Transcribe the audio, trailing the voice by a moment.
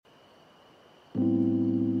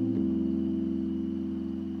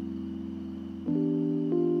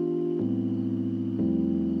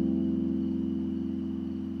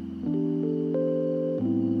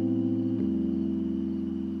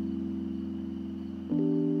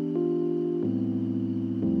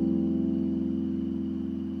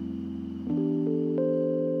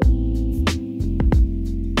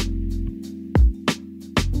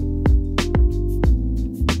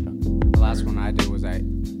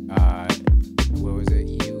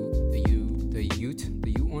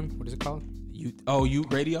Oh,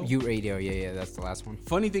 Ute Radio? Ute Radio, yeah, that's the last one.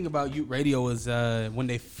 Funny thing about Ute Radio is when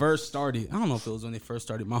they first started, I don't know if it was when they first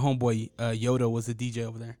started, my homeboy Yoda was a DJ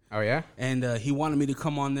over there. Oh, yeah? And he wanted me to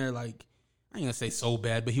come on there, like, I ain't gonna say so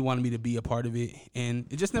bad, but he wanted me to be a part of it. And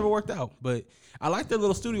it just never worked out. But I like their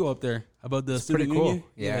little studio up there above the student pretty cool. union.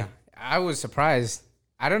 Yeah. I was surprised.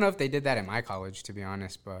 I don't know if they did that at my college, to be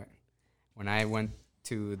honest, but when I went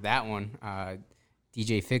to that one,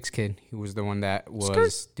 DJ Fix Kid, who was the one that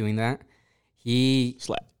was doing that, he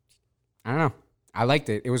Slap. I don't know. I liked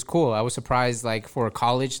it. It was cool. I was surprised, like, for a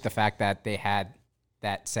college, the fact that they had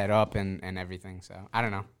that set up and everything. So, I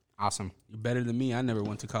don't know. Awesome. You're better than me. I never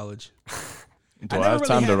went to college. Do I have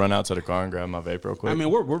time to run out to the car and grab my vape real quick? I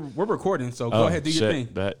mean, we're recording, so go ahead, do your thing.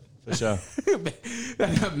 Bet. For sure.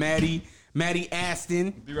 Matty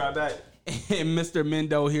Aston. Be right back. And Mr.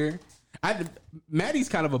 Mendo here. Matty's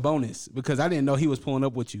kind of a bonus because I didn't know he was pulling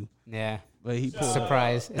up with you. Yeah. But he pulled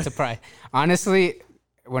Surprise. It's a surprise. Honestly,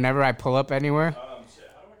 whenever I pull up anywhere.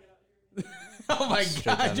 Oh my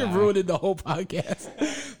God, you're ruining the whole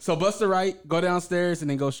podcast. So bust a right, go downstairs, and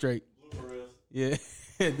then go straight. Yeah.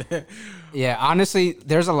 Yeah, honestly,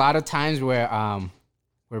 there's a lot of times where I'm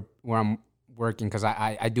working because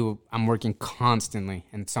I'm working constantly,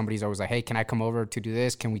 and somebody's always like, hey, can I come over to do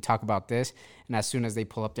this? Can we talk about this? And as soon as they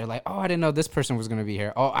pull up, they're like, oh, I didn't know this person was going to be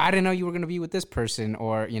here. Oh, I didn't know you were going to be with this person,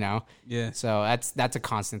 or, you know. Yeah. So that's a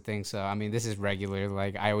constant thing. So, I mean, this is regular.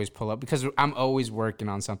 Like, I always pull up because I'm always working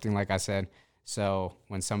on something, like I said. So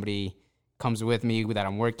when somebody comes with me that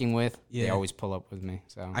I'm working with, they always pull up with me.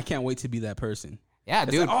 So I can't wait to be that person. Yeah,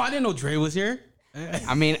 dude. Like, oh, I didn't know Dre was here.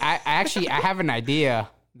 I mean, I have an idea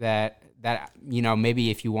that you know,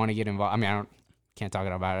 maybe if you want to get involved. I mean, can't talk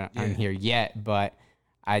about it on here yet, but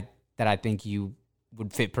I think you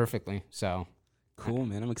would fit perfectly. So cool,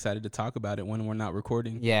 man. I'm excited to talk about it when we're not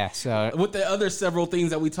recording. Yeah. So with the other several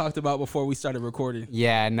things that we talked about before we started recording.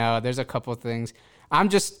 Yeah. No, there's a couple of things.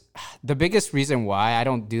 The biggest reason why I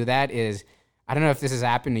don't do that is, I don't know if this has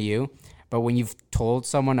happened to you, but when you've told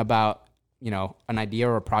someone about, you know, an idea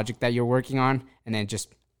or a project that you're working on, and then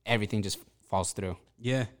just everything just falls through.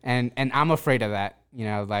 Yeah. And I'm afraid of that. You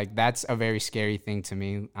know, like, that's a very scary thing to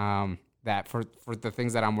me. That for the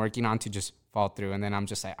things that I'm working on to just fall through, and then I'm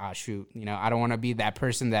just like, oh shoot, you know, I don't want to be that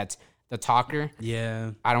person that's the talker.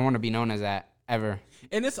 Yeah. I don't want to be known as that ever.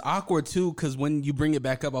 And it's awkward too, because when you bring it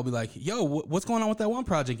back up, I'll be like, yo, what's going on with that one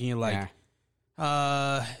project? And you're like,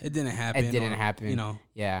 it didn't happen. It didn't happen. You know,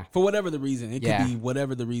 yeah. For whatever the reason. It could be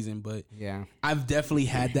whatever the reason, but yeah, I've definitely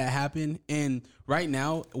had that happen. And right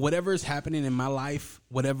now, whatever is happening in my life,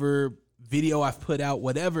 whatever video I've put out,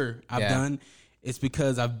 whatever I've done, it's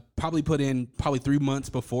because I've probably put in 3 months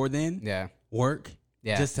before then work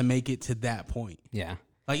just to make it to that point. Yeah.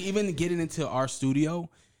 Like, even getting into our studio,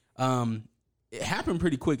 it happened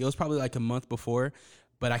pretty quick. It was probably like a month before.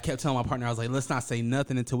 But I kept telling my partner, I was like, let's not say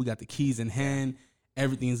nothing until we got the keys in hand.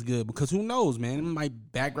 Everything's good. Because who knows, man? My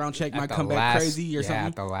background check might come back crazy or something.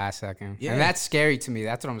 At the last second. Yeah. And that's scary to me.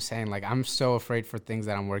 That's what I'm saying. Like, I'm so afraid for things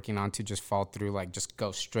that I'm working on to just fall through, like, just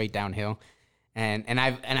go straight downhill. And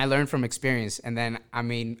I learned from experience. And then, I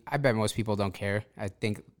mean, I bet most people don't care. I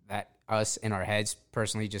think that us in our heads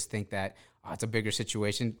personally just think that, oh, it's a bigger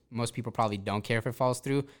situation. Most people probably don't care if it falls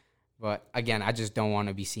through. But, again, I just don't want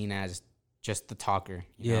to be seen as just the talker.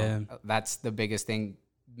 You know? That's the biggest thing.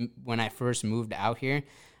 When I first moved out here,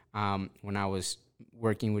 when I was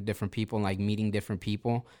working with different people, like meeting different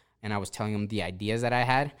people, and I was telling them the ideas that I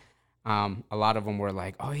had, a lot of them were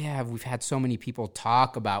like, oh yeah, we've had so many people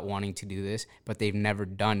talk about wanting to do this, but they've never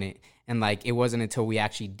done it. And like, it wasn't until we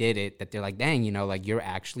actually did it that they're like, dang, you know, like, you're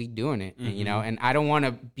actually doing it. And, you know, and I don't want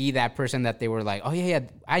to be that person that they were like, oh yeah,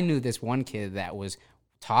 I knew this one kid that was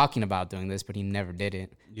talking about doing this, but he never did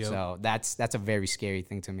it. Yep. So that's a very scary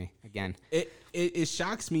thing to me. Again, it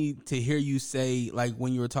shocks me to hear you say, like,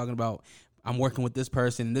 when you were talking about, I'm working with this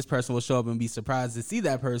person, and this person will show up and be surprised to see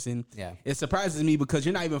that person. Yeah, it surprises me because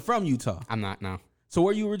you're not even from Utah. I'm not. No. So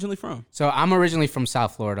where are you originally from? So I'm originally from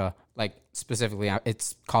South Florida. Like, specifically,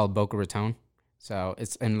 it's called Boca Raton. So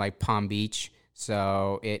it's in like Palm Beach.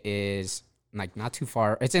 So it is like not too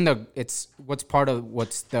far. It's what's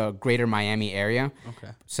the greater Miami area.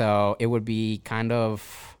 Okay. So it would be kind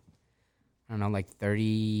of, I don't know, like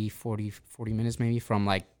 30, 40 minutes maybe from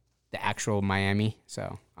like the actual Miami.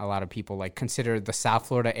 So a lot of people like consider the South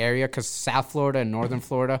Florida area, because South Florida and Northern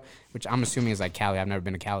Florida, which I'm assuming is like Cali. I've never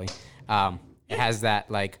been to Cali. It has that,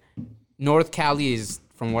 like, North Cali is,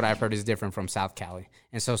 from what I've heard, is different from South Cali.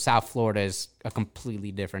 And so South Florida is a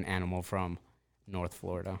completely different animal from North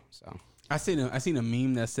Florida. So I seen a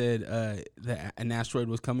meme that said that an asteroid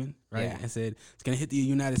was coming, right? Yeah. And said it's gonna hit the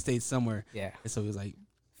United States somewhere. Yeah. And so it was like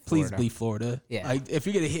Please Florida. be Florida. Yeah. Like, if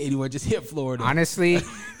you're going to hit anywhere, just hit Florida. Honestly,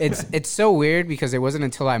 it's so weird because it wasn't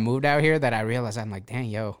until I moved out here that I realized I'm like, dang,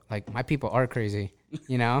 yo, like my people are crazy,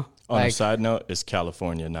 you know? On like, a side note, it's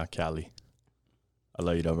California, not Cali. I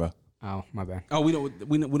love you though, bro. Oh, my bad. Oh, we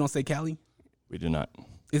don't say Cali? We do not.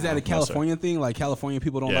 Is that a California thing? Like California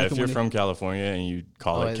people don't like it? If you're from California and you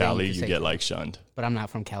call it Cali, you get like shunned. But I'm not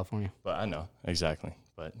from California. But I know, exactly.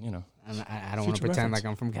 But, you know. I don't want to pretend like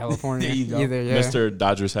I'm from California There you go. either. Yeah. Mr.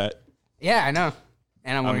 Dodgers hat. Yeah, I know.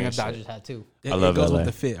 And I'm wearing a Dodgers hat too. I love it goes LA. with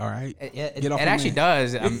the fit, all right? It actually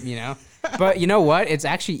does, you know. But you know what? It's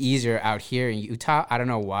actually easier out here in Utah. I don't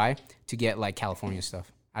know why, to get like California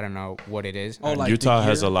stuff. I don't know what it is. Oh, like Utah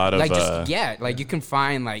has a lot of like like you can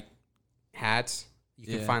find like hats.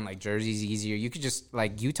 You can find like jerseys easier. You could just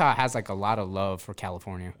like Utah has like a lot of love for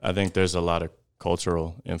California. I think there's a lot of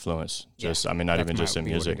cultural influence. Not even just in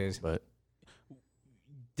music, but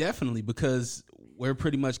definitely, because we're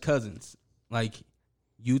pretty much cousins. Like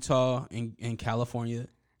Utah and California.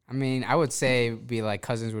 I mean, I would say be like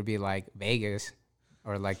cousins would be like Vegas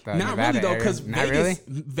or like the not Nevada really though, because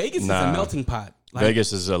Vegas is a melting pot. Like,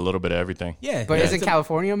 Vegas is a little bit of everything. Yeah, but isn't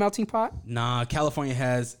California a melting pot? Nah, California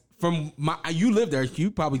has. You live there,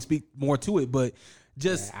 you probably speak more to it, but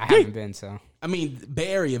just I haven't been, so I mean, Bay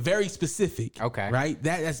Area, very specific. Okay, right?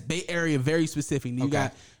 That's Bay Area, very specific. You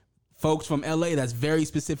got folks from LA that's very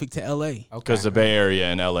specific to LA. Because the Bay Area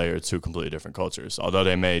and LA are two completely different cultures. Although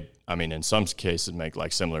they in some cases make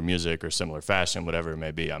like similar music or similar fashion, whatever it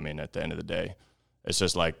may be. I mean, at the end of the day, it's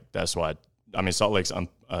just like that's why. I mean, Salt Lake's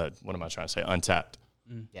what am I trying to say? Untapped.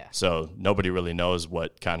 Yeah. So nobody really knows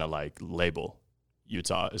what kind of like label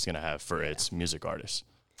Utah is going to have for its music artists,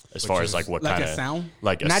 as far as like what kind of sound,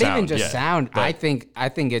 like not even just sound. I think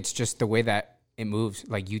it's just the way that it moves,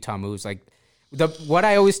 like Utah moves. Like what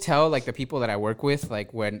I always tell like the people that I work with,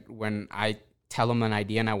 like when I tell them an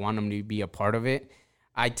idea and I want them to be a part of it,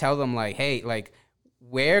 I tell them like, hey, like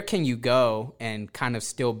where can you go and kind of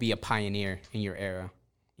still be a pioneer in your era?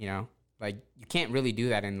 You know, like you can't really do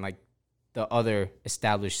that in like the other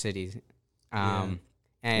established cities.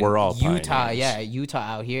 And we're all Utah, pioneers. Utah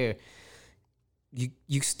out here. You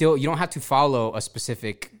don't have to follow a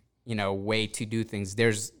specific, way to do things. I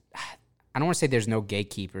don't want to say there's no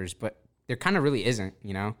gatekeepers, but there kind of really isn't,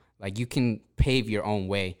 like you can pave your own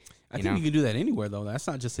way. I think you can do that anywhere though. That's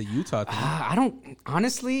not just a Utah thing. I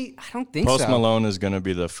don't think Post so. Malone is going to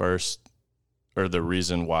be the first or the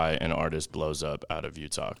reason why an artist blows up out of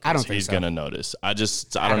Utah. I don't think he's so. going to notice. I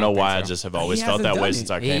don't know why. I just have always felt that way since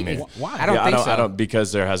I came here. Why? I don't think so. I don't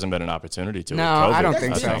because there hasn't been an opportunity to. No, with COVID, I don't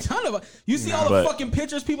think so. There's a ton of you see all the fucking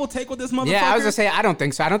pictures people take with this motherfucker. Yeah, I was gonna say I don't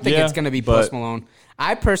think so. I don't think it's gonna be Post Malone.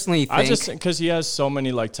 I personally think because he has so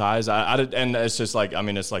many like ties. And it's just like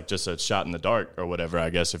it's like just a shot in the dark or whatever. I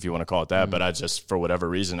guess if you want to call it that. But I just for whatever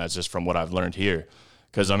reason, that's just from what I've learned here.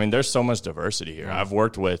 Because there's so much diversity here. I've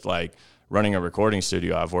worked with like running a recording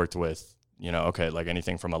studio. I've worked with like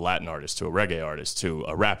anything from a Latin artist to a reggae artist to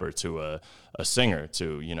a rapper to a singer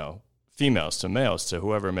to females to males to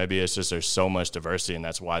whoever. Maybe it's just there's so much diversity, and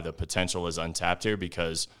that's why the potential is untapped here,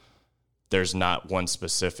 because there's not one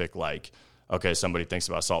specific like, okay, somebody thinks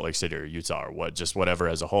about Salt Lake City or Utah or whatever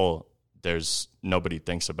as a whole. There's nobody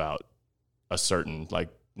thinks about a certain like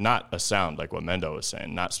not a sound like what Mendo was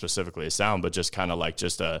saying, not specifically a sound, but just kind of like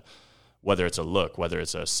just a whether it's a look, whether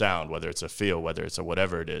it's a sound, whether it's a feel, whether it's a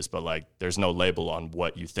whatever it is. But like there's no label on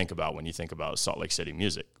what you think about when you think about Salt Lake City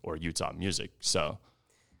music or Utah music. So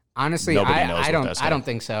honestly, I don't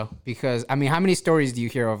think so, because how many stories do you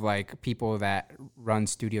hear of like people that run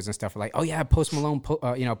studios and stuff are like, oh yeah, Post Malone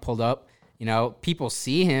pulled up, people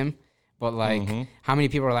see him, but like how many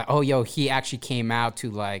people are like, oh yo, he actually came out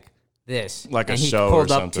to like this, like and a he show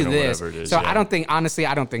pulled or up something to or this. whatever it is. So yeah. I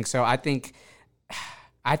don't think so.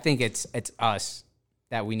 I think it's us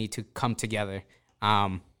that we need to come together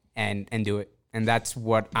and do it. And that's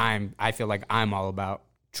what I feel like I'm all about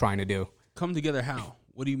trying to do. Come together how?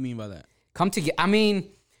 What do you mean by that? Come together.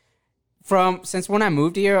 Since when I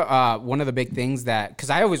moved here, one of the big things because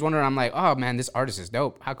I always wondered, I'm like, oh man, this artist is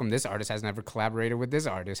dope. How come this artist has never collaborated with this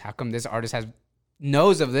artist? How come this artist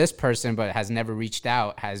knows of this person but has never reached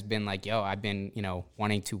out, has been like, yo, I've been,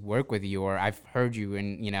 wanting to work with you, or I've heard you,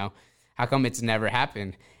 and, how come it's never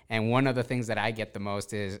happened? And one of the things that I get the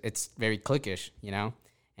most is it's very cliquish,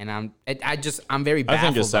 and I'm very baffled. I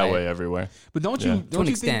think it's that by way it. everywhere. But don't you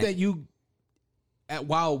think that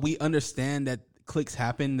while we understand that cliques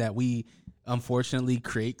happen, that we unfortunately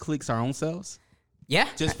create cliques our own selves? Yeah.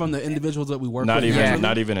 Just from the individuals that we work with.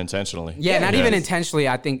 Not even intentionally. Yeah, not even intentionally,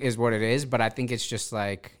 I think is what it is. But I think it's just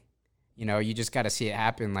like, you just got to see it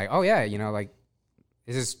happen. Like, oh yeah, like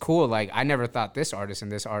this is cool. Like, I never thought this artist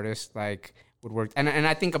and this artist like would work. And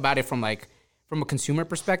I think about it from a consumer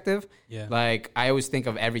perspective. Yeah. Like, I always think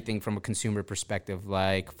of everything from a consumer perspective.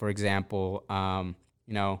 Like, for example,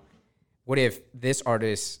 you know, what if this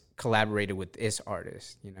artist collaborated with this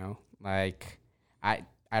artist? You know, like I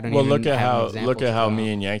don't well, even look at have how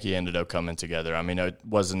me and Yankee ended up coming together. I mean, it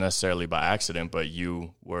wasn't necessarily by accident, but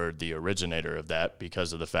you were the originator of that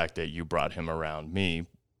because of the fact that you brought him around me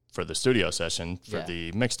for the studio session for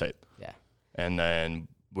the mixtape. Yeah. And then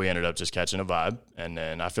we ended up just catching a vibe. And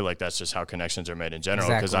then I feel like that's just how connections are made in general,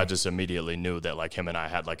 because I just immediately knew that like him and I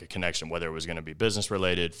had like a connection, whether it was going to be business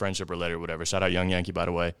related, friendship related, whatever. Shout out Young Yankee, by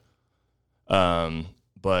the way.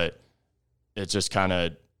 But it just kind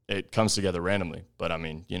of, it comes together randomly. But I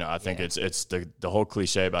mean, you know, I think it's the whole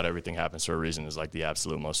cliche about everything happens for a reason is like the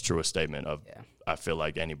absolute most truest statement of, I feel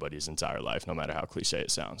like anybody's entire life, no matter how cliche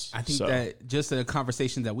it sounds. I think that just the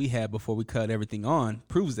conversation that we had before we cut everything on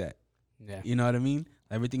proves that. Yeah. You know what I mean?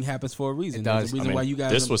 Everything happens for a reason. It does. There's a reason why you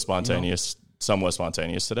guys. This was spontaneous, somewhat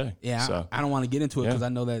spontaneous today. Yeah. So. I don't want to get into it because I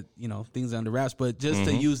know that, you know, things are under wraps, but just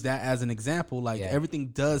to use that as an example, like everything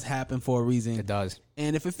does happen for a reason. It does.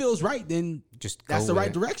 And if it feels right, then just that's the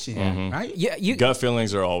right direction. Right? Yeah. Gut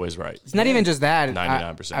feelings are always right. It's not even just that.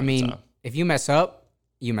 99%. I mean, of the time. if you mess up,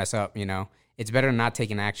 you mess up, you know. It's better not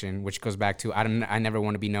taking action, which goes back to I never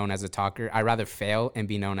want to be known as a talker. I'd rather fail and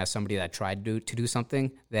be known as somebody that tried to do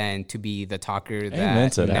something than to be the talker that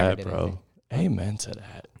Amen to never that, did bro. anything. Amen to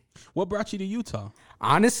that. What brought you to Utah?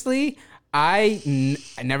 Honestly, I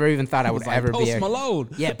never even thought I would like ever Post be Malone.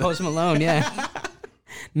 Yeah, Post Malone, yeah.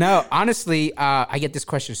 No, honestly, I get this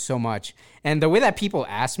question so much. And the way that people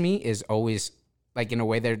ask me is always, like, in a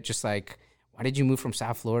way they're just like, why did you move from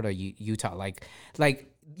South Florida to Utah? Like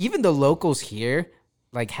even the locals here,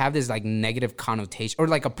 like, have this, like, negative connotation or,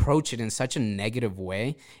 like, approach it in such a negative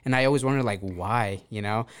way. And I always wonder, like, why, you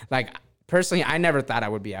know? Like, personally, I never thought I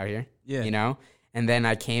would be out here, you know? And then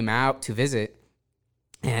I came out to visit,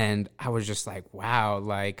 and I was just like, wow,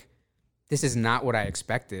 like, this is not what I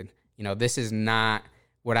expected. You know, this is not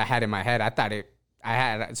what I had in my head. I thought I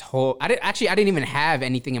had this whole, I didn't even have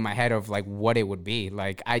anything in my head of, like, what it would be.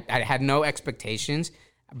 Like, I had no expectations,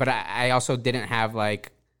 but I also didn't have,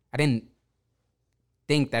 like, I didn't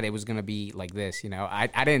think that it was going to be like this, you know.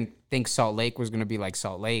 I didn't think Salt Lake was going to be like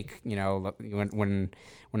Salt Lake, you know, when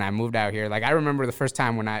I moved out here. Like, I remember the first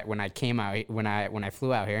time when I came out, when I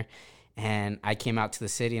flew out here, and I came out to the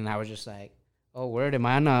city, and I was just like, oh, word, am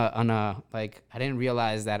I on a like, I didn't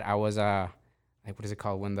realize that I was like, what is it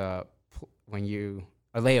called a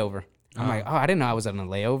layover. I'm like, oh, I didn't know I was on a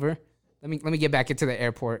layover. Let me get back into the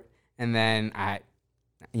airport. And then I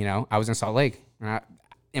was in Salt Lake.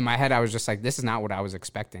 In my head, I was just like, this is not what I was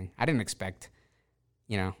expecting. I didn't expect,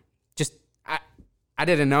 you know, just I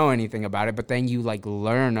didn't know anything about it. But then you like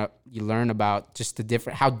learn about just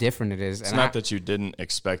how different it is. It's not that you didn't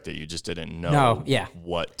expect it; you just didn't know.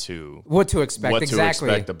 What to expect. What to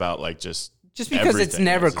expect about like just because it's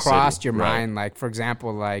never crossed your mind. Like, for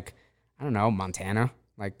example, like, I don't know, Montana.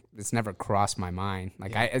 Like, it's never crossed my mind.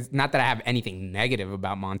 Like, it's not that I have anything negative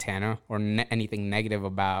about Montana or anything negative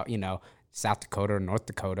about, you know, South Dakota or North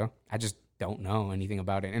Dakota. I just don't know anything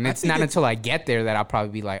about it. And it's not until I get there that I'll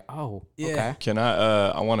probably be like, oh, okay. Can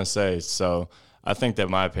I want to say, so I think that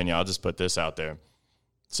my opinion, I'll just put this out there.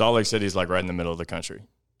 Salt Lake City is like right in the middle of the country.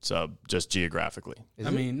 So just geographically.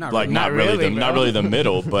 I mean, not really the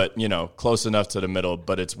middle, but, you know, close enough to the middle,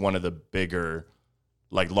 but it's one of the bigger,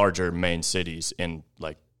 like, larger main cities in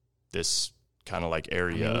like this kind of like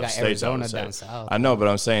area of states. Arizona down south. I know, but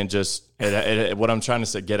I'm saying just what I'm trying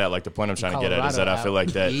to get at, like the point I'm trying to get at is that I feel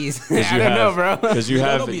like that because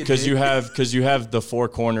you have the four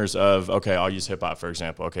corners of, okay, I'll use hip hop for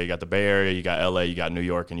example. Okay, you got the Bay Area, you got LA, you got New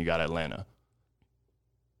York, and you got Atlanta.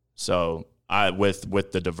 So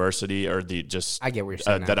with the diversity or the just I get what you're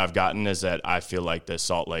saying that I've gotten is that I feel like that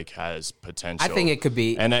Salt Lake has potential. I think it could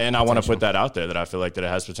be, and I want to put that out there that I feel like that it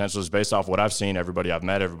has potential. Is based off what I've seen, everybody I've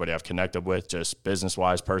met, everybody I've connected with, just business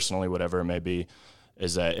wise, personally, whatever it may be,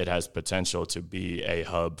 is that it has potential to be a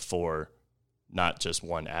hub for not just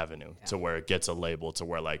one avenue to where it gets a label to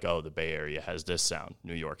where like, oh, the Bay Area has this sound,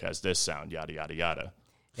 New York has this sound, yada yada yada.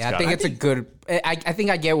 Yeah, I think it's a good. I think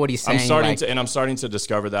I get what he's saying. I'm starting to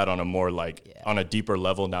discover that on a more like on a deeper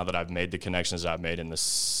level now that I've made the connections I've made in the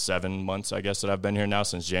 7 months, I guess, that I've been here now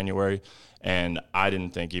since January. And I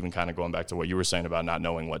didn't think, even kind of going back to what you were saying about not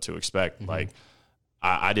knowing what to expect, like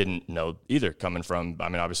I didn't know either, coming from, I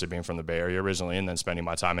mean, obviously being from the Bay Area originally and then spending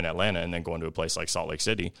my time in Atlanta and then going to a place like Salt Lake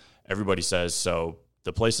City. Everybody says, so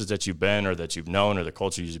the places that you've been or that you've known or the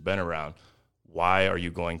culture you've been around, why are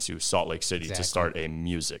you going to Salt Lake City to start a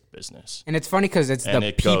music business? And it's funny because it's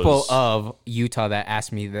the people of Utah that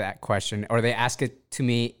ask me that question, or they ask it to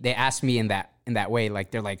me. They ask me in that way.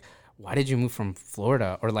 Like, they're like, why did you move from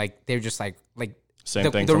Florida? Or like, they're just like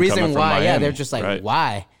same thing. The reason why, Miami, they're just like,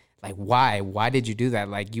 why? Like, why did you do that?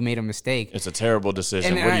 Like, you made a mistake. It's a terrible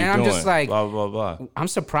decision. What are you doing? I'm just like, blah, blah, blah. I'm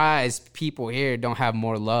surprised people here don't have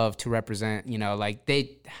more love to represent, like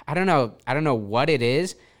I don't know what it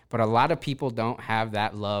is, but a lot of people don't have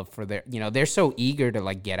that love for their, they're so eager to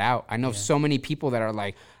like get out. I know so many people that are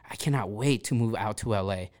like, I cannot wait to move out to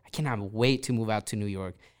LA. I cannot wait to move out to New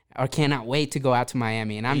York. Or cannot wait to go out to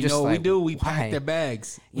Miami. And I'm just like, we pack their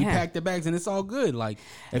bags. We pack their bags, and it's all good. Like,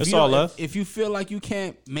 it's all love. If you feel like you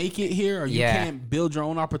can't make it here, or you can't build your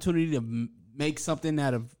own opportunity to make something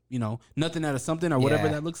out of, nothing out of something, or whatever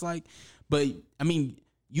that looks like. But I mean,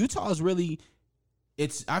 Utah is really,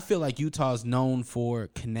 I feel like Utah is known for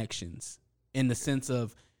connections, in the sense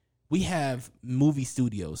of, we have movie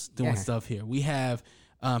studios doing stuff here. We have,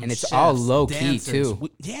 and it's chefs, all low key dancers. too.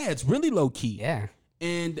 It's really low key. Yeah.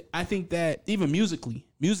 And I think that even musically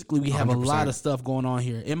we have 100%. A lot of stuff going on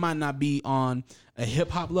here. It might not be on a hip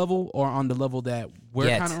hop level or on the level that we're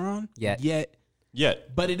kind of on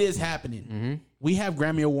yet, but it is happening. Mm-hmm. We have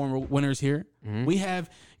Grammy Award winners here. Mm-hmm. We have,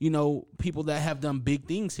 people that have done big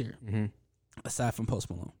things here, aside from Post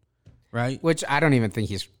Malone, right? Which I don't even think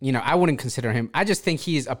he's, I wouldn't consider him. I just think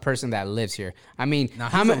he's a person that lives here. I mean, he's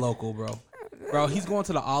a local, bro. Bro, he's going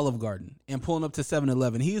to the Olive Garden and pulling up to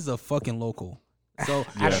 7-Eleven. He's a fucking local. So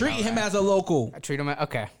I treat him as a local. I treat him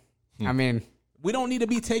okay. I mean, we don't need to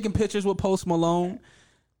be taking pictures with Post Malone.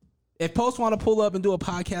 If Post want to pull up and do a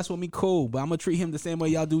podcast with me, cool. But I'm gonna treat him the same way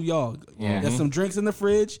y'all do y'all. Yeah. There's some drinks in the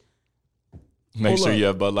fridge. Make sure you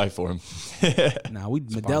have Bud Light for him. Nah, we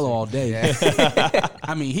Modelo all day. Yeah.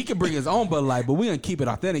 I mean, he can bring his own Bud Light, but we gonna keep it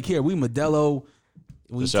authentic here. We Modelo,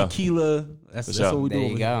 we tequila. That's what we do. There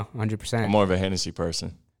you go, 100%. I'm more of a Hennessy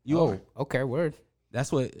person. You are? Okay, word. That's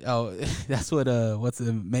what what's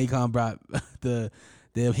the Macon brought the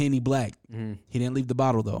Henny Black. Mm-hmm. He didn't leave the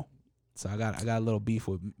bottle though, so I got a little beef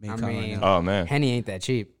with Macon right now. Oh man, Henny ain't that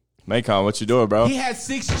cheap. Macon, what you doing, bro? He had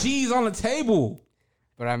 6 G's on the table,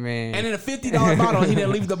 but I mean, and in a $50 bottle, he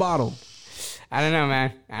didn't leave the bottle. I don't know,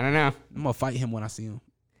 man. I don't know. I'm gonna fight him when I see him.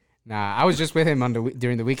 Nah, I was just with him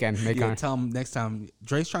during the weekend. Macon. Yeah, tell him next time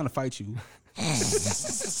Dre's trying to fight you.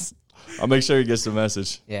 I'll make sure he gets the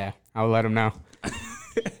message. Yeah, I'll let him know.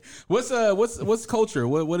 What's culture?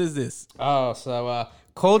 What is this? Oh, so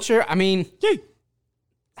culture. I mean, it's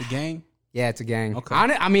a gang. Yeah, it's a gang. Okay.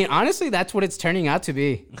 I mean, honestly, that's what it's turning out to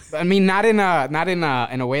be. I mean, not in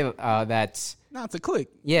a way that's. No, it's a clique.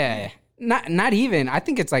 Yeah, not even. I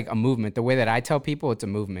think it's like a movement. The way that I tell people, it's a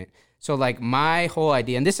movement. So like my whole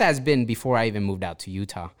idea, and this has been before I even moved out to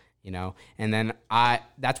Utah. And then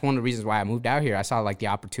that's one of the reasons why I moved out here. I saw like the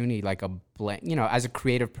opportunity, like as a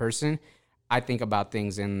creative person, I think about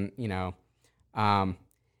things in,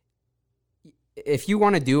 if you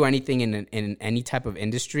want to do anything in any type of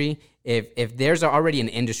industry, if there's already an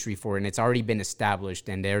industry for it and it's already been established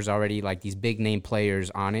and there's already like these big name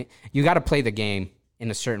players on it, you got to play the game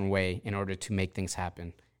in a certain way in order to make things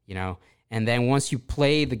happen, And then once you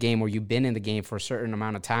play the game or you've been in the game for a certain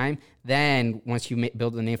amount of time, then once you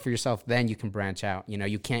build a name for yourself, then you can branch out.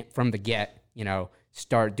 You can't from the get,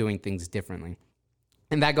 start doing things differently.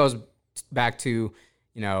 And that goes back to,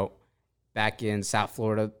 back in South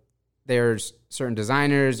Florida, there's certain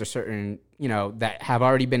designers or certain, that have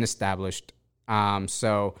already been established.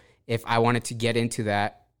 So if I wanted to get into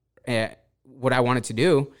that, what I wanted to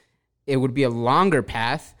do, it would be a longer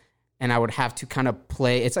path. And I would have to kind of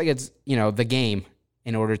play. It's like the game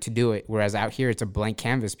in order to do it. Whereas out here, it's a blank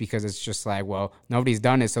canvas because it's just like, well, nobody's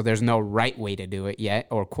done it, so there's no right way to do it yet,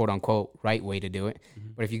 or quote unquote right way to do it.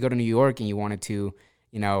 Mm-hmm. But if you go to New York and you wanted to,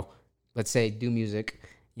 let's say do music,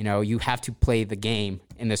 you have to play the game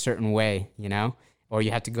in a certain way, or you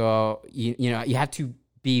have to go, you have to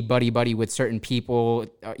be buddy with certain people.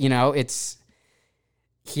 It's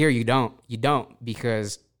here you don't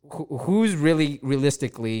because. Who's really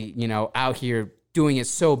realistically, out here doing it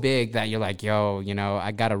so big that you're like, yo,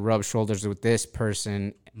 I got to rub shoulders with this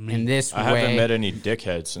person in this way. I haven't met any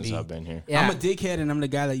dickheads since I've been here. Yeah. I'm a dickhead and I'm the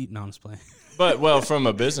guy that I'm just playing. But, well, from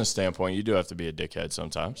a business standpoint, you do have to be a dickhead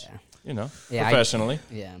sometimes, professionally.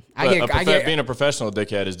 Being a professional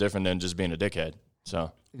dickhead is different than just being a dickhead.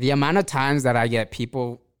 So the amount of times that I get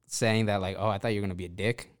people saying that, like, oh, I thought you were going to be a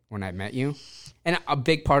dick when I met you. And a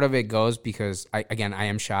big part of it goes because, I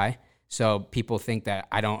am shy. So people think that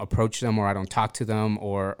I don't approach them or I don't talk to them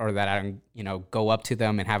or that I don't, go up to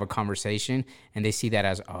them and have a conversation. And they see that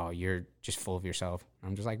as, oh, you're just full of yourself.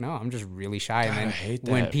 I'm just like, no, I'm just really shy. God, and then I hate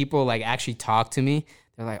that. When people like actually talk to me,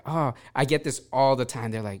 they're like, oh, I get this all the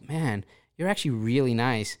time. They're like, man, you're actually really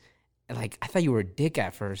nice. And like, I thought you were a dick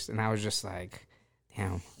at first. And I was just like,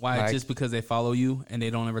 damn. Why? Like, Just because they follow you and they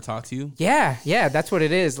don't ever talk to you? Yeah, that's what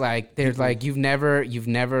it is. Like, they're like, you've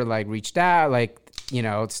never like reached out, like,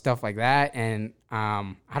 stuff like that. And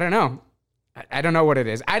I don't know. I don't know what it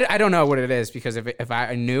is. I don't know what it is, because if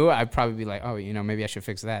I knew, I'd probably be like, oh, maybe I should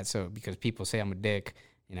fix that. So because people say I'm a dick,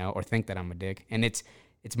 or think that I'm a dick. And it's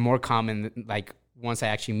more common, like, once I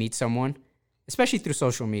actually meet someone, especially through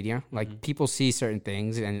social media, like people see certain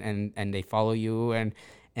things and they follow you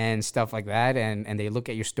and stuff like that. And they look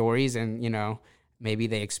at your stories and, maybe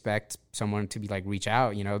they expect someone to be like, reach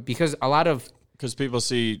out, because because people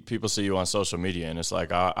see you on social media, and it's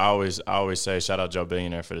like I always say, shout out Joe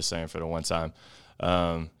Billionaire for the saying for the one time.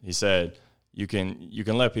 He said you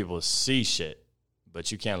can let people see shit,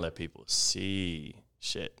 but you can't let people see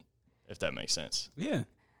shit, if that makes sense. Yeah.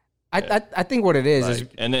 I think what it is is,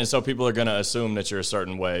 and then so people are gonna assume that you're a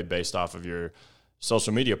certain way based off of your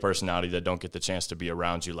social media personality that don't get the chance to be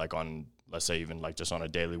around you, like on, let's say, even like just on a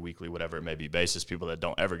daily, weekly, whatever it may be basis, people that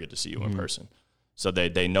don't ever get to see you in person. So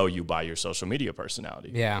they know you by your social media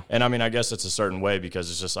personality. Yeah. And I mean, I guess it's a certain way,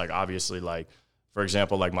 because it's just like, obviously, like, for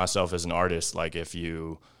example, like myself as an artist, like if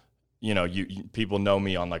you people know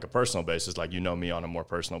me on like a personal basis, like me on a more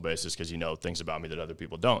personal basis, because things about me that other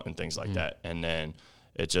people don't and things like that. And then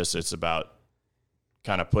it's about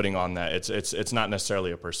kind of putting on that. It's not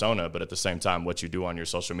necessarily a persona, but at the same time, what you do on your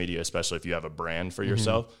social media, especially if you have a brand for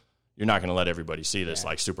yourself, you're not going to let everybody see this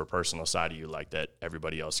like super personal side of you, like that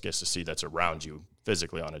everybody else gets to see, that's around you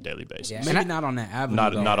physically on a daily basis. Yeah. Maybe not on that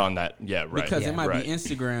avenue. Not on that. Yeah, right. Because it might right. be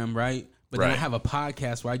Instagram, right? But then I have a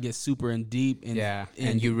podcast where I get super in deep.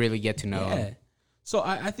 And you really get to know them. So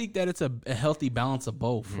I think that it's a healthy balance of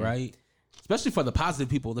both, right? Especially for the positive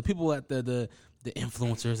people, the people at the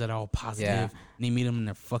influencers that are all positive, and they meet them and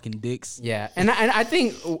they're fucking dicks. Yeah, and I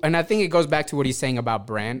think it goes back to what he's saying about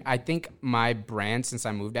brand. I think my brand, since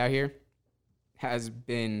I moved out here, has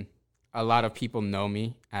been, a lot of people know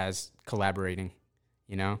me as collaborating,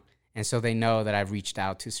 and so they know that I've reached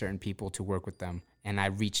out to certain people to work with them, and I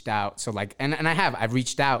reached out. So like, I've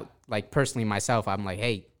reached out like personally myself. I'm like,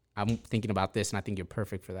 hey, I'm thinking about this, and I think you're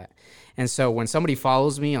perfect for that. And so when somebody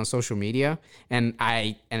follows me on social media, and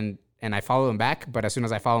I follow them back, but as soon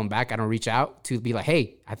as I follow them back, I don't reach out to be like,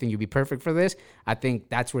 hey, I think you'd be perfect for this. I think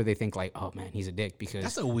that's where they think like, oh man, he's a dick, because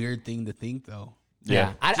that's a weird thing to think though.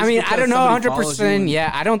 Yeah. I mean, I don't know 100%.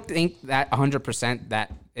 Yeah. I don't think that 100%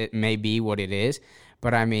 that it may be what it is,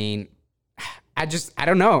 but I mean, I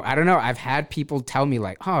don't know. I've had people tell me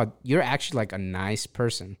like, oh, you're actually like a nice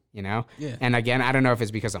person, Yeah. And again, I don't know if it's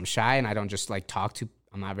because I'm shy and I don't just like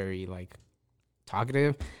I'm not very like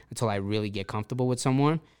talkative until I really get comfortable with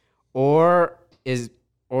someone. Or it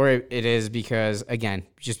is because, again,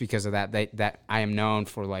 just because of that I am known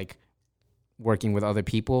for like working with other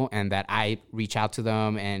people, and that I reach out to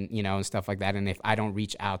them and and stuff like that. And if I don't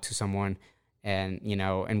reach out to someone and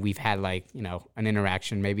and we've had like an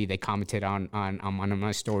interaction, maybe they commented on one of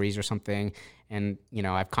my stories or something, and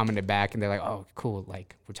I've commented back and they're like, oh cool,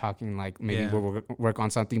 like we're talking, like maybe we'll work on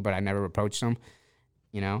something, but I never approached them.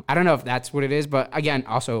 I don't know if that's what it is, but again,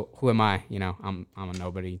 also, who am I? I'm a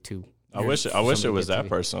nobody too. I wish it was that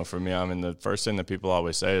personal for me. I mean, the first thing that people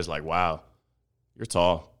always say is like, "Wow, you're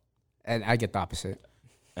tall," and I get the opposite.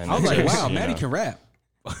 And I was like, "Wow, Matty can rap."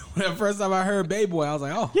 The first time I heard Bay Boy, I was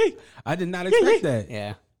like, "Oh, I did not expect that."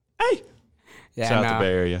 Yeah. Hey. Yeah. Shout out to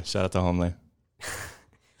Bay Area. Shout out to Homeland.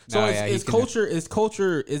 So is culture?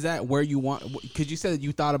 Is that where you want? Because you said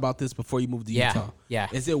you thought about this before you moved to Utah. Yeah.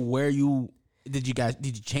 Is it where you? Did you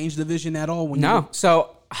change the vision at all? No.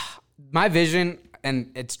 So my vision,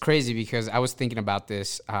 and it's crazy because I was thinking about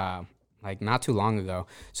this like not too long ago.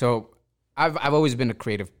 So I've always been a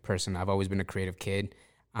creative person. I've always been a creative kid.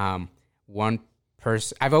 One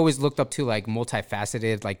person I've always looked up to, like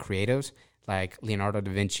multifaceted like creatives, like Leonardo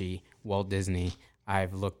da Vinci, Walt Disney.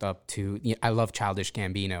 I've looked up to, I love Childish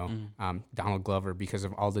Gambino, Donald Glover, because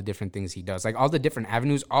of all the different things he does, like all the different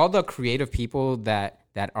avenues, all the creative people that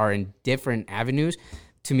are in different avenues.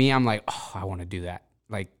 To me, I'm like, oh, I want to do that.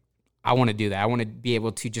 Like, I want to do that. I want to be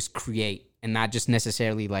able to just create, and not just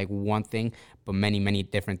necessarily like one thing, but many, many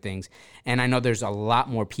different things. And I know there's a lot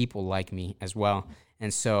more people like me as well.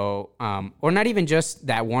 And so, or not even just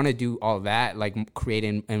that want to do all that, like create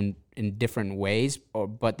in different ways,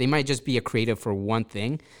 but they might just be a creative for one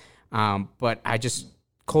thing. But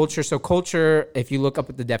culture. So culture, if you look up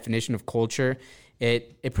at the definition of culture,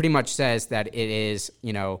 it pretty much says that it is,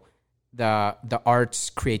 you know, the arts,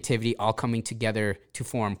 creativity, all coming together to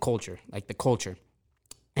form culture, like the culture.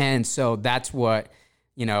 And so that's what,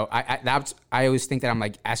 you know, I always think that I'm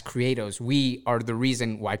like, as creators, we are the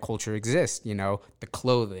reason why culture exists, you know, the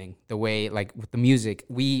clothing, the way, like with the music,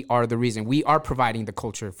 we are the reason. We are providing the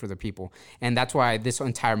culture for the people. And that's why this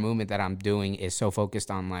entire movement that I'm doing is so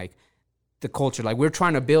focused on like the culture. Like we're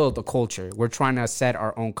trying to build a culture. We're trying to set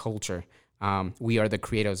our own culture. We are the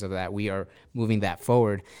creators of that. We are moving that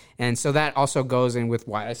forward. And so that also goes in with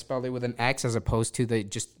why I spelled it with an X as opposed to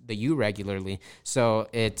the U regularly. So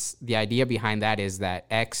it's the idea behind that is that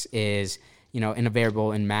X is, you know, in a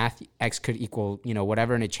variable in math, X could equal, you know,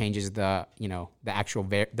 whatever, and it changes the, you know, the actual,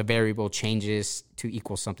 the variable changes to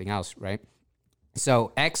equal something else, right?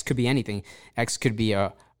 So X could be anything. X could be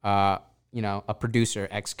a producer.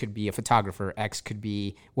 X could be a photographer. X could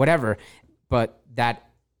be whatever. But that,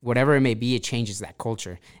 whatever it may be, it changes that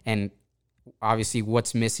culture. And obviously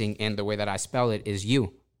what's missing in the way that I spell it is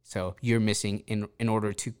you. So you're missing in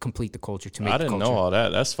order to complete the culture, to make the culture. I didn't know all that.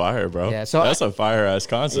 That's fire, bro. Yeah, so that's a fire-ass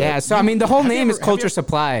concept. Yeah, so I mean, the whole name is Culture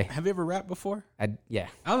Supply. Have you ever rapped before? Yeah.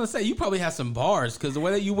 I was going to say, you probably have some bars, because the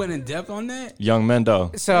way that you went in depth on that. Young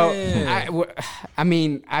Mendo. So, yeah. I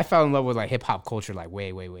mean, I fell in love with like hip-hop culture like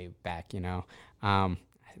way, way, way back, you know.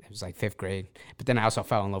 It was like 5th grade. But then I also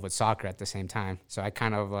fell in love with soccer at the same time. So I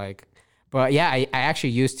kind of like... But yeah, I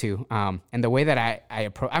actually used to. And the way that I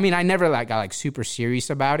approach, I mean, I never like got like super serious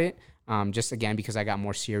about it. Just again, because I got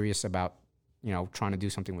more serious about, you know, trying to do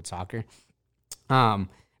something with soccer. But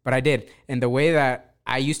I did. And the way that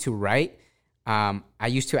I used to write, I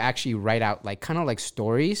used to actually write out like kind of like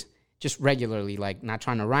stories just regularly, like not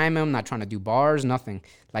trying to rhyme them, not trying to do bars, nothing.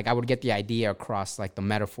 Like I would get the idea across, like the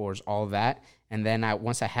metaphors, all of that. And then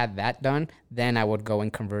once I had that done, then I would go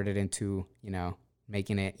and convert it into, you know,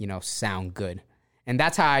 making it, you know, sound good. And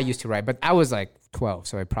that's how I used to write. But I was like 12,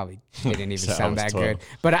 so it probably didn't even sound that 12. Good.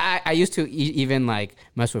 But I used to even like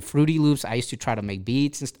mess with Fruity Loops. I used to try to make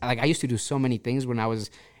beats. And like I used to do so many things when I was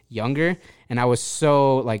younger. And I was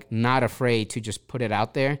so like not afraid to just put it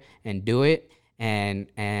out there and do it. And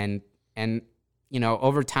you know,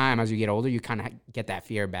 over time, as you get older, you kind of get that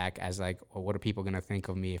fear back as like, well, what are people going to think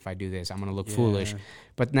of me if I do this? I'm going to look foolish.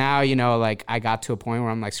 But now, you know, like I got to a point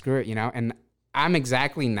where I'm like, screw it, you know, and I'm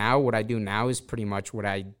exactly now, what I do now is pretty much what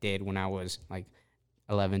I did when I was like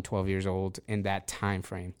 11, 12 years old in that time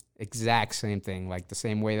frame. Exact same thing, like the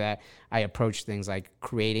same way that I approach things, like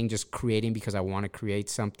just creating because I want to create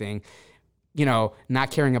something, you know,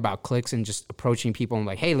 not caring about clicks and just approaching people and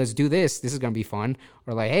like, hey, let's do this. This is going to be fun.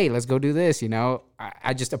 Or like, hey, let's go do this, you know.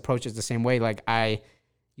 I just approach it the same way. Like I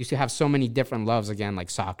used to have so many different loves, again, like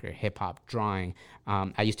soccer, hip-hop, drawing.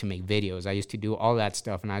 I used to make videos. I used to do all that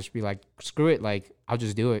stuff. And I just be like, screw it. Like, I'll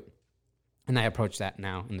just do it. And I approach that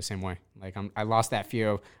now in the same way. Like, I lost that fear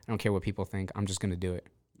of, I don't care what people think. I'm just going to do it.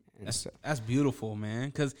 That's beautiful, man.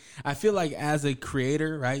 Because I feel like as a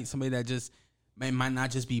creator, right, somebody that just might not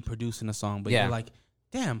just be producing a song, but you're like,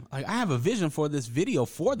 damn, like I have a vision for this video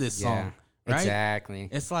for this song. Right? Exactly.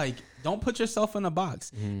 It's like, don't put yourself in a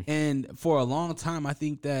box. Mm-hmm. And for a long time, I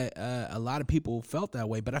think that a lot of people felt that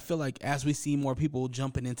way. But I feel like as we see more people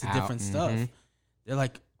jumping into different stuff, they're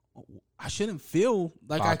like, I shouldn't feel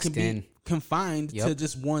like I can be confined to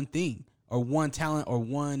just one thing or one talent or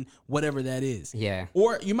one whatever that is. Yeah.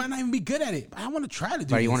 Or you might not even be good at it, but I want to try to do it.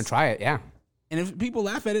 But you want to try it, yeah. And if people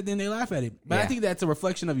laugh at it, then they laugh at it. But I think that's a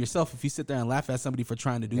reflection of yourself if you sit there and laugh at somebody for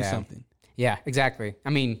trying to do something. Yeah, exactly. I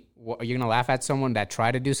mean, are you going to laugh at someone that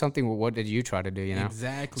tried to do something? Well, what did you try to do, you know?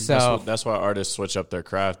 Exactly. So that's why artists switch up their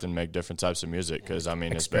craft and make different types of music. Because, I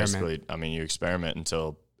mean, it's basically, I mean, you experiment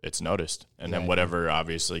until it's noticed. And then whatever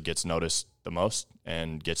obviously gets noticed the most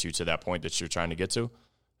and gets you to that point that you're trying to get to,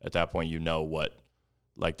 at that point, you know what,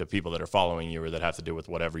 like the people that are following you or that have to do with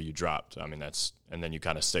whatever you dropped. I mean, and then you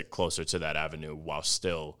kind of stick closer to that avenue while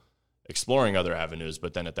still exploring other avenues,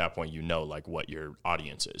 but then at that point, you know, like what your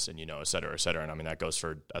audience is and, you know, et cetera, et cetera. And I mean, that goes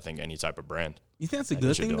for, I think, any type of brand. You think that's a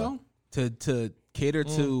good thing, though, to cater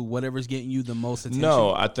to whatever's getting you the most attention?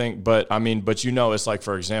 No, I think, but you know, it's like,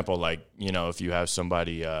 for example, like, you know, if you have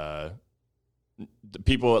somebody,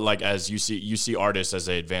 people like, as you see artists as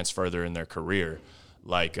they advance further in their career,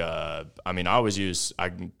 like, I mean, I use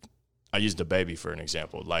DaBaby for an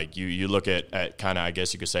example. Like you look at kind of, I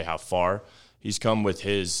guess you could say how far he's come with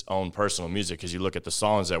his own personal music, because you look at the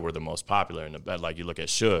songs that were the most popular in the, like you look at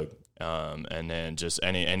Suge, and then just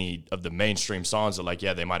any of the mainstream songs that, like,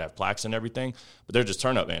 yeah, they might have plaques and everything, but they're just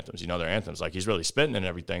turn up anthems. You know, they're anthems. Like, he's really spitting and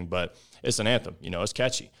everything, but it's an anthem. You know, it's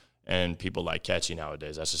catchy. and people like catchy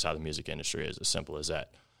nowadays. That's just how the music industry is, as simple as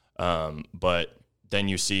that. But then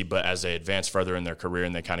you see, but as they advance further in their career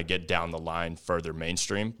and they kind of get down the line further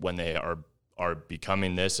mainstream, when they are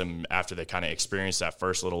becoming this, and after they kind of experience that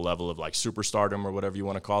first little level of like superstardom or whatever you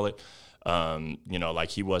want to call it, you know, like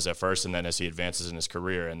he was at first, and then as he advances in his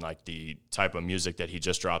career and like the type of music that he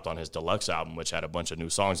just dropped on his deluxe album, which had a bunch of new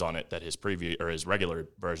songs on it that his his regular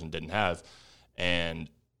version didn't have, and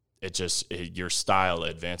your style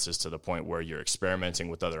advances to the point where you're experimenting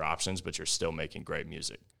with other options, but you're still making great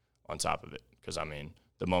music on top of it. Because, I mean,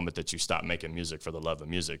 the moment that you stop making music for the love of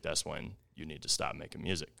music, that's when you need to stop making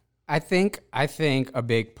music. I think a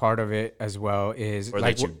big part of it as well is... Or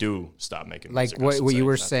like that you do stop making music. Like what you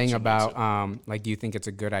were saying about, like, do you think it's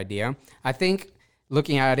a good idea? I think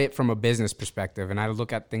looking at it from a business perspective, and I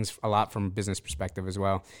look at things a lot from a business perspective as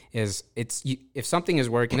well, is if something is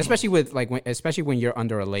working, especially when you're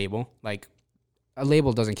under a label, like a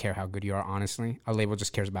label doesn't care how good you are, honestly. A label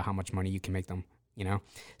just cares about how much money you can make them, you know?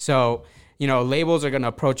 So, you know, labels are going to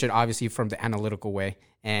approach it obviously from the analytical way.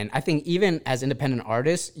 And I think even as independent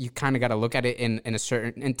artists, you kind of got to look at it in a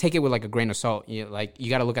certain, and take it with like a grain of salt. You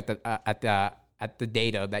got to look at the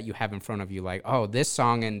data that you have in front of you. Like, oh, this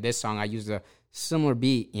song and this song, I used a similar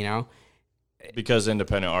beat, you know? Because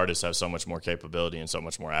independent artists have so much more capability and so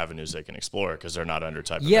much more avenues they can explore because they're not under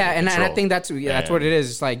type of and I think that's what it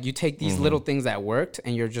is. It's like you take these little things that worked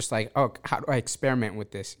and you're just like, oh, how do I experiment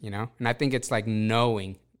with this, you know? And I think it's like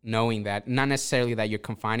knowing that, not necessarily that you're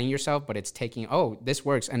confining yourself, but it's taking, oh, this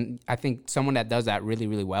works. And I think someone that does that really,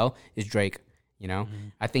 really well is Drake. You know,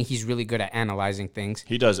 I think he's really good at analyzing things.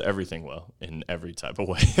 He does everything well in every type of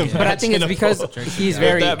way. Yeah. But I think it's because he's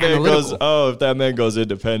very analytical. If that man goes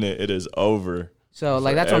independent, it is over. So,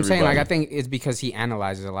 like, that's what I'm saying. Like, I think it's because he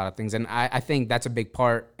analyzes a lot of things. And I think that's a big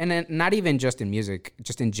part. And then not even just in music,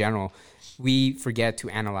 just in general, we forget to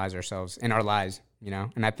analyze ourselves in our lives, you know?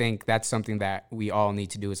 And I think that's something that we all need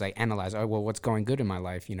to do is, like, analyze, oh, well, what's going good in my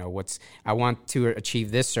life? You know, I want to achieve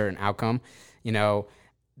this certain outcome, you know?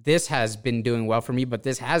 This has been doing well for me, but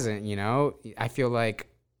this hasn't, you know? I feel like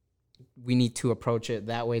we need to approach it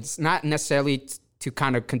that way. It's not necessarily to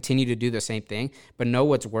kind of continue to do the same thing, but know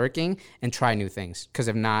what's working and try new things. Because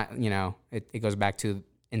if not, you know, it goes back to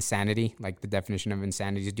insanity. Like the definition of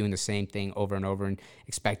insanity is doing the same thing over and over and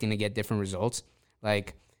expecting to get different results.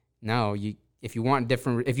 Like, no, if you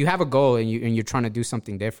have a goal and you're trying to do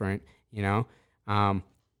something different, you know,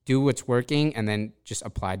 do what's working and then just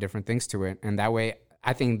apply different things to it. And that way,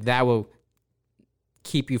 I think that will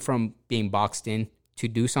keep you from being boxed in to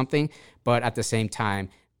do something, but at the same time,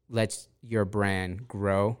 let your brand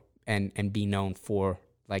grow and be known for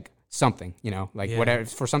like something, you know, like whatever,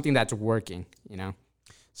 for something that's working, you know.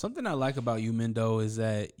 Something I like about you, Mendo, is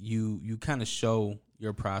that you kind of show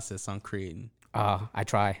your process on creating. I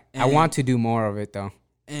try. I want to do more of it though.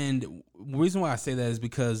 And the reason why I say that is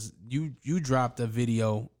because you dropped a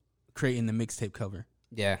video creating the mixtape cover.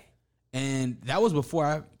 Yeah. And that was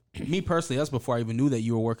before me personally, that's before I even knew that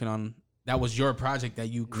you were working on, that was your project that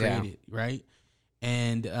you created, right?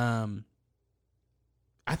 And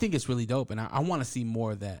I think it's really dope, and I want to see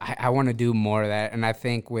more of that. I want to do more of that, and I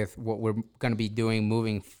think with what we're going to be doing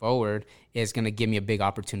moving forward is going to give me a big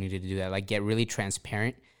opportunity to do that, like get really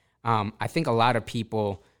transparent. I think a lot of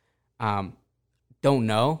people don't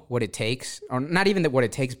know what it takes, or not even what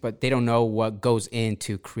it takes, but they don't know what goes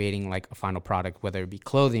into creating like a final product, whether it be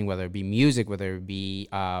clothing, whether it be music, whether it be,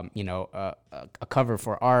 a cover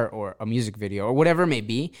for art or a music video or whatever it may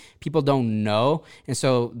be. People don't know. And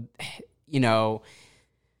so, you know,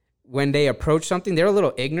 when they approach something, they're a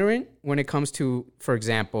little ignorant when it comes to, for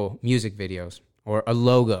example, music videos or a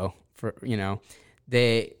logo for, you know,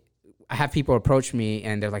 I have people approach me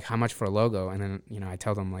and they're like, how much for a logo? And then, you know, I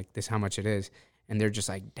tell them like, this is how much it is. And they're just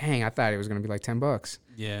like, dang, I thought it was going to be like $10.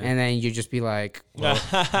 Yeah. And then you just be like, well,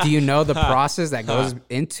 do you know the process that goes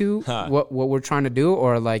into what we're trying to do?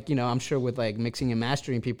 Or like, you know, I'm sure with like mixing and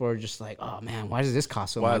mastering, people are just like, oh man, why does this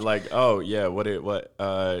cost so much? Like, oh yeah,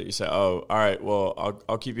 you say, oh, all right, well,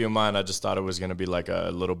 I'll keep you in mind. I just thought it was going to be like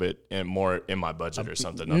a little bit more in my budget or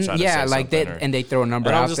something. I'm trying to say like they throw a number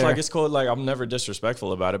out there. I'm just like, it's cool. Like, I'm never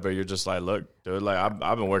disrespectful about it, but you're just like, look, dude, like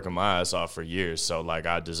I've been working my ass off for years. So like,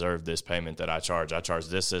 I deserve this payment that I charge. I charge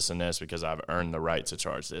this, and this because I've earned the right to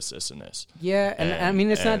charge this, and this. Yeah, and I mean,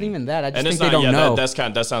 it's not even that. I just think they don't know.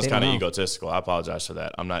 That sounds kind of egotistical. I apologize for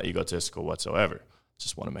that. I'm not egotistical whatsoever.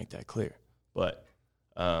 Just want to make that clear. But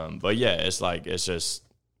yeah, it's like, it's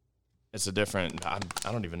a different, I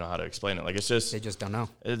don't even know how to explain it. Like, it's just, they just don't know.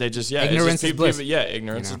 They just, ignorance is bliss.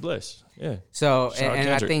 Ignorance is bliss. Yeah. So, and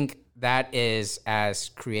I think that is, as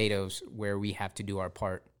creatives, where we have to do our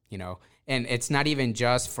part, you know, And it's not even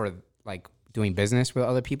just for like doing business with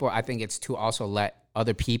other people. I think it's to also let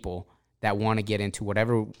other people that want to get into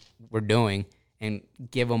whatever we're doing and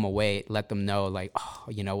give them a way, let them know like, oh,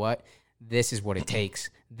 you know what? This is what it takes.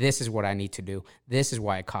 This is what I need to do. This is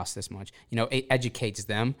why it costs this much. You know, it educates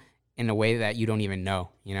them in a way that you don't even know,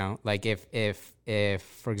 you know? Like if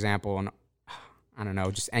for example, I don't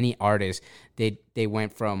know, just any artist, they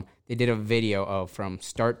did a video of from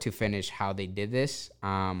start to finish how they did this.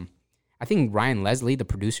 I think Ryan Leslie, the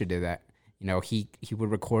producer, did that. You know, he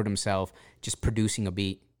would record himself just producing a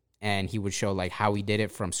beat, and he would show like how he did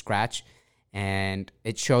it from scratch, and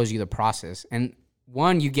it shows you the process. And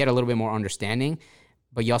one, you get a little bit more understanding,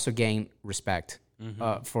 but you also gain respect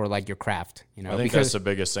for like your craft. You know, I think that's the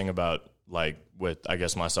biggest thing about like with, I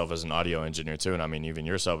guess, myself as an audio engineer too, and I mean even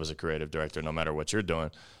yourself as a creative director, no matter what you're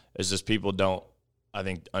doing, is just people don't, I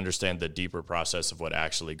think, understand the deeper process of what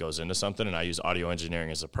actually goes into something. And I use audio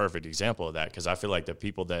engineering as a perfect example of that, because I feel like the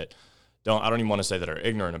people that I don't even want to say that are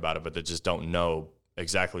ignorant about it, but that just don't know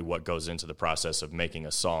exactly what goes into the process of making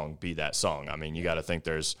a song be that song. I mean, you got to think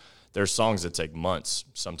there's songs that take months,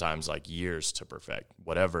 sometimes like years to perfect,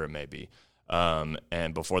 whatever it may be,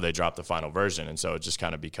 and before they drop the final version. And so it just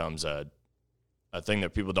kind of becomes a thing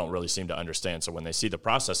that people don't really seem to understand. So when they see the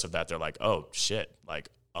process of that, they're like, oh shit, like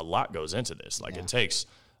a lot goes into this. Like it takes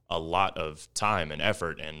a lot of time and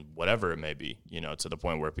effort and whatever it may be, you know, to the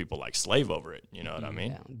point where people like slave over it. You know what I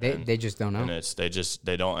mean? Yeah. They just don't know. And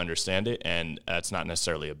they don't understand it. And that's not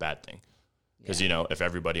necessarily a bad thing. Because, you know, if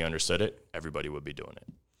everybody understood it, everybody would be doing it.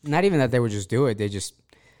 Not even that they would just do it. They just,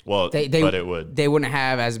 but it would. They wouldn't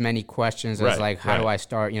have as many questions as like, how do I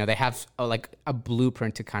start? You know, they have like a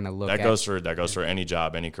blueprint to kind of look at. That goes for any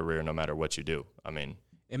job, any career, no matter what you do. I mean,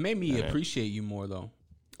 it made me appreciate you more though.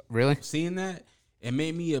 Really? Seeing that, it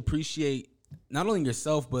made me appreciate not only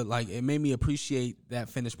yourself, but like it made me appreciate that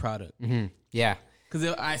finished product. Mm-hmm. Yeah.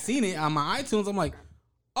 Because I seen it on my iTunes, I'm like,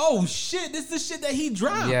 oh shit, this is the shit that he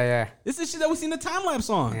dropped. Yeah. This is shit that we seen the time lapse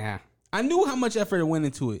on. Yeah. I knew how much effort it went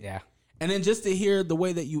into it. Yeah. And then just to hear the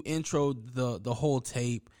way that you introed the whole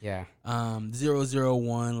tape. Yeah.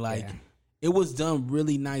 001, like it was done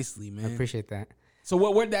really nicely, man. I appreciate that. So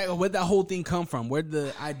where'd that whole thing come from? Where'd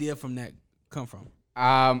the idea from that come from?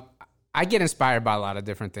 I get inspired by a lot of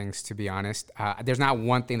different things, to be honest. There's not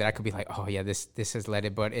one thing that I could be like, oh yeah, this has led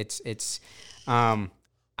it, but I've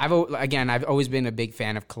always been a big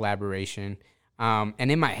fan of collaboration.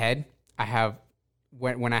 And in my head, I have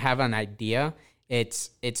when I have an idea, it's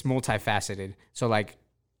multifaceted. So like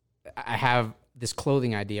I have this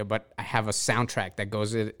clothing idea, but I have a soundtrack that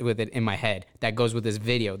goes with it in my head, that goes with this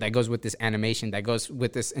video, that goes with this animation, that goes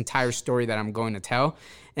with this entire story that I'm going to tell.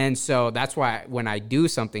 And so that's why when I do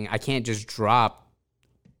something, I can't just drop,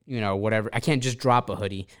 whatever. I can't just drop a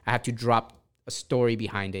hoodie. I have to drop a story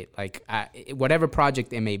behind it, like whatever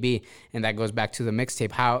project it may be. And that goes back to the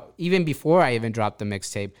mixtape. How even before I even dropped the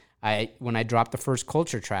mixtape, when I dropped the first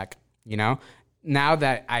Culture track, now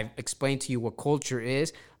that I've explained to you what Culture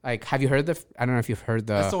is, like, have you heard I don't know if you've heard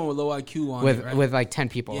that's the one with Low IQ on it, right? with like 10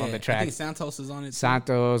 people on the track. I think Santos is on it too.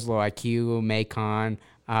 Santos, Low IQ, Maycon,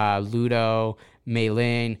 Ludo,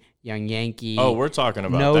 Maylin, Young Yankee. Oh, we're talking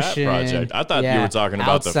about Notion, that project. I thought you were talking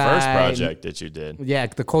about the first project that you did. Yeah,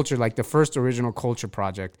 the Culture, like the first original Culture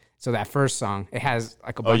project. So that first song, it has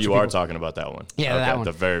like a bunch of people. Oh, you are talking about that one. Yeah, that one.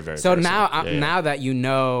 The very, very so first now, one. Now that you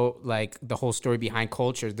know like the whole story behind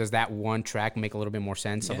Culture, does that one track make a little bit more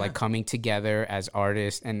sense of like coming together as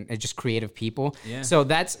artists and just creative people? Yeah. So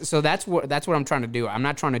that's what I'm trying to do. I'm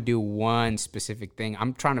not trying to do one specific thing.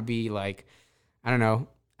 I'm trying to be like, I don't know.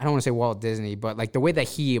 I don't want to say Walt Disney, but like the way that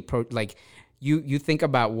he approached, like you think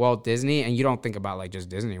about Walt Disney and you don't think about like just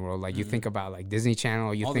Disney World. Like you think about like Disney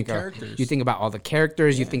Channel. You think about all the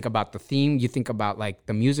characters. You think about the theme. You think about like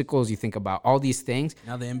the musicals. You think about all these things.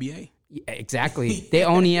 Now the NBA. Exactly. They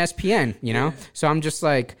own ESPN, Yeah. So I'm just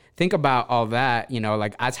like, think about all that,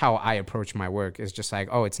 like that's how I approach my work. It's just like,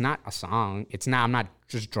 oh, it's not a song. I'm not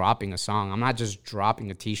just dropping a song. I'm not just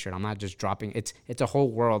dropping a t-shirt. I'm not just dropping, it's a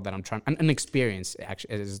whole world that I'm trying, an experience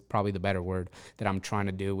actually is probably the better word that I'm trying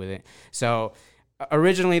to do with it. So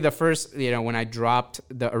originally the first, when I dropped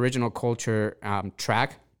the original Culture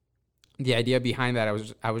track, the idea behind that,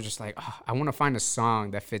 I was just like, oh, I want to find a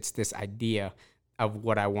song that fits this idea of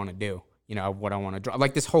what I want to do, of what I want to draw,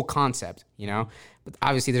 like this whole concept, but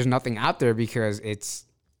obviously there's nothing out there because it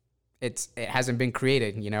hasn't been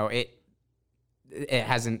created, it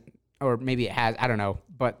hasn't, or maybe it has, I don't know,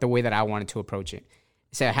 but the way that I wanted to approach it.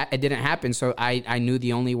 So it didn't happen. So I knew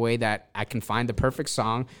the only way that I can find the perfect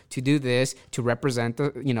song to do this, to represent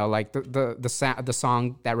the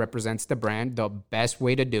song that represents the brand, the best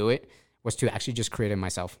way to do it was to actually just create it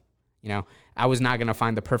myself. You know, I was not going to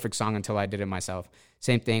find the perfect song until I did it myself.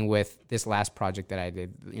 Same thing with this last project that I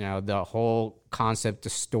did. You know, the whole concept, the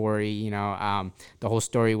story, you know, the whole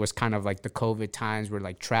story was kind of like the COVID times. We're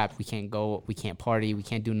like trapped. We can't go, we can't party, we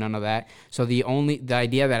can't do none of that. So the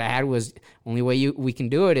idea that I had was only way we can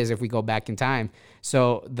do it is if we go back in time.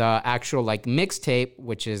 So the actual like mixtape,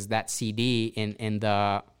 which is that CD in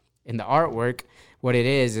the artwork, what it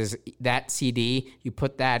is that CD, you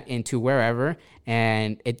put that into wherever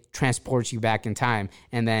and it transports you back in time.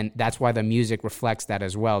 And then that's why the music reflects that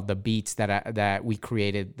as well. The beats that we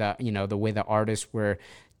created, the way the artists were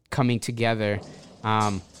coming together,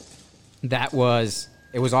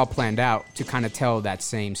 it was all planned out to kind of tell that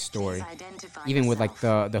same story. Even with like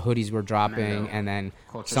the hoodies we're dropping and then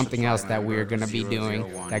something else that we're going to be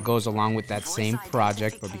doing that goes along with that same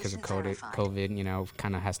project, but because of COVID, you know,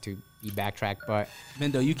 kind of has to be backtracked. But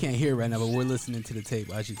Mendo, you can't hear right now, but we're listening to the tape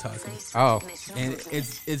as you're talking. Oh. And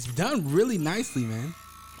it's done really nicely, man.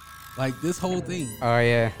 Like this whole thing. Oh,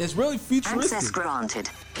 yeah. It's really futuristic. Access granted.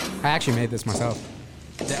 I actually made this myself.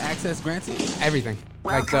 The access granted? Everything.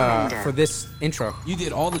 Welcome, Like Mendo. for this intro. You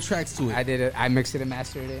did all the tracks to it. I did it. I mixed it and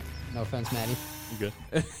mastered it. No offense, Matty. You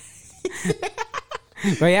good?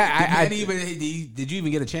 But yeah, did you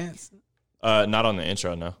even get a chance? Not on the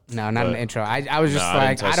intro, no. No, not an intro. I was just No, I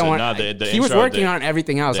didn't like, I touch don't it. want. No, the he was intro- working the- on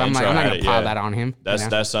everything else. the I'm intro not had gonna it, pile yeah. that on him. That's you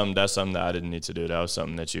know? that's something that I didn't need to do. That was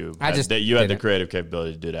something that you I just that you had did the it. creative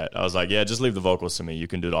capability to do that. I was like, yeah, just leave the vocals to me. You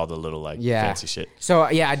can do all the little fancy shit. So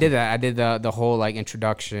yeah, I did that. I did the whole like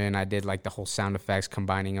introduction. I did like the whole sound effects,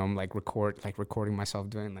 combining them, recording myself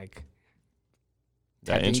doing like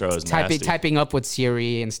That intro is nasty. typing up with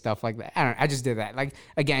Siri and stuff like that. I just did that. Like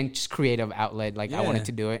again, just creative outlet. Like I wanted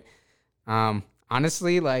to do it.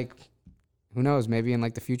 Honestly, like who knows? Maybe in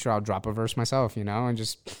like the future, I'll drop a verse myself. You know, and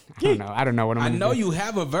just I don't know. I don't know what I'm. I gonna know do. you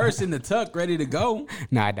have a verse in the tuck ready to go.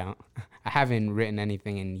 No, I don't. I haven't written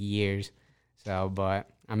anything in years. So, but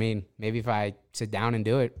I mean, maybe if I sit down and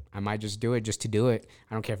do it, I might just do it just to do it.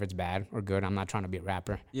 I don't care if it's bad or good. I'm not trying to be a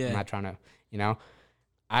rapper. Yeah. I'm not trying to, you know,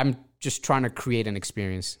 I'm just trying to create an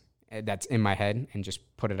experience that's in my head and just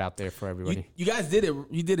put it out there for everybody. You guys did it.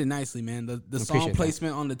 You did it nicely, man. The song appreciate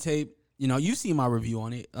placement on the tape. You know, you see my review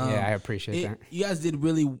on it. Yeah, I appreciate that. You guys did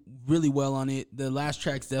really, really well on it. The last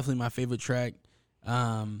track's definitely my favorite track.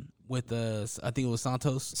 With I think it was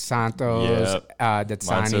Santos,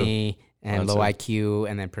 Datsani, and Mine's Low too. IQ,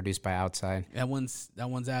 and then produced by Outside. That one's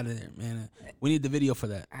out of there, man. We need the video for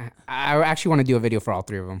that. I actually want to do a video for all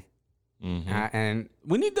three of them. Mm-hmm. And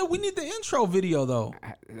We need the intro video though.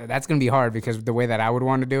 that's going to be hard because the way that I would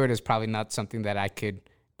want to do it is probably not something that I could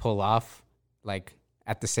pull off, like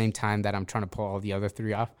at the same time that I'm trying to pull all the other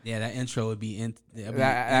three off. Yeah, that intro would be That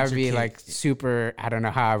would be intricate. like super. I don't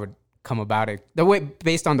know how I would come about it.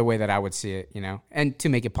 Based on the way that I would see it, you know, and to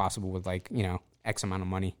make it possible with like, you know, X amount of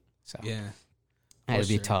money. So Yeah. it would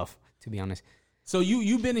be sure. tough, to be honest. So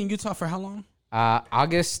you've been in Utah for how long?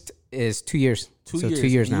 August is 2 years. 2 so years. 2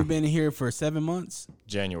 years now. You've been here for 7 months.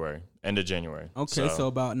 End of January. Okay, so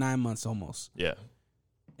about 9 months almost. yeah.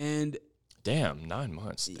 And Damn, 9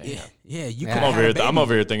 months. Damn. yeah, you Yeah. could I'm have over had a here. baby. I'm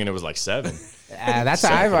over here thinking it was like 7. That's So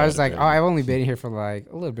how I was bad, like, man. oh, I've only been here for like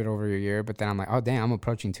a little bit over a year, but then I'm like, oh damn, I'm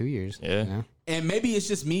approaching 2 years. Yeah. You know? And maybe it's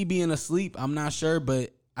just me being asleep. I'm not sure,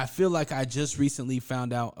 but I feel like I just recently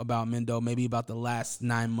found out about Mendo, maybe about the last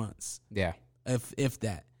 9 months, Yeah. if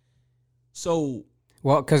that. So,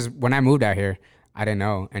 Well, because when I moved out here, I didn't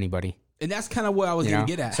know anybody. and that's kind of what I was You going know?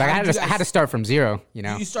 to get at. So I How had, did to, you I had to guys- start from zero, you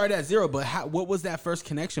know? You started at zero, but what was that first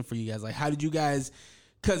connection for you guys? Like, how did you guys?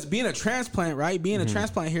 Because being a transplant, right? Being a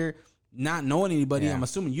transplant here, not knowing anybody. Yeah. I'm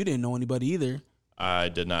assuming you didn't know anybody either. I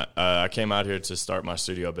did not. I came out here to start my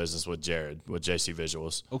studio business with Jared, with JC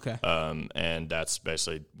Visuals. Okay. And that's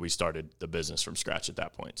basically, we started the business from scratch at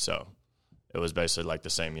that point. So it was basically like the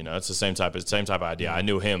same, you know, it's the same type of idea. I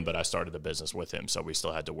knew him, but I started the business with him. So we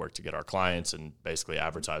still had to work to get our clients and basically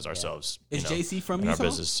advertise ourselves. Is JC from in our Utah?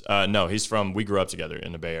 business. No, we grew up together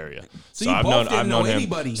in the Bay Area. So you both didn't know him.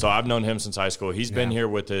 anybody. So I've known him since high school. He's been here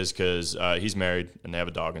with because he's married and they have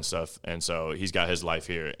a dog and stuff. And so he's got his life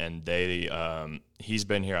here. And he's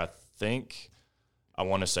been here, I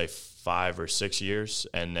want to say 5 or 6 years,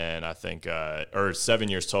 and then I think, or 7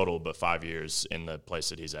 years total, but 5 years in the place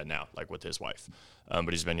that he's at now, like with his wife. But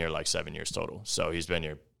he's been here like 7 years total. So he's been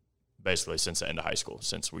here basically since the end of high school,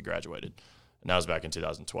 since we graduated. And that was back in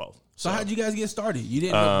 2012. So how'd you guys get started? You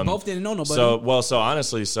didn't both didn't know nobody. So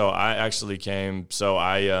honestly, I actually came. So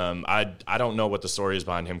I don't know what the story is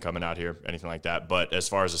behind him coming out here, anything like that. But as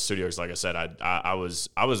far as the studio, because like I said, I was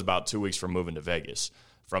about 2 weeks from moving to Vegas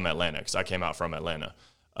from Atlanta, because I came out from Atlanta.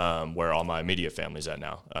 where all my immediate family's at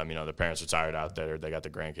now. The parents retired out there. They got the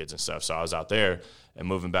grandkids and stuff. So I was out there and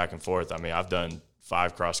moving back and forth. I've done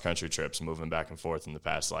 5 cross-country trips moving back and forth in the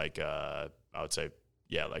past, I would say,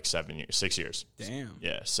 6 years. Damn.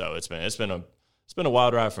 Yeah, so it's been a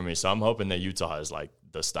wild ride for me. So I'm hoping that Utah is like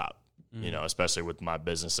the stop. Especially with my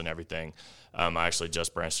business and everything. I actually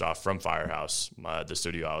just branched off from Firehouse, the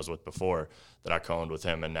studio I was with before that I co-owned with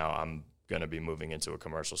him, and now I'm going to be moving into a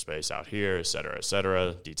commercial space out here, et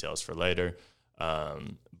cetera, details for later.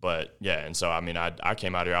 But yeah, and so, I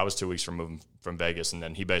came out here, I was 2 weeks from moving from Vegas, and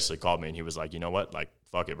then he basically called me and he was like, you know what, like,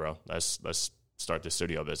 fuck it, bro. Let's start this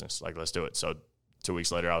studio business. Like, let's do it. So 2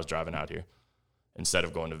 weeks later, I was driving out here instead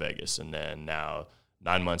of going to Vegas. And then now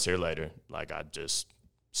 9 months here later, like, I just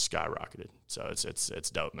skyrocketed. So it's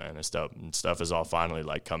dope, man. It's dope. And stuff is all finally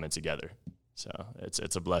like coming together. So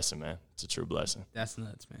it's a blessing, man. It's a true blessing. That's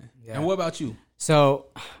nuts, man. Yeah. And what about you? So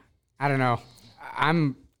I don't know.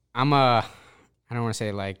 I'm a, I don't want to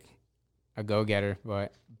say like a go-getter,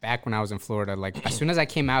 but back when I was in Florida, like as soon as I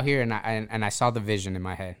came out here and I saw the vision in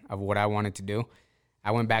my head of what I wanted to do,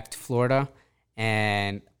 I went back to Florida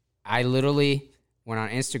and I literally went on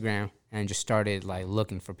Instagram and just started like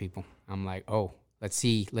looking for people. I'm like, oh, let's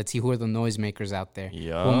see who are the noisemakers out there.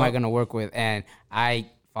 Yeah. Who am I going to work with? And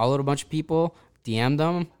I followed a bunch of people, DM'd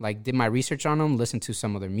them, like did my research on them, listened to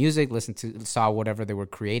some of their music, saw whatever they were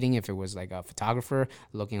creating. If it was like a photographer,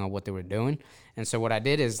 looking at what they were doing. And so what I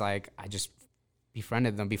did is like, I just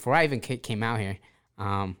befriended them before I even came out here.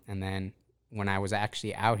 And then when I was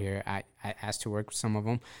actually out here, I asked to work with some of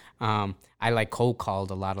them. I like cold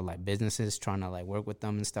called a lot of like businesses, trying to like work with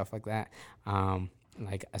them and stuff like that.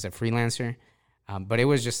 Like as a freelancer. But it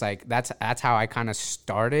was just like, that's how I kind of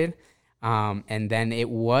started. And then it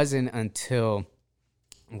wasn't until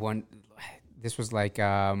this was like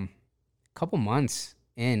a couple months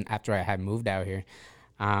in after I had moved out here.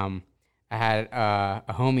 I had a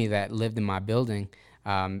homie that lived in my building.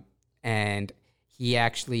 And he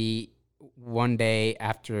actually, one day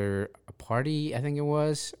after a party, I think it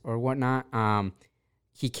was, or whatnot,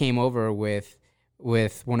 he came over with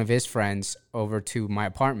one of his friends over to my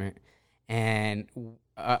apartment. And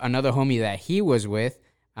another homie that he was with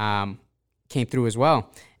came through as well.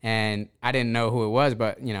 And I didn't know who it was,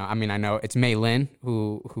 but, I know it's May Lin,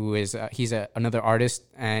 who is, he's another artist.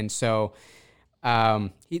 And so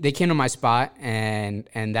they came to my spot, and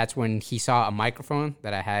that's when he saw a microphone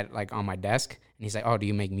that I had, like, on my desk. And he's like, oh, do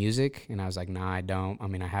you make music? And I was like, nah, I don't.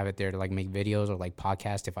 I have it there to, like, make videos or, like,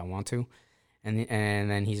 podcast if I want to. And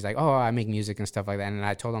then he's like, oh, I make music and stuff like that. And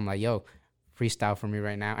I told him, like, yo, freestyle for me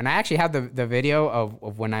right now. And I actually have the video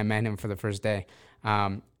of when I met him for the first day.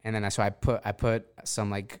 And then I put some,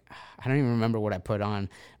 like, I don't even remember what I put on,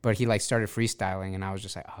 but he like started freestyling and I was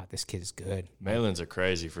just like, oh, this kid's good. Malin's a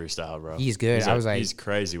crazy freestyle, bro. He's good. I was like, he's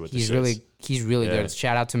crazy with he's the shits. He's really good.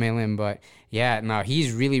 Shout out to Malin, but yeah, no,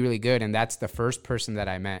 he's really, really good. And that's the first person that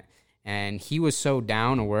I met. And he was so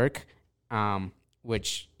down to work,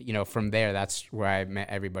 which, from there, that's where I met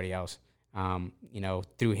everybody else.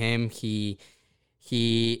 Through him, he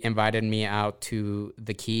invited me out to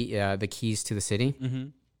the keys to the city. Mm-hmm.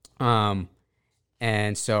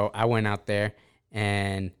 And so I went out there,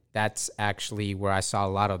 and that's actually where I saw a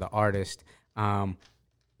lot of the artists. Low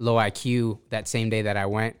IQ, that same day that I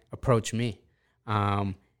went, approached me.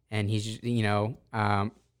 And he's,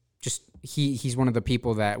 he's one of the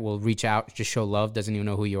people that will reach out, just show love, doesn't even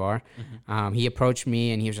know who you are. Mm-hmm. He approached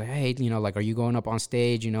me and he was like, hey, like, are you going up on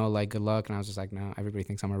stage? Like, good luck. And I was just like, no, everybody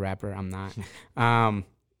thinks I'm a rapper. I'm not.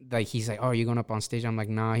 Like, he's like, oh, are you going up on stage? I'm like,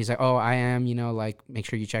 nah. He's like, oh, I am, like, make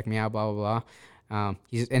sure you check me out, blah, blah, blah.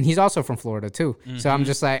 He's also from Florida too. Mm-hmm. So I'm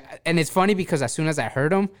just like, and it's funny because as soon as I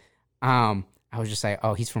heard him, I was just like,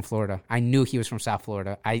 oh, he's from Florida. I knew he was from South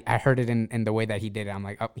Florida. I heard it in the way that he did it. I'm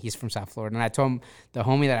like, oh, he's from South Florida. And I told him, the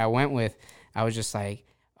homie that I went with, I was just like,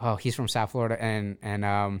 oh, he's from South Florida. And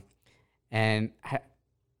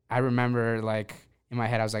I remember, like, in my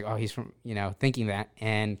head, I was like, oh, he's from, thinking that.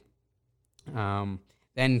 And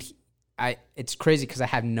then it's crazy because I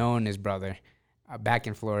have known his brother back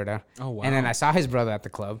in Florida. Oh, wow. And then I saw his brother at the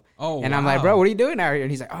club. Oh, and I'm like, bro, what are you doing out here?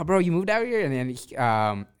 And he's like, oh, bro, you moved out here? And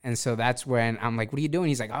then, and so that's when I'm like, what are you doing?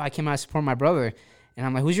 He's like, oh, I came out to support my brother. And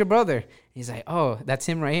I'm like, who's your brother? And he's like, oh, that's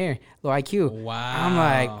him right here, Low IQ. Wow. I'm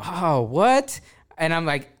like, oh, what? And I'm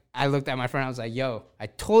like, I looked at my friend. I was like, yo, I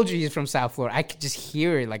told you he's from South Florida. I could just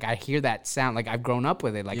hear it. Like, I hear that sound. Like, I've grown up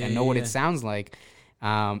with it. Like, I know what it sounds like.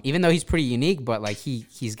 Even though he's pretty unique, but like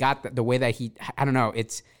he's got the way that I don't know.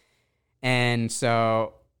 And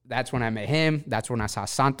so that's when I met him. That's when I saw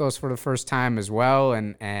Santos for the first time as well.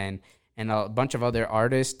 And a bunch of other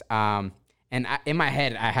artists. In my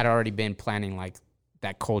head, I had already been planning like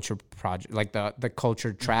that culture project, like the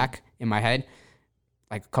culture track in my head,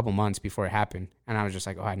 like a couple months before it happened. And I was just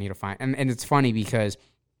like, oh, I need to find, and it's funny because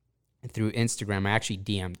through Instagram, I actually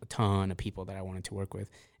DM'd a ton of people that I wanted to work with.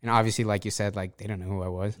 And obviously, like you said, like they don't know who I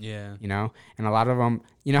was. Yeah. You know? And a lot of them,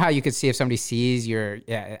 you know how you could see if somebody sees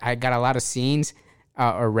I got a lot of scenes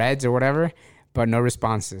or reds or whatever, but no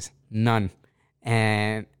responses. None.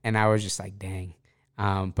 And I was just like, dang.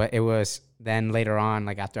 But it was then later on,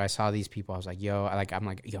 like after I saw these people, I was like, yo, I'm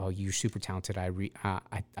like, yo, you're super talented.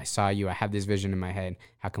 I saw you. I have this vision in my head.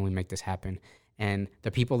 How can we make this happen? And the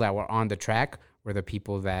people that were on the track were the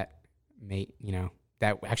people that made, you know,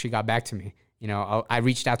 that actually got back to me. You know, I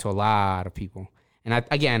reached out to a lot of people. And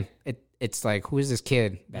it's like, who is this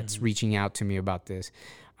kid that's reaching out to me about this?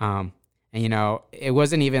 And, you know, it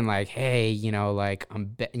wasn't even like, hey, you know, like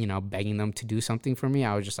I'm, begging them to do something for me.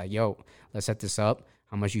 I was just like, yo, let's set this up.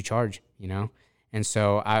 How much you charge, you know? And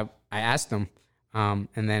so I asked them. And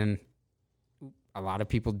then a lot of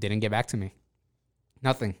people didn't get back to me.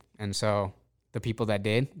 Nothing. And so the people that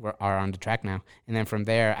did are on the track now. And then from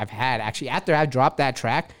there, after I dropped that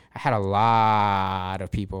track, I had a lot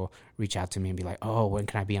of people reach out to me and be like, oh, when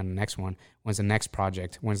can I be on the next one? When's the next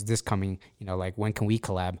project? When's this coming? You know, like, when can we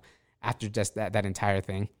collab? After just that entire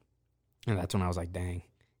thing. And that's when I was like, dang,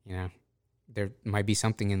 you know, there might be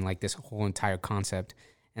something in like this whole entire concept.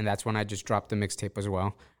 And that's when I just dropped the mixtape as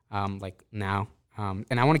well. Like now.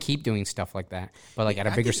 And I want to keep doing stuff like that, but like at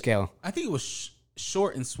a bigger scale. I think it was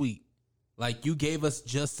short and sweet. Like you gave us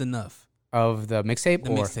just enough of the mixtape.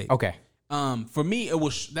 Mixtape. Okay. For me, it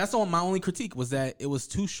was. That's all. My only critique was that it was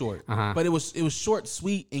too short. But it was short,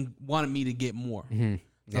 sweet, and wanted me to get more. Mm-hmm.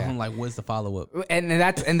 So I'm like, what's the follow up? And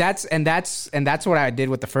that's what I did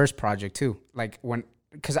with the first project too. Like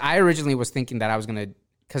because I originally was thinking that I was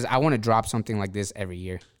because I want to drop something like this every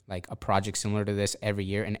year, like a project similar to this every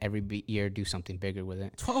year, and every year do something bigger with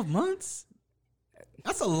it. 12 months.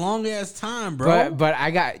 That's a long ass time, bro.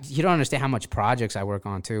 But you don't understand how much projects I work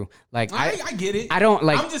on too. Like I get it. I don't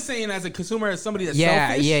like. I'm just saying as a consumer, as somebody that's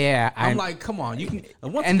selfish. Yeah. I'm like, come on, you can.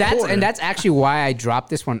 And that's actually why I dropped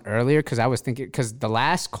this one earlier, because I was thinking, because the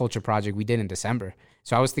last culture project we did in December,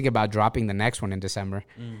 so I was thinking about dropping the next one in December.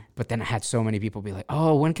 But then I had so many people be like,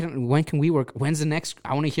 oh, when can we work? When's the next?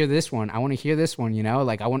 I want to hear this one. I want to hear this one. You know,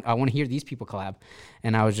 like I want to hear these people collab.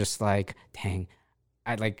 And I was just like, dang,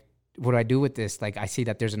 what do I do with this? Like, I see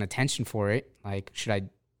that there's an attention for it. Like, should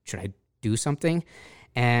I do something?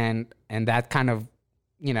 And that kind of,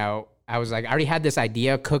 you know, I was like, I already had this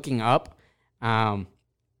idea cooking up.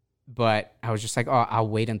 But I was just like, oh, I'll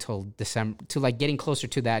wait until December, to like getting closer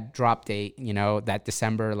to that drop date, you know, that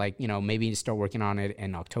December, like, you know, maybe start working on it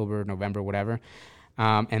in October, November, whatever.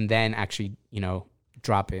 And then actually, you know,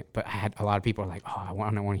 drop it. But I had a lot of people like, oh, I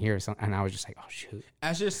want to hear something. And I was just like, oh, shoot.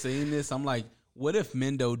 As you're saying this, I'm like, what if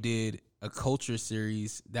Mendo did a culture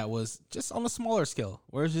series that was just on a smaller scale,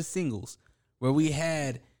 where it's just singles, where we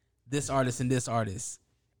had this artist and this artist,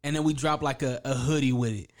 and then we drop like a hoodie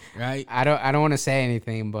with it, right? I don't want to say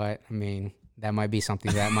anything, but I mean, that might be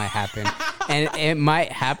something that might happen. And it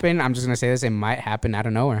might happen. I'm just going to say this. It might happen out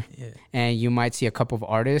of nowhere. Yeah. And you might see a couple of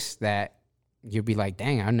artists that you'd be like,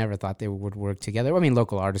 dang, I never thought they would work together. I mean,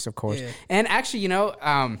 local artists, of course. Yeah. And actually, you know,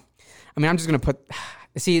 I mean, I'm just going to put...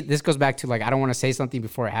 See, this goes back to, like, I don't want to say something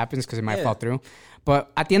before it happens because it might fall through.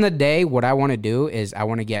 But at the end of the day, what I want to do is I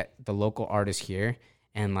want to get the local artists here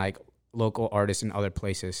and, like, local artists in other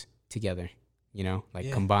places together, you know?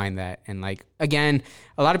 Like, combine that. And, like, again,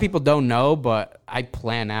 a lot of people don't know, but I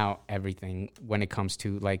plan out everything when it comes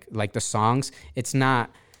to, like the songs. It's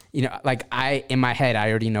not, you know, like, in my head, I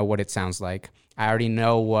already know what it sounds like. I already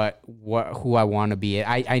know who I want to be.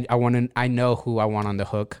 I know who I want on the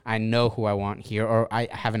hook. I know who I want here, or I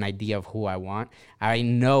have an idea of who I want. I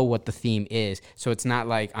know what the theme is. So it's not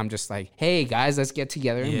like I'm just like, hey guys, let's get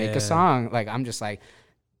together and make a song. Like, I'm just like,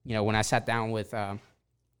 you know, when I sat down with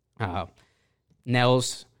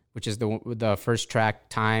Nels, which is the first track,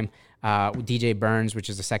 Time, DJ Burns, which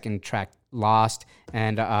is the second track, Lost,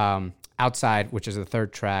 and Outside, which is the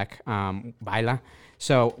third track, Baila.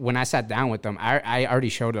 So when I sat down with them, I already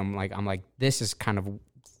showed them, like, I'm like, this is kind of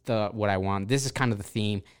what I want. This is kind of the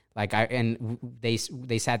theme. Like, and they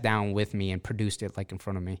sat down with me and produced it, like, in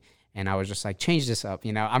front of me. And I was just like, change this up,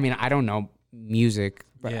 you know? I mean, I don't know music,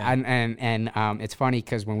 but it's funny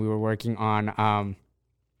because when we were working on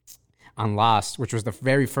Lost, which was the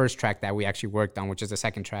very first track that we actually worked on, which is the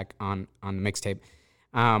second track on the mixtape,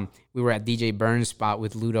 we were at DJ Burns' spot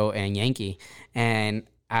with Ludo and Yankee, and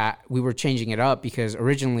we were changing it up because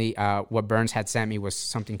originally what Burns had sent me was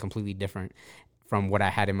something completely different from what I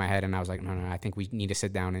had in my head. And I was like, no, I think we need to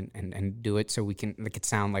sit down and do it so we can make it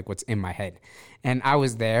sound like what's in my head. And I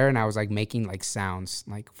was there and I was like making like sounds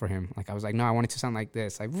like for him. Like I was like, no, I want it to sound like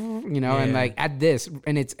this, like, you know, and like at this,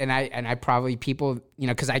 and I probably people, you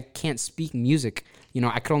know, cause I can't speak music, you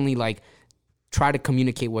know, I could only like try to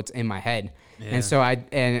communicate what's in my head. Yeah. And so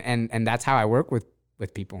and that's how I work with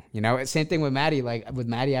people, you know. Same thing with Matty. Like with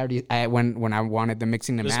Matty, when I wanted the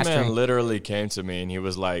mixing and mastering. This man literally came to me and he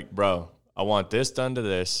was like, bro, I want this done to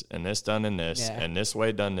this and this done in this and this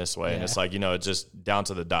way done this way. And it's like, you know, it's just down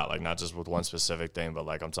to the dot, like not just with one specific thing, but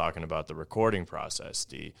like I'm talking about the recording process,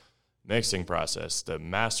 the mixing process, the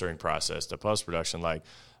mastering process, the post-production. Like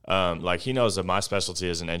he knows that my specialty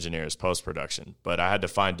as an engineer is post-production, but I had to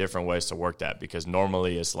find different ways to work that because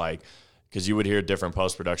normally it's like, because you would hear different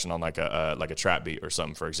post-production on like a trap beat or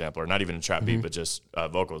something, for example, or not even a trap beat, but just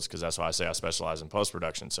vocals, because that's why I say I specialize in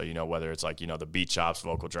post-production. So, you know, whether it's like, you know, the beat chops,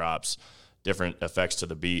 vocal drops, different effects to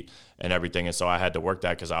the beat and everything. And so I had to work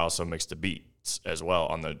that because I also mixed the beats as well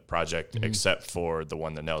on the project, except for the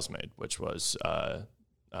one that Nels made, which was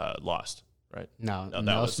Lost, right? No,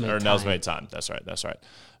 Nels made Time. That's right.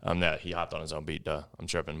 Yeah, he hopped on his own beat. Duh, I'm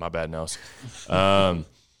tripping. My bad, Nels.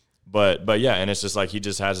 But yeah, and it's just like he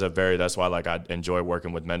just has that's why like I enjoy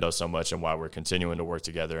working with Mendo so much and why we're continuing to work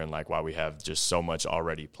together and like why we have just so much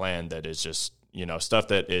already planned that is just, you know, stuff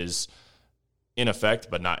that is in effect,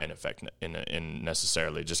 but not in effect in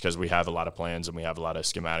necessarily just because we have a lot of plans and we have a lot of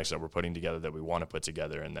schematics that we're putting together that we want to put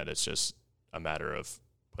together and that it's just a matter of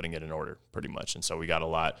putting it in order pretty much. And so we got a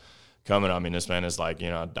lot coming. I mean, this man is like, you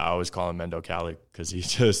know, I always call him Mendo Cali because he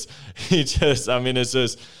just, I mean, it's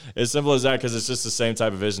just as simple as that because it's just the same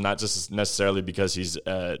type of vision, not just necessarily because he's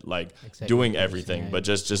like doing everything, but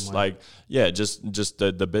just like, just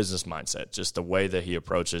the business mindset, just the way that he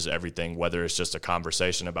approaches everything, whether it's just a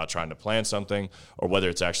conversation about trying to plan something or whether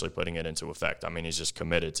it's actually putting it into effect. I mean, he's just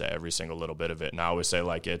committed to every single little bit of it. And I always say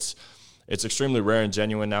like it's extremely rare and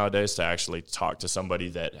genuine nowadays to actually talk to somebody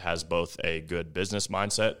that has both a good business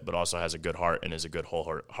mindset, but also has a good heart and is a good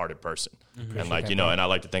wholehearted person. And like, you know, and I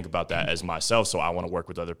like to think about that as myself. So I want to work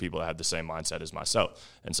with other people that have the same mindset as myself.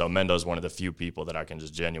 And so Mendo is one of the few people that I can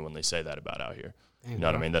just genuinely say that about out here. You know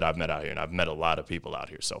what I mean? That I've met out here, and I've met a lot of people out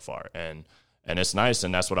here so far. And it's nice,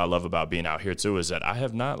 and that's what I love about being out here, too, is that I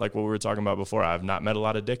have not, like what we were talking about before, I have not met a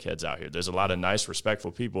lot of dickheads out here. There's a lot of nice,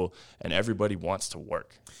 respectful people, and everybody wants to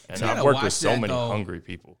work. And I've worked with so many hungry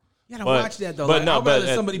people. You gotta watch that, though. But like, I'd rather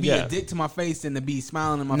somebody be a dick to my face than to be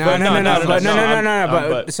smiling in my face. No.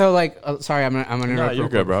 But so, like, sorry, I'm gonna interrupt. No, you're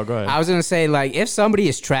good, bro. Go ahead. I was gonna say, like, if somebody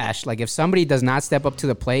is trash, like, if somebody does not step up to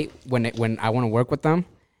the plate when I want to work with them,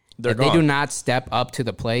 if they do not step up to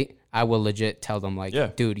the plate, I will legit tell them,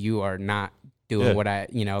 like, dude, you are not doing what I,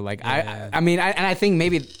 you know, like, I mean, I think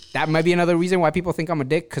maybe that might be another reason why people think I'm a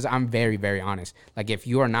dick, because I'm very, very honest. Like, if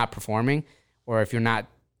you are not performing, or if you're not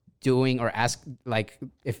doing or ask, like,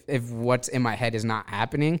 if what's in my head is not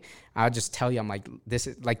happening, I'll just tell you, I'm like, this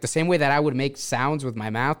is like the same way that I would make sounds with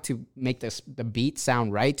my mouth to make the beat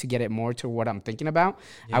sound right, to get it more to what I'm thinking about.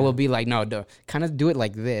 I will be like, no, kind of do it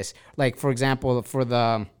like this. Like, for example, for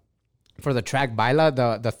the track Baila,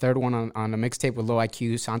 the third one on the mixtape with Low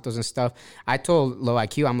IQ, Santos and stuff, I told Low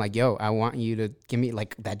IQ, I'm like, yo, I want you to give me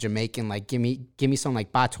like that Jamaican, like give me some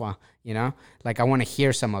like patois, you know? Like, I want to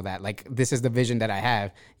hear some of that. Like, this is the vision that I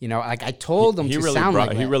have, you know? Like, I told him sound like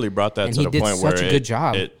that. He really brought that to the point where such a good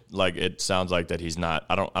job. It sounds like that he's not,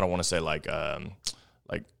 I don't want to say like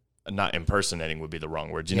not impersonating would be the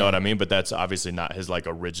wrong word. You know what I mean? But that's obviously not his like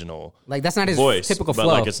original, like, that's not his voice, typical flow.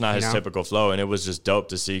 But like, it's not his typical flow. And it was just dope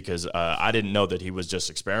to see, because I didn't know that he was just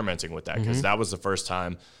experimenting with that, because that was the first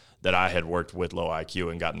time that I had worked with Low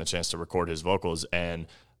IQ and gotten the chance to record his vocals. And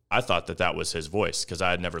I thought that was his voice, because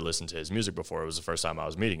I had never listened to his music before. It was the first time I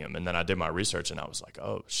was meeting him. And then I did my research and I was like,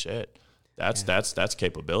 oh shit, that's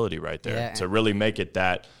capability right there, to really make it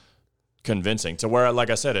that convincing, to where,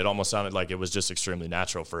 like I said, it almost sounded like it was just extremely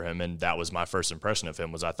natural for him. And that was my first impression of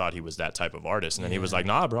him, was I thought he was that type of artist. And then he was like,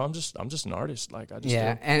 nah, bro, I'm just an artist. Like, I just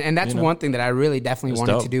and that's one thing that I really definitely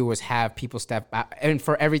wanted to do, was have people step out. And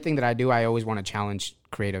for everything that I do, I always want to challenge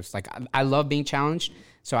creatives. Like, I love being challenged,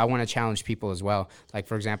 so I want to challenge people as well. Like,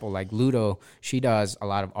 for example, like Ludo, she does a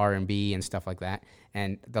lot of R&B and stuff like that.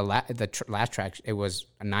 And the last track, it was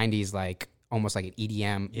a 90s, like, almost like an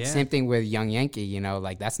EDM. Yeah. Same thing with Young Yankee, you know,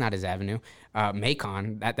 like, that's not his avenue.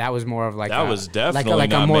 Macon, that was more of like that was definitely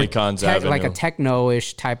not Macon's avenue. Like a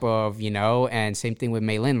techno-ish type of, you know. And same thing with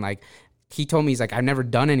Maylin. Like, he told me, he's like, I've never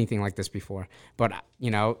done anything like this before, but,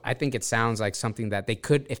 you know, I think it sounds like something that they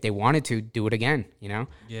could, if they wanted to, do it again, you know.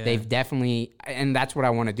 They've definitely, and that's what I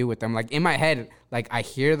want to do with them. Like, in my head, like, I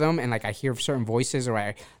hear them, and like, I hear certain voices, or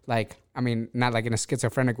I like, I mean, not like in a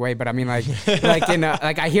schizophrenic way, but I mean like like in a,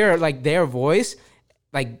 like I hear like their voice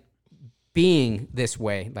like being this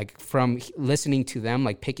way, like from listening to them,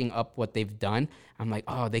 like picking up what they've done. I'm like,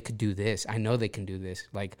 oh, they could do this. I know they can do this.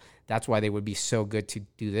 Like, that's why they would be so good to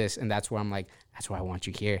do this. And that's where I'm like, that's why I want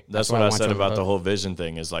you here. That's what I said about the whole vision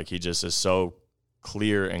thing, is like, he just is so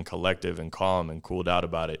clear and collective and calm and cooled out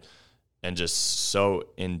about it, and just so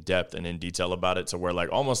in depth and in detail about it, to where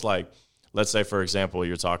like, almost like, let's say, for example,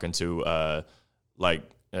 you're talking to like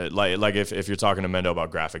if you're talking to Mendo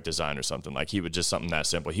about graphic design or something, like, he would just something that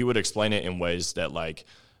simple. He would explain it in ways that, like,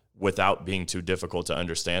 without being too difficult to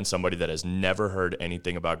understand, somebody that has never heard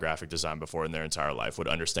anything about graphic design before in their entire life would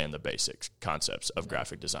understand the basic concepts of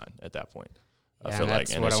graphic design at that point. I feel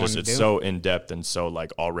like, and it's so in depth and so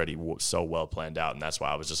like already so well planned out, and that's why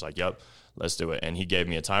I was just like, yep, let's do it. And he gave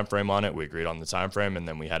me a time frame on it. We agreed on the time frame, and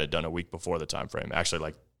then we had it done a week before the time frame, actually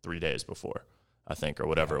like 3 days before, I think, or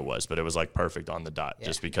whatever it was. But it was like perfect on the dot,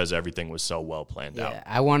 just because everything was so well planned out.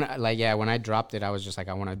 I want like, when I dropped it, I was just like,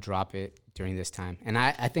 I want to drop it during this time. And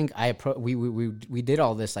I think we did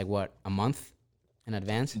all this like what, a month in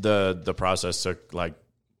advance? The process took like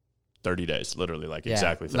 30 days, literally, like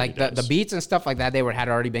exactly 30 like days. The beats and stuff like that, had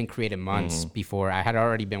already been created months before. I had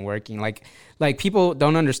already been working. Like people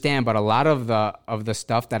don't understand, but a lot of the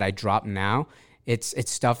stuff that I drop now, it's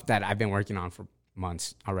stuff that I've been working on for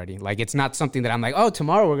months already. Like, it's not something that I'm like, oh,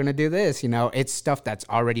 tomorrow we're gonna do this, it's stuff that's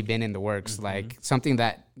already been in the works. Like, something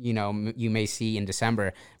that you may see in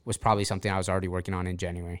December was probably something I was already working on in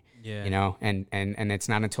January. And it's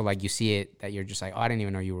not until like you see it that you're just like, oh, I didn't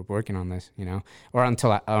even know you were working on this, or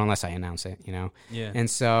unless I announce it, and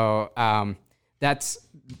so that's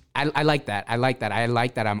I like that. I like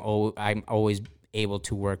that I'm always able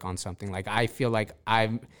to work on something. Like, I feel like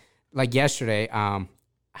I'm like yesterday,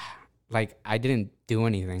 like, I didn't do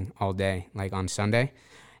anything all day, like on Sunday.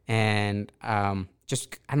 And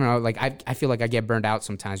just, I don't know, like, I feel like I get burned out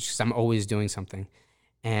sometimes because I'm always doing something.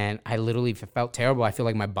 And I literally felt terrible. I feel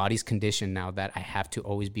like my body's conditioned now that I have to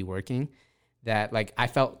always be working. That, like, I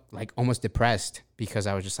felt like almost depressed because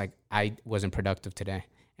I was just like, I wasn't productive today.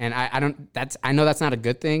 And I know that's not a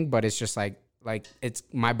good thing, but it's just like it's,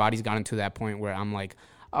 my body's gotten to that point where I'm like,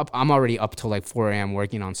 I'm already up till like 4 a.m.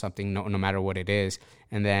 working on something, no matter what it is.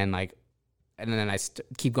 And then I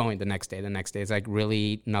keep going the next day. It's like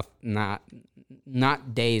really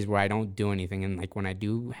not days where I don't do anything. And like, when I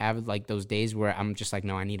do have like those days where I'm just like,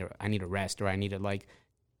 no, I need a rest, or I need to like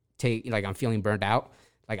I'm feeling burnt out.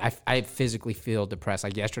 Like, I physically feel depressed.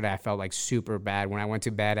 Like, yesterday I felt like super bad when I went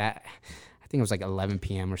to bed at, I think it was like 11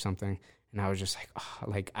 p.m. or something. And I was just like,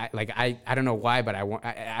 oh, I don't know why, but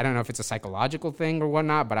I don't know if it's a psychological thing or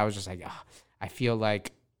whatnot, but I was just like, oh, I feel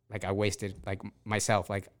like I wasted like myself.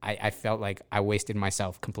 Like, I felt like I wasted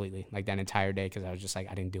myself completely, like that entire day, because I was just like,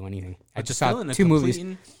 I didn't do anything. I just saw 2 movies.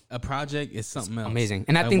 A project is something else. Amazing.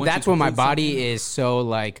 And I think that's what my body is so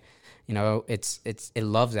like, it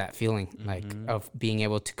loves that feeling, like, of being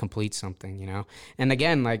able to complete something, And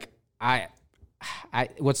again, like,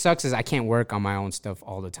 what sucks is I can't work on my own stuff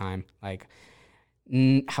all the time. Like,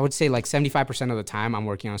 I would say like 75% of the time I'm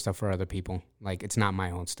working on stuff for other people. Like, it's not my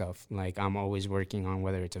own stuff. Like, I'm always working on,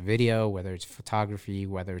 whether it's a video, whether it's photography,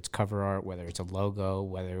 whether it's cover art, whether it's a logo,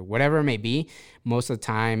 whatever it may be. Most of the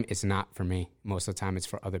time it's not for me. Most of the time it's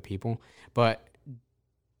for other people. But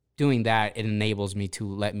doing that, it enables me to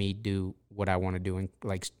let me do what I want to do and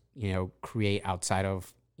like, create outside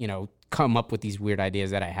of, come up with these weird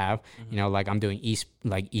ideas that I have. Like, I'm doing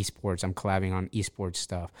esports. I'm collabing on esports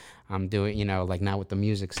stuff. I'm doing, like now with the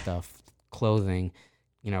music stuff, clothing,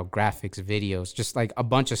 graphics, videos, just like a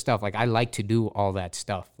bunch of stuff. Like, I like to do all that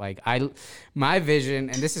stuff. Like, my vision,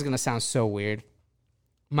 and this is going to sound so weird.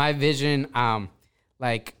 My vision, the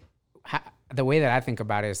way that I think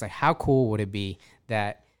about it is like, how cool would it be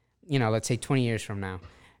that, let's say 20 years from now,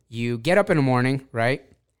 you get up in the morning, right?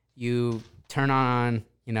 You turn on,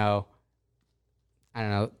 I don't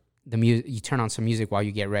know, the music. You turn on some music while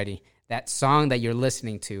you get ready. That song that you're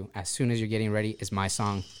listening to as soon as you're getting ready is my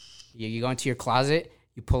song. You go into your closet,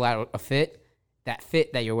 you pull out a fit. That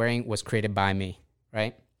fit that you're wearing was created by me,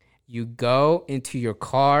 right? You go into your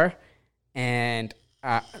car, and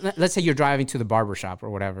let's say you're driving to the barbershop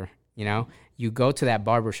or whatever, You go to that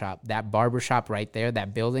barbershop. That barbershop right there,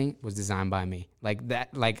 that building was designed by me. Like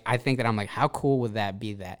that. Like, I think that I'm like, how cool would that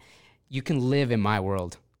be that you can live in my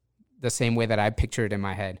world the same way that I picture it in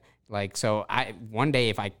my head. Like, so one day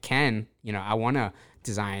if I can, I want to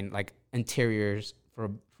design like interiors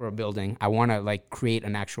for a building. I want to like create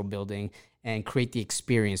an actual building and create the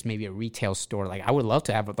experience, maybe a retail store. Like, I would love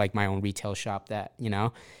to have like my own retail shop that,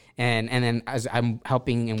 and then as I'm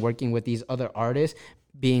helping and working with these other artists,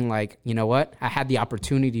 being like, you know what? I had the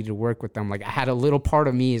opportunity to work with them. Like I had a little part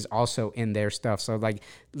of me is also in their stuff. So like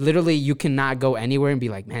literally you cannot go anywhere and be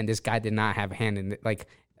like, man, this guy did not have a hand in it. Like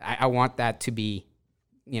I want that to be,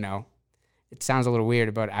 you know, it sounds a little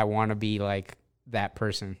weird, but I want to be like that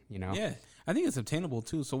person, you know? Yeah. I think it's obtainable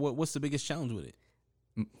too. So what's the biggest challenge with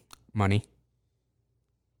it? Money.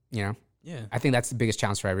 You know? Yeah. I think that's the biggest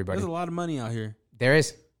challenge for everybody. There's a lot of money out here. There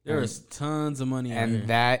is. There's tons of money out here. And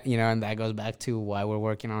that, you know, and that goes back to why we're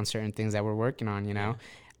working on certain things that we're working on, you know?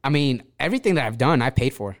 I mean, everything that I've done, I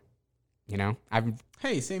paid for, you know?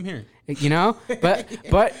 Hey, same here. You know? But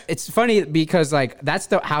it's funny because like, that's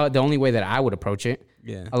the only way that I would approach it.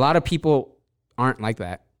 Yeah. A lot of people aren't like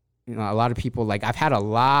that. You know, a lot of people, like, I've had a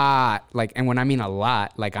lot, like, and when I mean a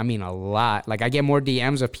lot, like, I mean a lot. Like, I get more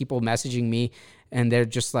DMs of people messaging me, and they're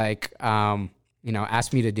just like, you know,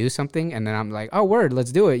 ask me to do something, and then I'm like, oh, word,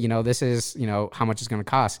 let's do it. You know, this is, you know, how much it's going to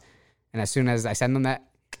cost. And as soon as I send them that,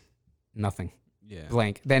 nothing. Yeah.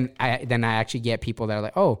 Blank. Then I actually get people that are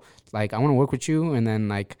like, oh, like, I want to work with you. And then,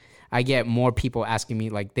 like, I get more people asking me,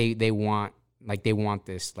 like, they want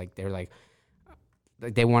this. Like, they're like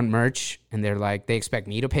they want merch, and they're like, they expect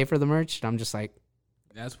me to pay for the merch. And I'm just like,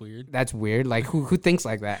 that's weird. That's weird. Like, who thinks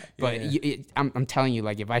like that? But yeah. I'm telling you,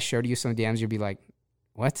 like, if I showed you some DMs, you'd be like,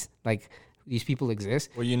 what? Like, these people exist?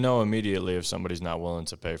 Well, you know immediately if somebody's not willing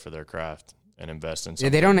to pay for their craft and invest in something. Yeah,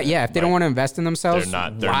 they don't. Yeah, if they don't want to invest in themselves,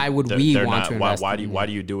 why would we want to invest? Why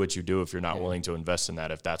do you do what you do if you're not willing to invest in that?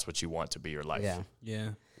 If that's what you want to be your life, yeah.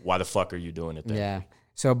 Why the fuck are you doing it then? Yeah.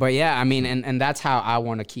 So, but yeah, I mean, and that's how I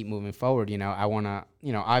want to keep moving forward. You know, I want to,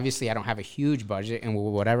 you know, obviously I don't have a huge budget, and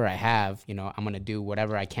whatever I have, you know, I'm going to do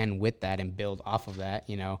whatever I can with that and build off of that.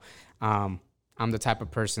 You know, I'm the type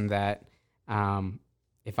of person that,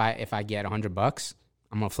 if I get $100,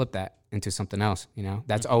 I'm going to flip that into something else. You know,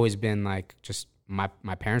 that's always been like, just my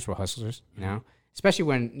parents were hustlers, you know, especially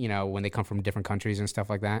when, you know, when they come from different countries and stuff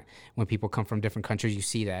like that. When people come from different countries, you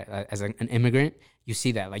see that as an immigrant, you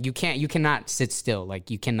see that, like, you cannot sit still.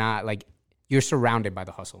 Like, you cannot, like, you're surrounded by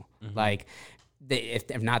the hustle. Like,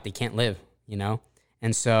 if not, they can't live, you know?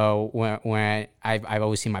 And so when I've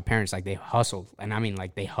always seen my parents, like, they hustled, and I mean,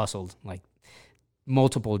 like, they hustled, like,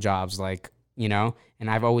 multiple jobs, like, you know?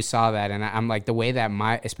 And I've always saw that. And I'm like, the way that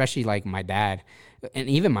especially like my dad and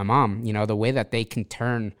even my mom, you know, the way that they can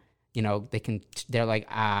turn, you know, they're like,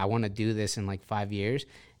 I want to do this in like 5 years,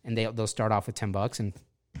 and they'll start off with $10, and,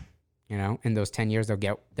 you know, in those 10 years, they'll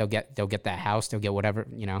get that house, they'll get whatever,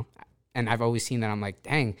 you know. And I've always seen that. I'm like,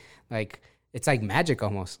 dang, like, it's like magic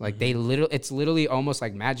almost. Like, it's literally almost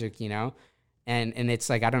like magic, you know. And it's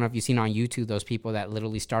like, I don't know if you've seen on YouTube those people that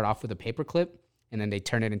literally start off with a paperclip, and then they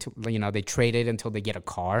turn it into, you know, they trade it until they get a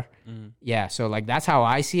car. Yeah, so like, that's how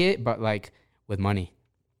I see it, but like with money.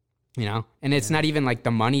 You know, and it's not even like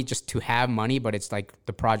the money just to have money, but it's like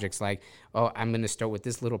the projects, like, oh, I'm going to start with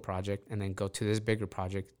this little project and then go to this bigger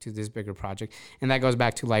project, to this bigger project. And that goes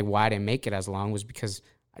back to like why I didn't make it as long, was because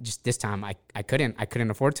this time I couldn't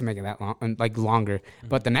afford to make it that long, like longer.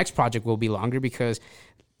 But the next project will be longer because,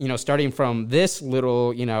 you know, starting from this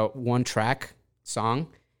little, you know, 1-track song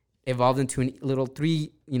evolved into a little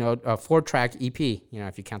 4-track EP, you know,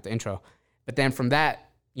 if you count the intro. But then from that,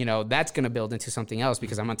 you know, that's going to build into something else,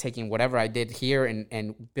 because I'm taking whatever I did here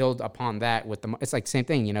and build upon that with it's like the same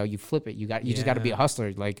thing, you know, you flip it. You just got to be a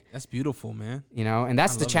hustler. Like, that's beautiful, man. You know, and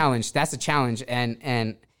that's the challenge. It. That's the challenge.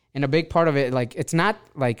 And a big part of it, like, it's not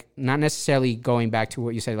necessarily going back to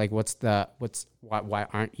what you said, like, why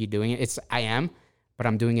aren't you doing it? It's, I am, but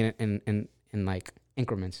I'm doing it in like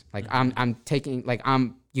increments. Like, I'm taking, like,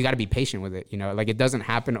 you got to be patient with it, you know, like, it doesn't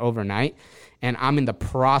happen overnight, and I'm in the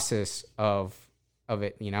process of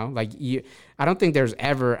it, you know, like, I don't think there's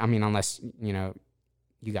ever, I mean, unless, you know,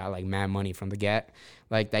 you got like mad money from the get,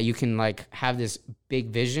 like, that you can like have this big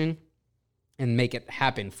vision and make it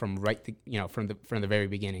happen from from the very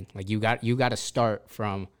beginning. Like, you got to start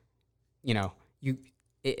from, you know,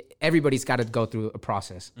 everybody's got to go through a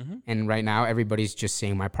process. And right now everybody's just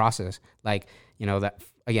seeing my process. Like, you know, that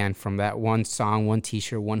again, from that one song, one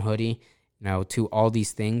t-shirt, one hoodie, you know, to all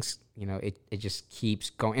these things, you know, it just keeps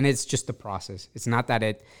going. And it's just the process. It's not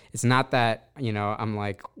that, you know, I'm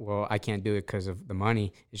like, well, I can't do it because of the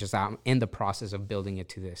money. It's just I'm in the process of building it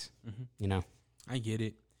to this, you know. I get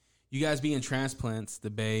it. You guys being transplants, the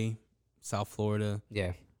Bay, South Florida.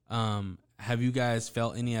 Yeah. Have you guys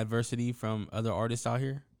felt any adversity from other artists out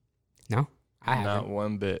here? No, I haven't. Not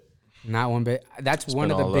one bit. Not one bit. That's one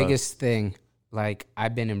of the biggest thing. Like,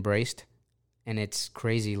 I've been embraced, and it's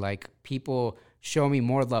crazy. Like, people show me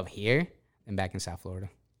more love here than back in South Florida,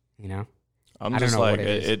 you know? I'm just like,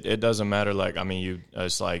 it doesn't matter. Like, I mean,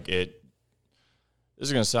 it's like this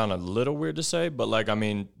is going to sound a little weird to say, but like, I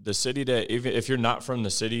mean, the city that, even if you're not from the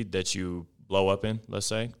city that you blow up in, let's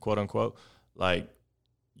say, quote unquote, like,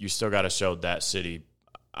 you still got to show that city,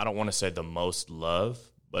 I don't want to say the most love,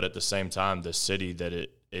 but at the same time, the city that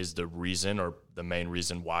it is the reason or the main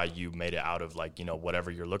reason why you made it out of, like, you know, whatever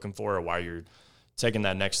you're looking for, or why you're taking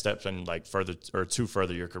that next step and like further or to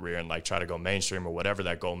further your career and like try to go mainstream or whatever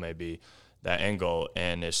that goal may be, that end goal.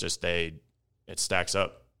 And it's just, it stacks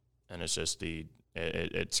up, and it's just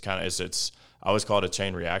it's kind of, it's, I always call it a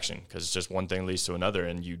chain reaction, because it's just one thing leads to another,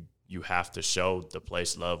 and you have to show the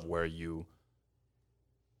place love where you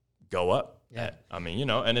go up. Yeah. I mean, you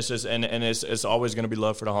know, and it's just, and it's always going to be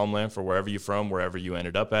love for the homeland, for wherever you're from, wherever you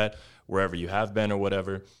ended up at, wherever you have been or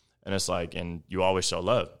whatever. And it's like, and you always show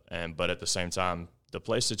love. But at the same time, the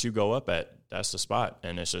place that you go up at, that's the spot.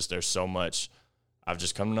 And it's just, there's so much, I've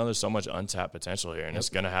just come to know there's so much untapped potential here, and it's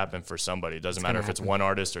going to happen for somebody. It doesn't matter if it's one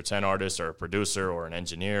artist or 10 artists or a producer or an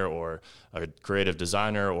engineer or a creative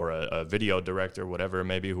designer or a video director, whatever it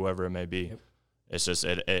may be, whoever it may be. Yep. It's just,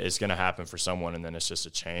 it's going to happen for someone, and then it's just a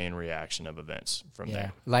chain reaction of events from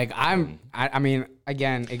there. Like, I mean,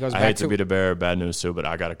 again, it goes back to... I hate to be the bearer of bad news, too, but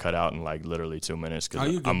I got to cut out in, like, literally 2 minutes, because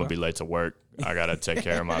I'm going to be late to work. I got to take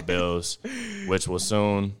care of my bills, which will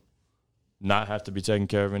soon not have to be taken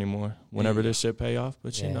care of anymore whenever this shit pay off,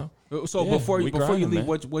 but you know. So before you leave,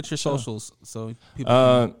 what's your socials? So people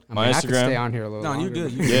my Instagram. I can stay on here a little longer. You're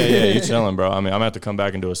good. Yeah, you chilling, bro. I mean, I'm gonna have to come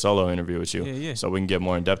back and do a solo interview with you, so we can get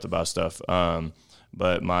more in depth about stuff.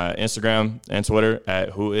 But my Instagram and Twitter at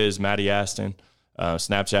Who Is Matty Aston,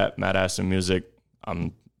 Snapchat Matt Aston Music.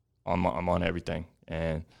 I'm on everything.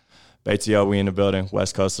 And BTO, we in the building.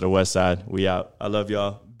 West Coast to the West Side. We out. I love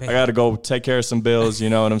y'all. I got to go take care of some bills. You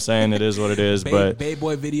know what I'm saying? It is what it is. But Bay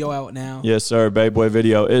Boy video out now. Yes, sir. Bay Boy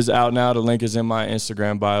video is out now. The link is in my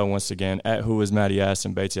Instagram bio once again. At Who Is Matty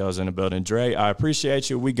Aston. BTO's in the building. Dre, I appreciate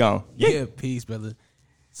you. We gone. Yeah, peace, brother.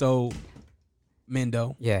 So,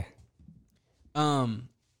 Mendo. Yeah.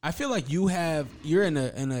 I feel like you're in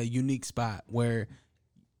a unique spot where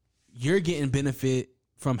you're getting benefit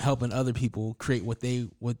from helping other people create what I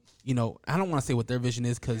don't want to say what their vision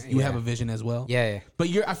is, because you have a vision as well. Yeah. But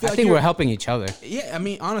I think we're helping each other. Yeah, I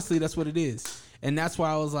mean, honestly, that's what it is. And that's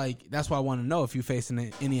why I was like, that's why I want to know if you're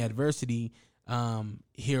facing any adversity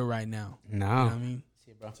here right now. No. You know what I mean?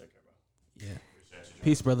 See you, bro. Take care, bro. Yeah.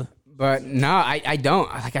 Peace, brother. But no, I don't.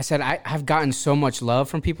 Like I said, I've gotten so much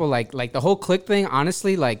love from people. Like the whole click thing,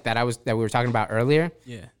 honestly, like that we were talking about earlier.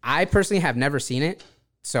 Yeah. I personally have never seen it.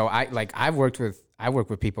 So I work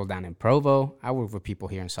with people down in Provo. I work with people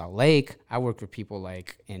here in Salt Lake. I work with people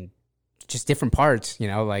like in just different parts, you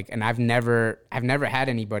know, like, and I've never had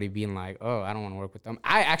anybody being like, oh, I don't want to work with them.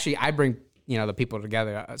 I bring, you know, the people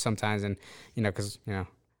together sometimes, and, you know, cause you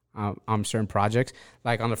know, on certain projects,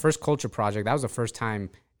 like on the first Culture project, that was the first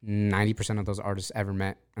time 90% of those artists ever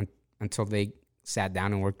met until they sat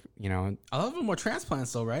down and worked, you know. A lot of them were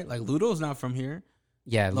transplants though, right? Like Ludo's not from here.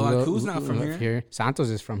 Yeah, Ludo's not from here. Santos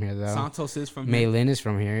is from here, though. Santos is from here. Maylin is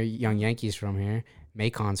from here. Young Yankee's from here.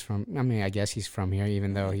 Macon's from, I mean, I guess he's from here,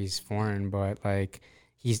 even though he's foreign, but like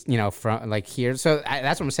he's, you know, from like here. So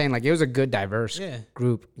that's what I'm saying. Like, it was a good, diverse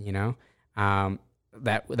group, you know,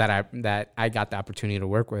 that I got the opportunity to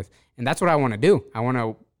work with. And that's what I want to do. I want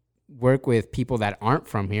to work with people that aren't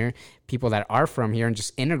from here, people that are from here, and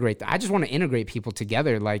just integrate them. I just want to integrate people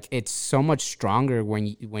together. Like, it's so much stronger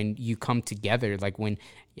when you come together, like when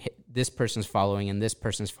this person's following and this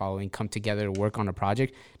person's following come together to work on a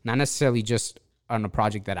project, not necessarily just on a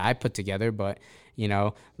project that I put together, but, you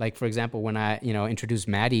know, like, for example, when I, you know, introduced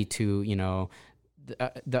Matty to, you know,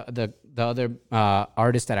 the other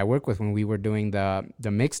artists that I work with when we were doing the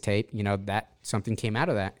mixtape, you know, that something came out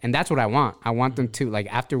of that. And that's what I want. I want them to, like,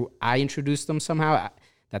 after I introduce them somehow,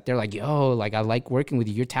 that they're like, yo, like, I like working with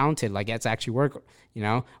you. You're talented. Like, that's actually work, you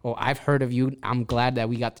know? Oh, I've heard of you. I'm glad that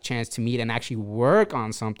we got the chance to meet and actually work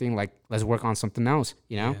on something. Like, let's work on something else,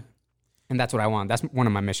 you know? Yeah. And that's what I want. That's one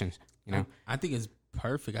of my missions, you know? I think it's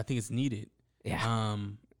perfect. I think it's needed. Yeah.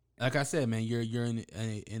 Like I said, man, you're in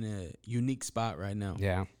a unique spot right now.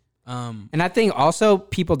 Yeah. And I think also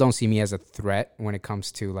people don't see me as a threat when it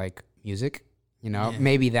comes to like music. You know,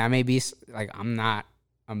 maybe that may be like, I'm not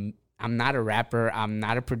a rapper. I'm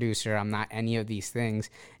not a producer. I'm not any of these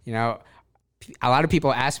things. You know, a lot of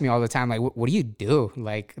people ask me all the time, like, what do you do?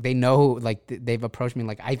 Like, they know, like, they've approached me,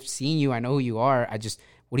 like, I've seen you. I know who you are.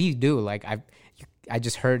 What do you do? Like, I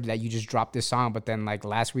just heard that you just dropped this song, but then like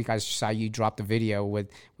last week I saw you drop the video with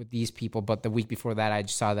these people, but the week before that I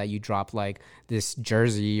just saw that you dropped like this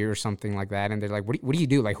jersey or something like that, and they're like, what do you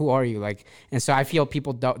do? Like, who are you? Like, and so I feel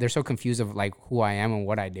people they're so confused of like who I am and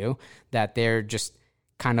what I do, that they're just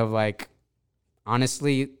kind of like,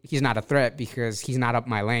 honestly, he's not a threat because he's not up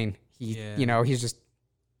my lane. He's just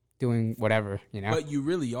doing whatever, But you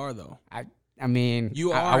really are, though. I mean,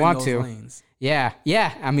 you are I want in to. those lanes. Yeah.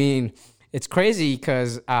 I mean, it's crazy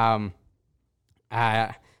because I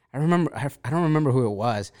remember, I don't remember who it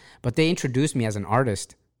was, but they introduced me as an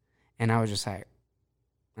artist, and I was just like,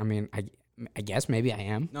 I mean, I guess maybe I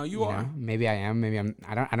am. No, you are. Maybe I am. Maybe I'm.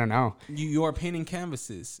 I don't know. You are painting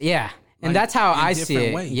canvases. Yeah, and that's how I see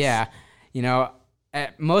it. Ways. Yeah,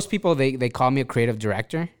 most people they call me a creative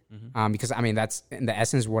director, because I mean that's in the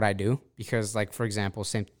essence what I do. Because like for example,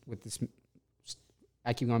 same with this.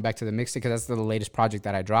 I keep going back to the mixtape because that's the latest project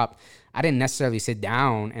that I dropped. I didn't necessarily sit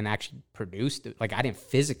down and actually produce it. Like I didn't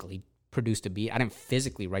physically produce the beat. I didn't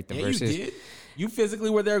physically write the verses. You did. You physically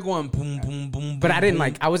were there going boom, boom, boom. But boom, I didn't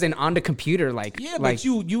boom. I wasn't on the computer but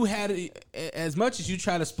you had it, as much as you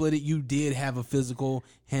try to split it, you did have a physical,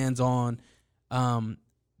 hands-on.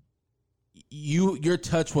 Your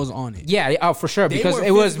touch was on it. Yeah, oh for sure, because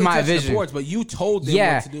it was my vision. Boards, but you told them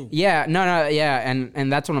what to do. Yeah, no,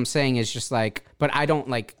 and that's what I'm saying is just like, but I don't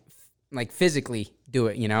like physically do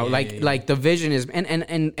it, like the vision is,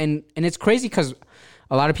 and it's crazy because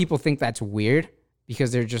a lot of people think that's weird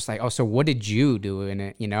because they're just like, oh, so what did you do in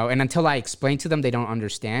it, And until I explain to them, they don't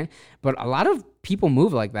understand. But a lot of people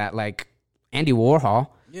move like that, like Andy Warhol.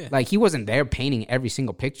 Yeah. Like he wasn't there painting every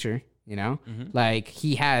single picture. Like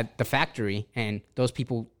he had the factory and those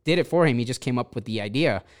people did it for him. He just came up with the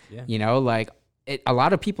idea, like a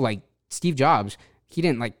lot of people like Steve Jobs, he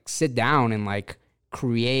didn't like sit down and like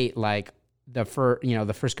create like the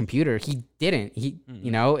first computer. He didn't,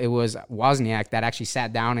 it was Wozniak that actually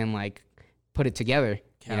sat down and like put it together,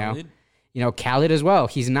 Khaled. Khaled as well.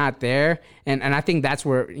 He's not there. And I think that's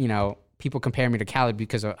where, people compare me to Khaled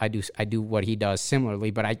because I do what he does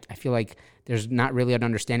similarly, but I feel like there's not really an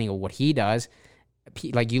understanding of what he does.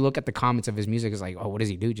 Like you look at the comments of his music, it's like, oh, what does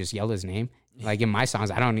he do? Just yell his name? Like in my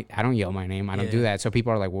songs, I don't yell my name. I don't do that. So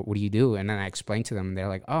people are like, what do you do? And then I explain to them, and they're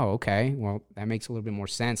like, oh, okay, well that makes a little bit more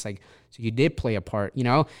sense. Like, so you did play a part,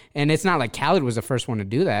 And it's not like Khaled was the first one to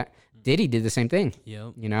do that. Diddy did the same thing,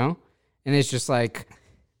 And it's just like,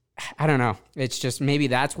 I don't know. It's just maybe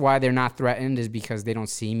that's why they're not threatened is because they don't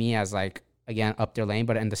see me as like, again, up their lane,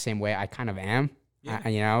 but in the same way I kind of am.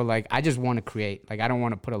 Yeah. Like I just want to create. Like I don't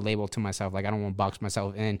want to put a label to myself. Like I don't want to box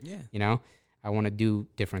myself in. Yeah. I want to do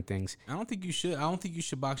different things. I don't think you should. I don't think you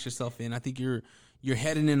should box yourself in. I think you're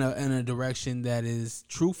heading in a direction that is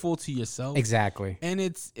truthful to yourself. Exactly. And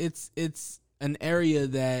it's an area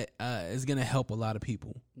that is going to help a lot of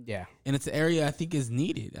people. Yeah. And it's an area I think is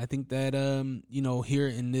needed. I think that here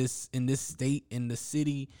in this state, in the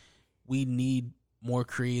city, we need more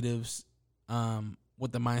creatives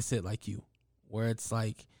with the mindset like you, where it's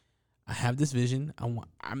like, I have this vision. I'm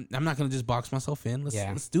not going to just box myself in.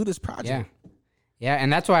 Let's do this project. Yeah.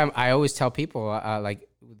 And that's why I always tell people like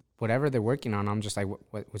whatever they're working on, I'm just like,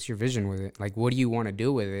 what's your vision with it? Like, what do you want to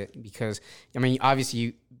do with it? Because I mean,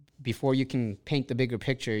 obviously before you can paint the bigger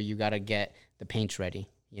picture, you got to get the paints ready,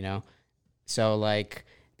 So like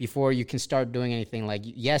before you can start doing anything, like,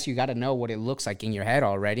 yes, you got to know what it looks like in your head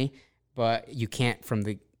already, but you can't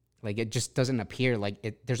it just doesn't appear like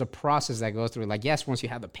it. There's a process that goes through. Like, yes, once you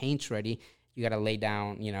have the paints ready, you got to lay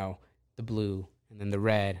down, the blue and then the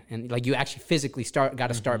red, and like you actually physically got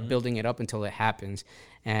to start building it up until it happens.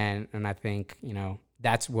 And I think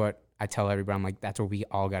that's what I tell everybody. I'm like, that's what we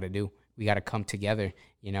all got to do. We got to come together,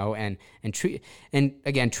 and treat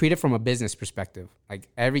it from a business perspective. Like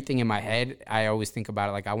everything in my head, I always think about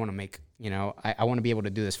it. Like I want to make, I want to be able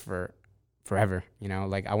to do this for forever.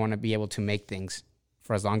 Like I want to be able to make things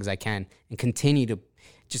for as long as I can and continue to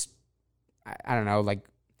just, I don't know, like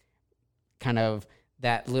kind of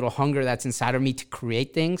that little hunger that's inside of me to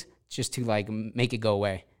create things just to like make it go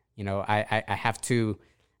away. I have to,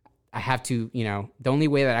 the only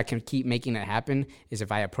way that I can keep making it happen is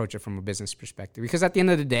if I approach it from a business perspective. Because at the end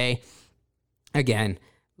of the day, again,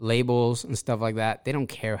 labels and stuff like that, they don't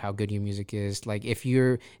care how good your music is. Like if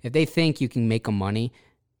they think you can make them money,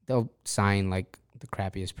 they'll sign like the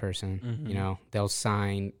crappiest person, they'll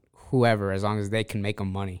sign whoever as long as they can make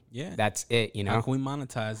them money. Yeah. That's it, How can we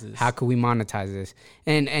monetize this?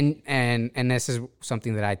 And this is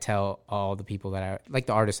something that I tell all the people that like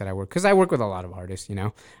the artists that I work, because I work with a lot of artists,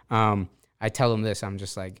 I tell them this, I'm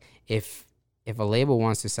just like, if a label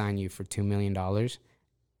wants to sign you for $2 million,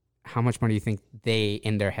 how much money do you think they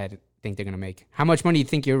in their head think they're going to make? How much money do you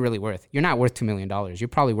think you're really worth? You're not worth $2 million. You're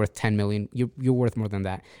probably worth $10 million. You're worth more than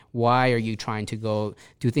that. Why are you trying to go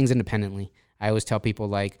do things independently? I always tell people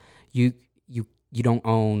like you don't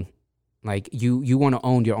own, like you want to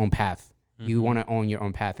own your own path. You want to own your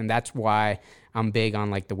own path. And that's why I'm big on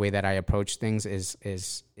like the way that I approach things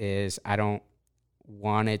is I don't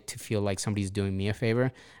want it to feel like somebody's doing me a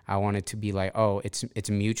favor. I want it to be like, oh, it's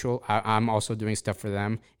mutual. I'm also doing stuff for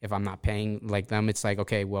them. If I'm not paying like them, it's like,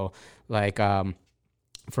 okay, well, like,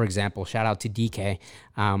 for example, shout out to DK.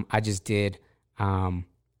 I just did a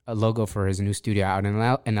logo for his new studio out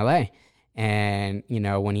in LA. And, you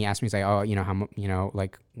know, when he asked me, he's like, oh, you know, how much, you know,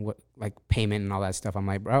 like what, like payment and all that stuff. I'm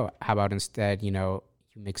like, bro, how about instead, you know,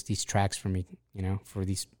 you mix these tracks for me, you know, for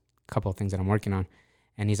these couple of things that I'm working on.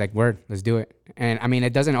 And he's like, word, let's do it. And I mean,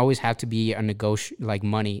 it doesn't always have to be a like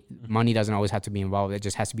money. Money doesn't always have to be involved. It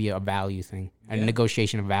just has to be a value thing, a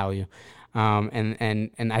negotiation of value.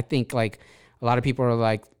 And I think like a lot of people are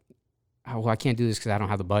like, oh, well, I can't do this because I don't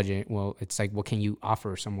have the budget. Well, it's like, what can you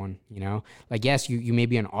offer someone, you know? Like, yes, you may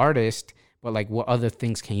be an artist, but like what other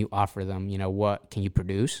things can you offer them? You know, what can you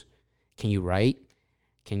produce? Can you write?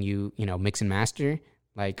 Can you, you know, mix and master?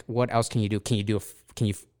 Like, what else can you do? Can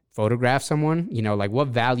you photograph someone? You know, like what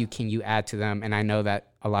value can you add to them? And I know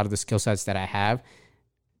that a lot of the skill sets that I have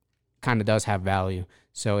kind of does have value.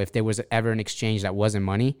 So if there was ever an exchange that wasn't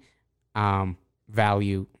money,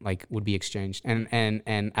 value like would be exchanged.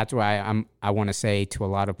 And that's why I want to say to a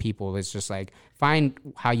lot of people, it's just like find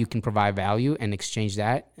how you can provide value and exchange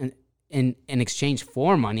that in exchange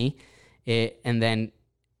for money. And then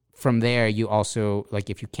from there, you also, like,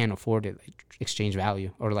 if you can't afford it, like, exchange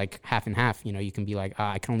value, or like half and half, you know, you can be like,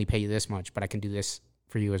 I can only pay you this much, but I can do this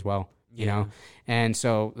for you as well, you know? And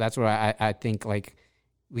so that's where I think like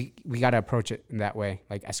we got to approach it in that way.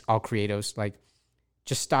 Like as all creatives, like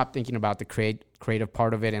just stop thinking about the creative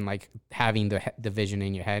part of it and like having the vision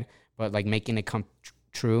in your head, but like making it come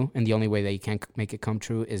true. And the only way that you can make it come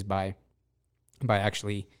true is by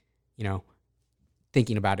actually, you know,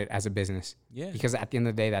 thinking about it as a business. Yeah. Because at the end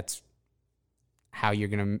of the day, that's how you're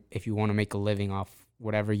going to, if you want to make a living off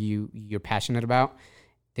whatever you're passionate about,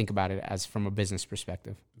 think about it as from a business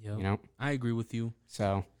perspective. Yep. You know? I agree with you.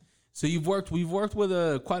 So we've worked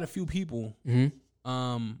with quite a few people.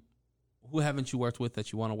 Mm-hmm. Who haven't you worked with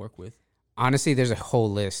that you want to work with? Honestly, there's a whole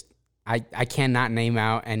list. I cannot name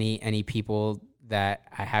out any people that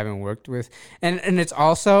I haven't worked with. And it's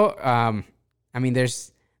also, I mean,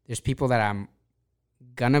 there's people that I'm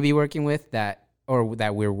going to be working with that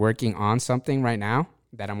we're working on something right now,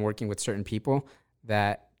 that I'm working with certain people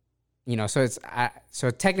that, you know, so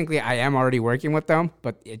technically I am already working with them,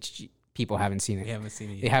 but people haven't seen it. They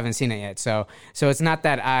haven't seen it yet. So it's not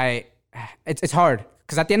that it's hard.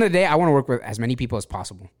 Because at the end of the day, I want to work with as many people as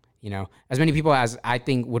possible, you know, as many people as I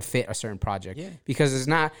think would fit a certain project. Yeah. Because it's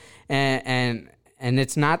not, and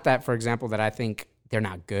it's not that, for example, that I think they're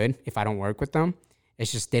not good if I don't work with them.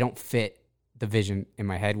 It's just they don't fit the vision in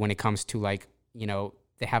my head when it comes to, like, you know,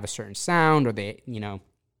 they have a certain sound, or they, you know,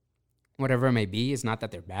 whatever it may be. It's not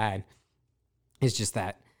that they're bad. It's just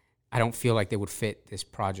that I don't feel like they would fit this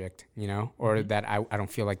project, you know, or that I don't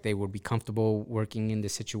feel like they would be comfortable working in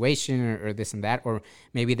this situation, or this and that, or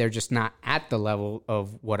maybe they're just not at the level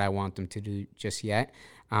of what I want them to do just yet.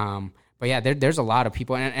 But yeah, there's a lot of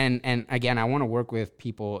people, and again, I want to work with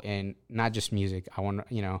people in not just music. I want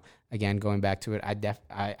to, you know, again, going back to it,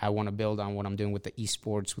 I want to build on what I'm doing with the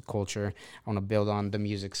esports, with culture. I want to build on the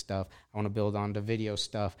music stuff. I want to build on the video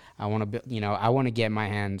stuff. I want to build, you know, I want to get my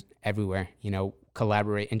hand everywhere, you know,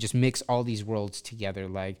 collaborate and just mix all these worlds together.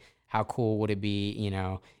 Like, how cool would it be, you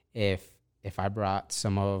know, if I brought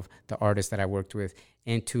some of the artists that I worked with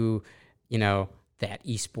into, you know, that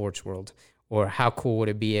esports world? Or how cool would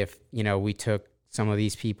it be if, you know, we took some of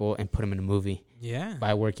these people and put them in a movie? Yeah.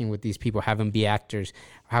 By working with these people, have them be actors.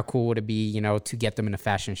 How cool would it be, you know, to get them in a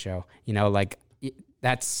fashion show? You know, like,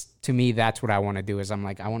 that's, to me, that's what I want to do. Is I'm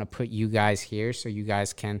like, I want to put you guys here so you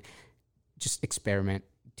guys can just experiment,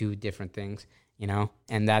 do different things, you know?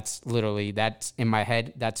 And that's in my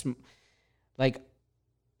head. That's like,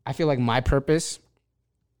 I feel like my purpose,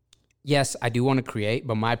 yes, I do want to create,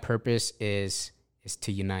 but my purpose is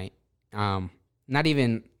to unite. Not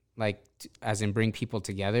even like as in bring people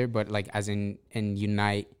together, but like as in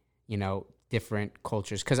unite, you know, different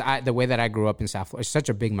cultures. Because the way that I grew up in South Florida, it's such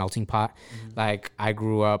a big melting pot. Mm-hmm. Like, I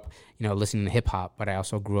grew up, you know, listening to hip hop, but I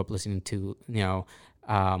also grew up listening to, you know,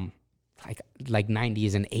 like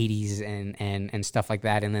 90s and 80s and stuff like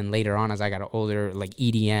that. And then later on, as I got older, like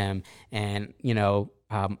EDM and, you know,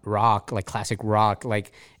 rock, like classic rock,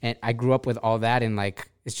 like, and I grew up with all that. And like,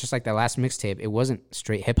 it's just like that last mixtape. It wasn't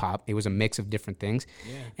straight hip hop. It was a mix of different things.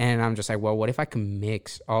 Yeah. And I'm just like, well, what if I could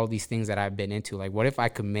mix all these things that I've been into? Like, what if I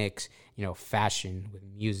could mix, you know, fashion with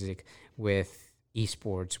music, with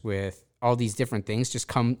esports, with all these different things,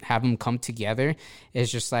 just have them come together.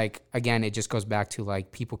 It's just like, again, it just goes back to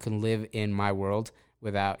like people can live in my world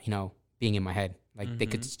without, you know, being in my head. Like they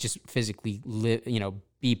could just physically live, you know,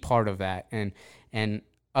 be part of that and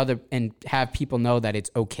have people know that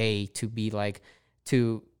it's okay to be like,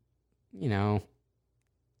 to, you know,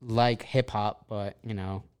 like hip hop, but, you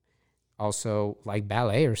know, also like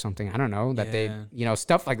ballet or something. I don't know, that they, you know,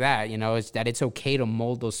 stuff like that, you know, it's okay to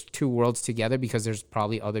mold those two worlds together, because there's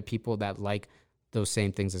probably other people that like those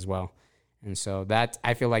same things as well. And so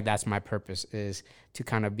I feel like that's my purpose, is to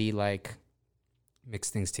kind of be like,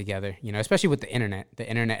 mix things together, you know, especially with the internet. The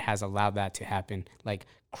internet has allowed that to happen, like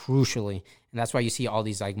crucially. And that's why you see all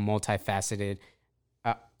these like multifaceted,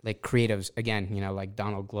 like creatives, again, you know, like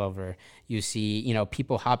Donald Glover. You see, you know,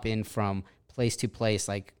 people hop in from place to place,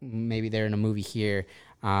 like maybe they're in a movie here.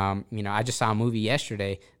 You know, I just saw a movie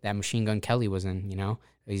yesterday that Machine Gun Kelly was in, you know,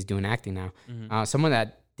 he's doing acting now. Someone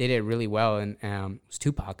that did it really well and was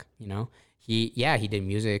Tupac, you know. He did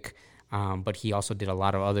music, but he also did a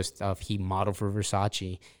lot of other stuff. He modeled for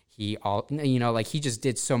Versace. He just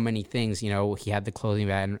did so many things. You know, he had the clothing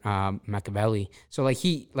brand, Machiavelli. So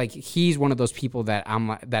he's one of those people that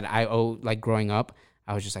I owe, like growing up,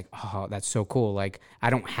 I was just like, oh, that's so cool. Like, I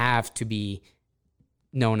don't have to be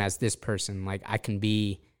known as this person. Like, I can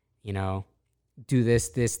be, you know, do this,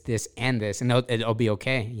 and this, and it'll be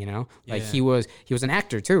okay, you know? Like, he was an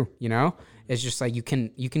actor too, you know? It's just like, you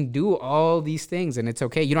can do all these things, and it's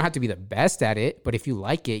okay. You don't have to be the best at it, but if you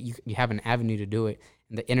like it, you have an avenue to do it.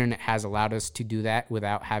 And the internet has allowed us to do that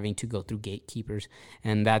without having to go through gatekeepers.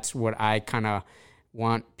 And that's what I kind of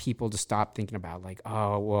want people to stop thinking about, like,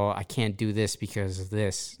 oh, well, I can't do this because of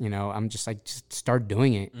this, you know? I'm just like, just start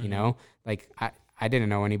doing it, you know? Like, I didn't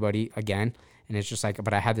know anybody, again, and it's just like,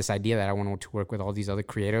 but I had this idea that I wanted to work with all these other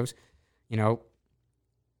creatives, you know?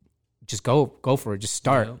 Just go for it. Just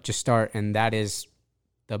start. And that is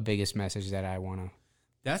the biggest message that I want to.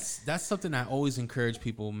 That's something I always encourage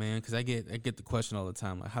people, man, because I get the question all the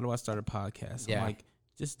time, like, how do I start a podcast? I'm like,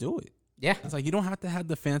 just do it. Yeah. It's like, you don't have to have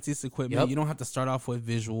the fanciest equipment. You don't have to start off with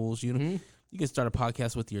visuals. You can start a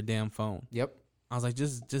podcast with your damn phone. Yep. I was like,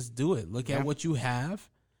 just do it. Look at what you have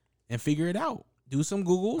and figure it out. Do some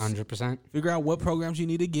Googles. 100%. Figure out what programs you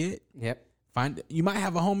need to get. Yep. You might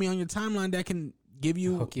have a homie on your timeline that can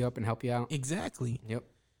hook you up and help you out. Exactly. Yep.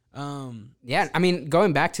 Yeah. I mean,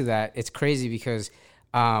 going back to that, it's crazy because,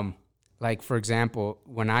 like, for example,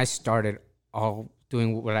 when I started all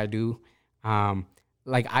doing what I do,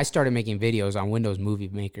 like, I started making videos on Windows Movie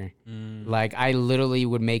Maker. Like, I literally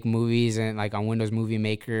would make movies and like on Windows Movie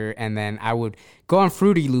Maker, and then I would go on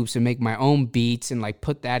Fruity Loops and make my own beats and like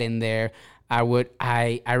put that in there. I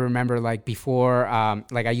remember, like, before,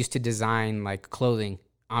 like, I used to design like clothing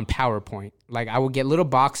on PowerPoint. Like, I would get little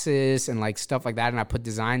boxes and like stuff like that, and I put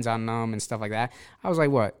designs on them and stuff like that. I was like,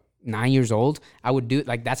 what, 9 years old? I would do,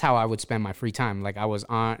 like, that's how I would spend my free time. Like, I was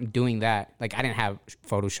doing that. Like, I didn't have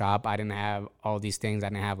Photoshop. I didn't have all these things. I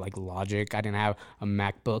didn't have like Logic. I didn't have a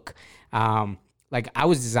MacBook. Like, I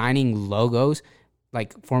was designing logos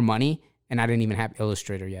like for money, and I didn't even have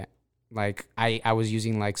Illustrator yet. Like, I was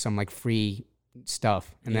using like some like free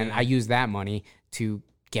stuff, and then I used that money to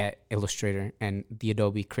get Illustrator and the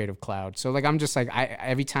Adobe Creative Cloud. So like, I'm just like,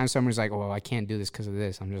 every time someone's like, oh, I can't do this because of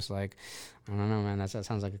this, I'm just like, I don't know, man. That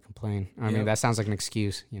sounds like a complaint. I mean, that sounds like an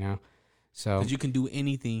excuse, you know? So, because you can do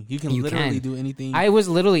anything. You can literally do anything. I was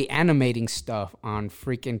literally animating stuff on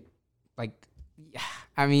freaking, like,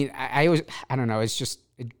 I mean, I don't know. It's just,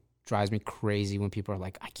 it drives me crazy when people are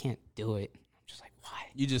like, I can't do it. I'm just like, why?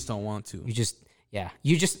 You just don't want to.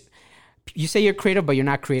 You say you're creative, but you're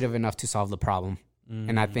not creative enough to solve the problem.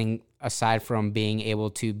 And I think aside from being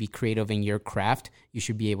able to be creative in your craft, you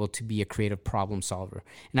should be able to be a creative problem solver.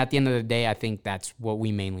 And at the end of the day, I think that's what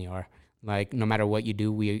we mainly are. Like, no matter what you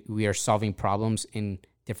do, we are solving problems in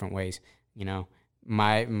different ways. You know,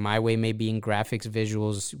 my way may be in graphics,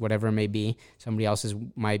 visuals, whatever it may be. Somebody else's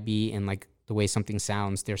might be in like the way something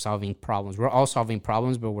sounds. They're solving problems. We're all solving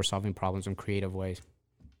problems, but we're solving problems in creative ways.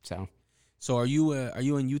 So are you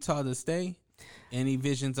in Utah to stay? Any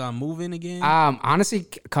visions on moving again? Honestly,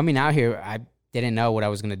 coming out here, I didn't know what I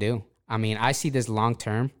was going to do. I mean, I see this long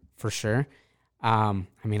term for sure. I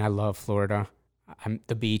mean, I love Florida.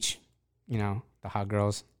 The beach, you know, the hot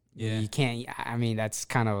girls. Yeah. You can't, I mean, that's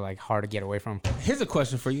kind of like hard to get away from. Here's a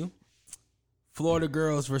question for you. Florida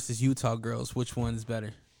girls versus Utah girls, which one is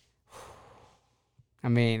better? I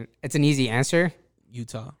mean, it's an easy answer.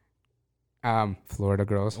 Utah. Florida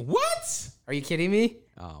girls. What? Are you kidding me?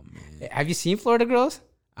 Oh, man. Have you seen Florida girls?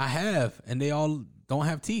 I have, and they all don't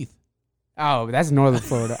have teeth. Oh, that's Northern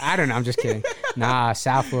Florida. I don't know. I'm just kidding. Nah,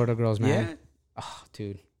 South Florida girls, man. Yeah. Oh,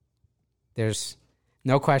 dude. There's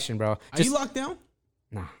no question, bro. Are you locked down?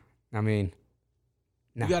 Nah. I mean,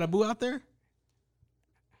 nah. You got a boo out there?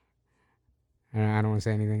 I don't want to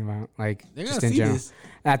say anything about, like, They're just gonna in see general. this.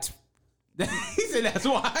 That's He said that's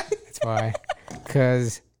why. That's why.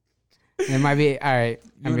 Because it might be all right.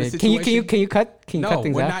 I You in a mean, can you cut things No, out?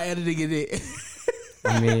 we're not editing it.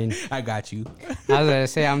 I mean, I got you. I was gonna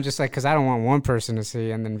say, I'm just like, because I don't want one person to see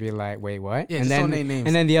and then be like, wait, what? Yeah, and just then don't name names.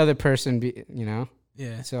 and then the other person be, you know.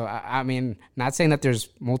 Yeah. So I mean, not saying that there's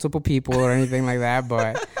multiple people or anything like that,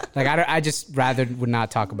 but like I just rather would not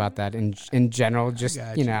talk about that in general. Just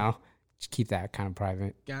you know, just keep that kind of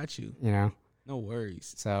private. Got you. You know. No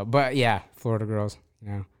worries. So, but yeah, Florida girls, you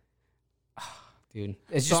know. Dude,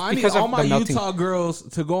 it's so just I need because all of my the melting. Utah girls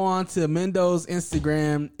to go on to Mendo's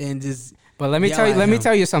Instagram and just. But let me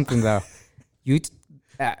tell you something though.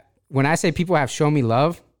 When I say people have shown me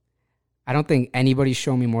love, I don't think anybody's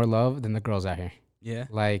shown me more love than the girls out here. Yeah.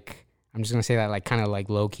 Like, I'm just gonna say that, like, kind of like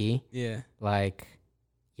low key. Yeah. Like,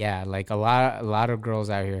 yeah, like a lot of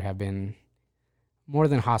girls out here have been more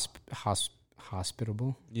than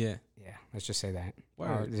hospitable. Yeah. Yeah, let's just say that. Word.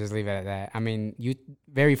 I'll just leave it at that. I mean, you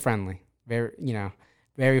very friendly,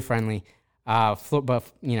 very friendly. But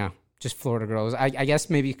just Florida girls. I guess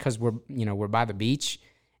maybe because we're by the beach,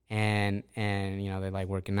 and they like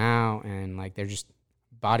working out, and like they're just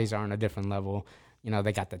bodies are on a different level.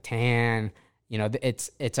 They got the tan.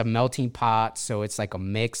 It's a melting pot, so it's like a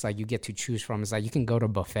mix. Like you get to choose from. It's like you can go to a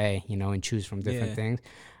buffet, and choose from different things.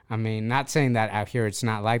 I mean, not saying that out here it's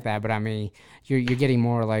not like that, but I mean, you're getting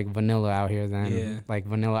more like vanilla out here than like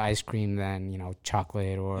vanilla ice cream than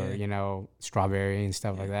chocolate or strawberry and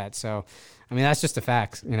stuff like that. So, I mean, that's just the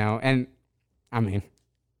facts, And I mean,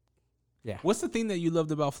 yeah. What's the thing that you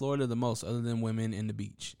loved about Florida the most, other than women and the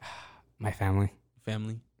beach? My family,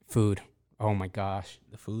 food. Oh my gosh,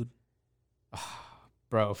 the food,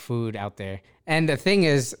 bro, food out there. And the thing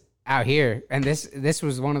is, out here, and this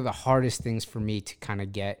was one of the hardest things for me to kind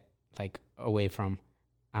of get like away from,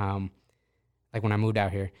 like when I moved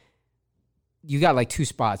out here. You got like 2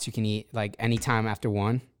 spots you can eat like anytime after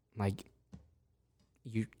one. Like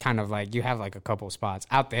you kind of like you have like a couple of spots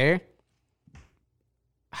out there.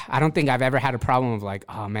 I don't think I've ever had a problem of like,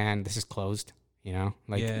 oh man, this is closed. You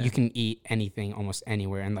can eat anything almost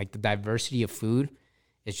anywhere, and like the diversity of food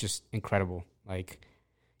is just incredible. Like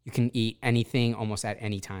you can eat anything almost at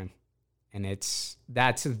any time. And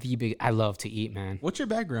that's the big, I love to eat, man. What's your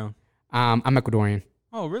background? I'm Ecuadorian.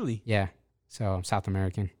 Oh, really? Yeah. So I'm South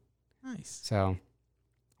American. Nice. So,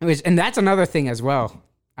 and that's another thing as well.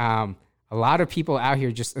 A lot of people out here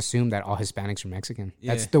just assume that all Hispanics are Mexican.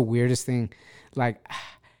 Yeah. That's the weirdest thing. Like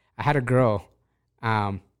I had a girl,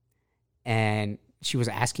 and she was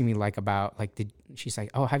asking me like about like she's like,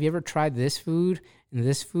 oh, have you ever tried this food and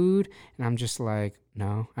this food? And I'm just like,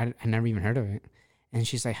 no, I never even heard of it. And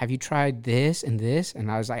she's like, have you tried this and this? And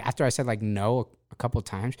I was like, after I said like no a couple of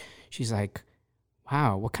times, she's like,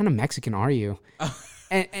 wow, what kind of Mexican are you?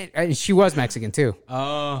 and she was Mexican too.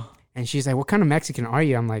 Oh. And she's like, what kind of Mexican are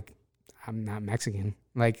you? I'm like, I'm not Mexican.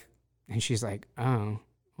 Like, and she's like, oh,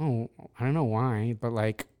 I don't know why, but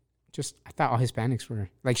like, just I thought all Hispanics were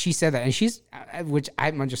like. She said that, and which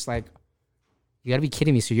I'm just like, you gotta be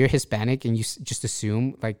kidding me. So you're Hispanic, and you just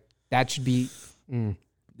assume like that should be.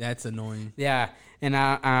 That's annoying. Yeah, and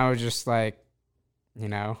I was just like,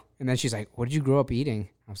 And then she's like, "What did you grow up eating?"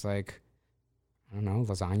 I was like, "I don't know,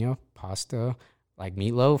 lasagna, pasta, like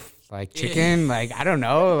meatloaf, like chicken, like I don't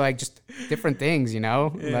know, like just different things,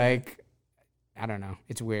 Like I don't know.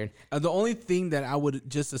 It's weird." The only thing that I would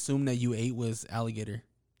just assume that you ate was alligator.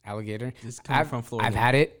 Alligator. Just coming from Florida. I've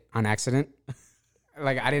had it on accident.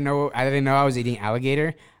 Like I didn't know I was eating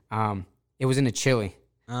alligator. It was in a chili.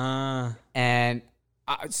 And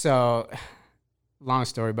so long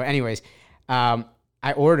story, but anyways,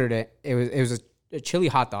 I ordered it. It was a chili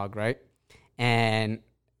hot dog, right? And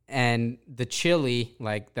the chili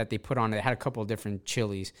like that they put on it, they had a couple of different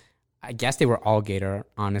chilies. I guess they were all gator.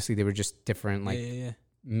 Honestly, they were just different, like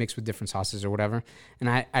mixed with different sauces or whatever. And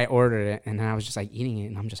I ordered it, and then I was just like eating it,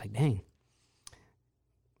 and I'm just like, dang,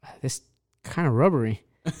 this kind of rubbery.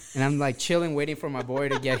 And I'm like chilling, waiting for my boy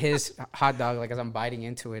to get his hot dog, like as I'm biting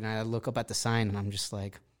into it, and I look up at the sign, and I'm just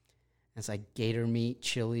like, it's like gator meat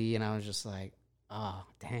chili, and I was just like, oh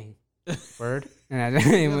dang, word. And I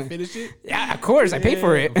didn't finish it. Yeah, of course, I paid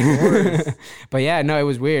for it. Of course. But yeah, no, it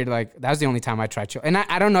was weird. Like that was the only time I tried chili, and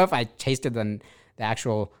I don't know if I tasted the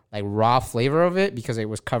actual like raw flavor of it because it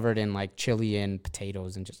was covered in like chili and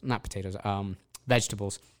potatoes and just not potatoes,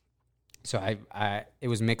 vegetables. So I it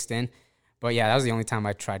was mixed in. But yeah, that was the only time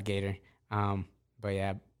I tried gator. But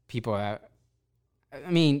yeah, people, I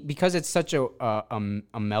mean, because it's such a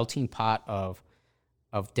melting pot of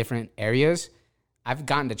different areas, I've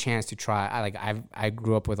gotten the chance to try. I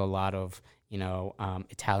grew up with a lot of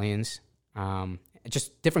Italians,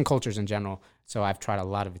 just different cultures in general. So I've tried a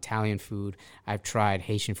lot of Italian food. I've tried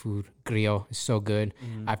Haitian food. Griot is so good.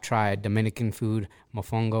 I've tried Dominican food.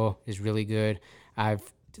 Mofongo is really good. I've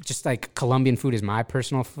just like Colombian food is my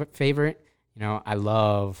personal favorite. I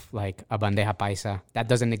love like a bandeja paisa. That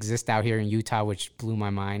doesn't exist out here in Utah, which blew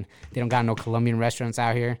my mind. They don't got no Colombian restaurants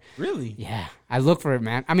out here. Really? Yeah. I look for it,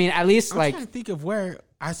 man. I mean, at least I'm trying to think of where.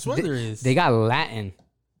 I swear there is. They got Latin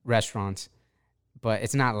restaurants, but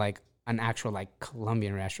it's not like an actual like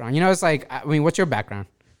Colombian restaurant. It's like, I mean, what's your background?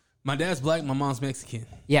 My dad's black. My mom's Mexican.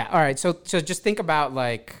 Yeah. All right. So just think about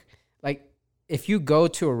like if you go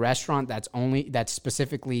to a restaurant that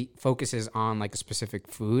specifically focuses on like a specific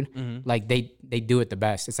food, like they do it the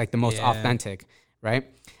best. It's like the most authentic, right?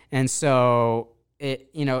 And so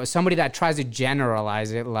somebody that tries to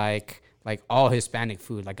generalize it like all Hispanic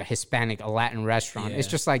food, like a Latin restaurant, it's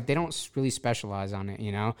just like they don't really specialize on it,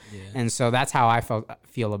 And so that's how I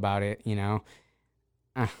feel about it,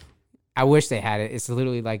 I wish they had it. It's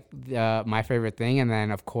literally like my favorite thing. And then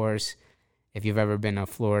of course, if you've ever been to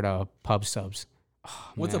Florida, pub subs.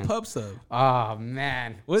 Oh, what's a pub sub? Oh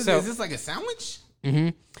man, is this like a sandwich? Mm-hmm.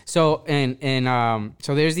 So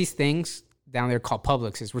so there's these things down there called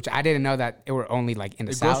Publixes, which I didn't know that it were only like in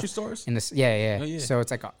the South. Grocery stores? In the yeah. So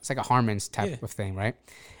it's like a Harmon's type of thing, right?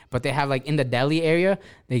 But they have like in the deli area,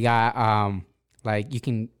 they got they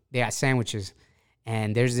got sandwiches,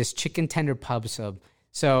 and there's this chicken tender pub sub.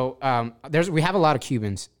 So we have a lot of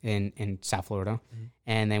Cubans in South Florida,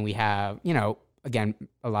 and then we have again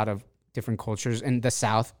a lot of different cultures in the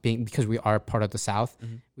South, because we are part of the South.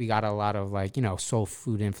 We got a lot of like soul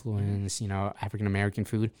food influence, African American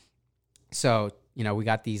food. So we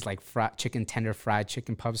got these like fried chicken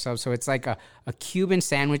pub subs. So it's like a Cuban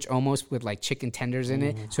sandwich almost with like chicken tenders in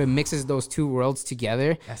it. So it mixes those two worlds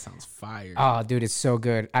together. That sounds fire. Oh, dude, it's so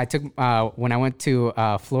good. I took when I went to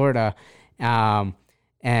Florida, and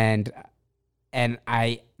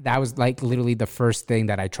that was like literally the first thing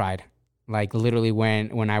that I tried. Like literally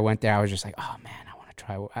when I went there, I was just like, oh man, I want to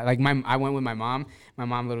try. I went with my mom. My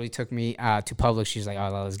mom literally took me to Publix. She's like,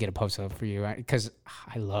 oh, let's get a pub sub for you, because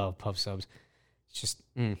I love pub subs. It's just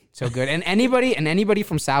so good. And anybody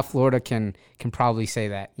from South Florida can probably say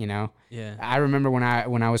that. Yeah. I remember when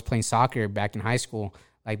I was playing soccer back in high school,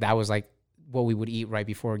 like that was like what we would eat right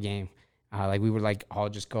before a game. Like we would like all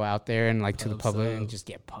just go out there and like to the Publix and just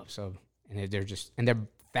get pub sub, and they're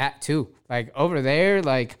fat too. Like over there,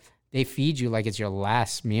 like. They feed you like it's your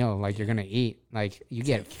last meal, like you're gonna eat. Like you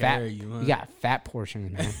get fat, you got fat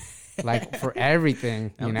portions, man. Like for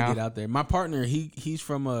everything, Get out there. My partner, he's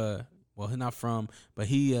from he's not from, but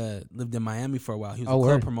he lived in Miami for a while. He was a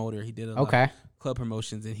club promoter. He did a lot of club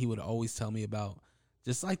promotions, and he would always tell me about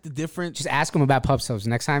just like the different. Just ask him about pub subs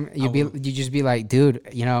next time. You just be like, dude,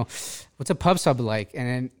 what's a pub sub like? And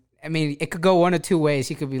then I mean, it could go one of two ways.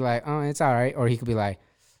 He could be like, oh, it's all right, or he could be like.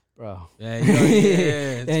 Bro, he's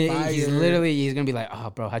gonna be like,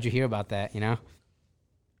 oh, bro, how'd you hear about that?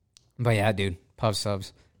 But yeah, dude, pub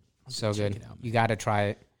subs, so good. You gotta try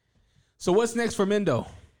it. So what's next for Mendo?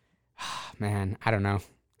 Man, I don't know.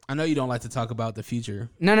 I know you don't like to talk about the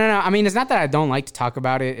future. No. I mean, it's not that I don't like to talk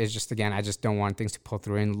about it. It's just I just don't want things to pull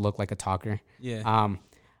through and look like a talker. Yeah.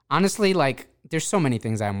 Honestly, like, there's so many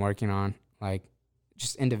things I'm working on, like,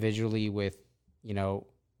 just individually with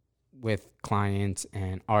clients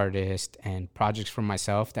and artists and projects for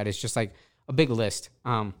myself, that is just like a big list.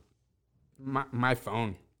 My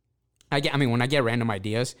phone, when I get random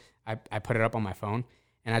ideas, I put it up on my phone,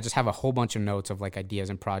 and I just have a whole bunch of notes of like ideas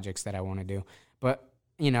and projects that I want to do. But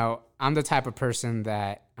I'm the type of person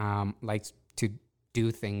that likes to do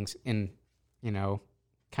things in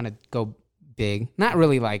kind of go big, not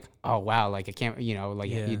really like, oh wow, like I can't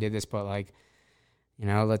you did this, but like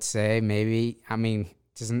let's say maybe,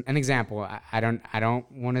 just an example. I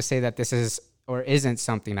don't want to say that this is or isn't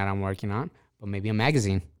something that I'm working on, but maybe a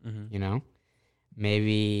magazine,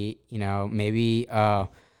 maybe a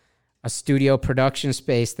studio production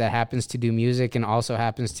space that happens to do music and also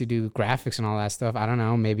happens to do graphics and all that stuff. I don't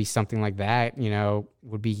know. Maybe something like that,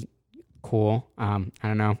 would be cool. I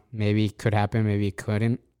don't know. Maybe it could happen. Maybe it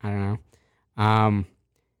couldn't. I don't know.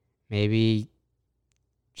 Maybe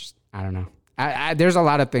just, I don't know. There's a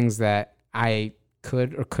lot of things that I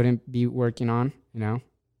could or couldn't be working on,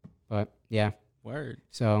 but yeah. Word.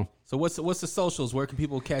 So what's the socials? Where can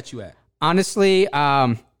people catch you at? Honestly,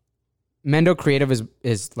 Mendo Creative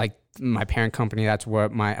is like my parent company. That's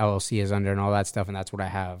what my LLC is under and all that stuff, and that's what I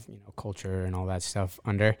have, culture and all that stuff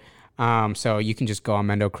under. So you can just go on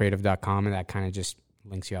mendocreative.com and that kind of just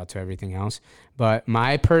links you out to everything else. But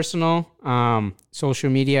my personal social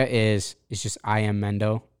media is just I am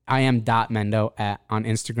Mendo on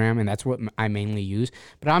Instagram, and that's what I mainly use.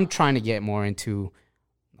 But I'm trying to get more into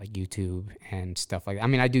like YouTube and stuff like that. I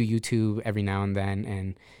mean, I do YouTube every now and then,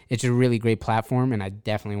 and it's a really great platform, and I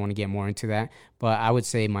definitely want to get more into that. But I would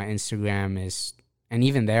say my Instagram is, and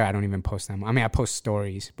even there, I don't even post them. I mean, I post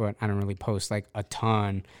stories, but I don't really post like a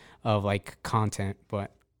ton of like content.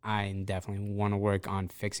 But I definitely want to work on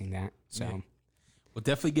fixing that. So, well,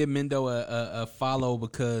 definitely give Mendo a follow,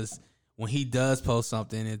 because when he does post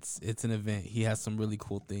something, it's an event. He has some really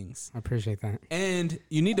cool things. I appreciate that. And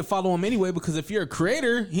you need to follow him anyway, because if you're a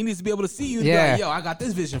creator, he needs to be able to see you and be like, yo, I got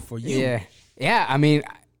this vision for you. Yeah. Yeah. I mean,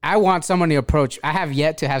 I want someone to approach. I have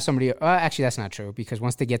yet to have somebody. Actually, that's not true, because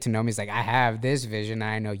once they get to know me, it's like, I have this vision.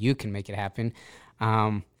 I know you can make it happen.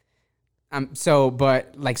 But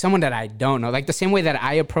like someone that I don't know, like the same way that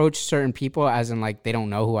I approach certain people, as in like they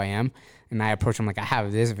don't know who I am, and I approach them like, I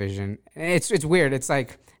have this vision. It's weird. It's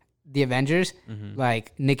like the Avengers,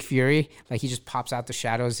 like Nick Fury, like he just pops out the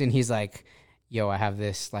shadows and he's like, yo, I have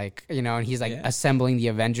this, like, you know, and he's like assembling the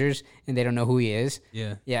Avengers, and they don't know who he is.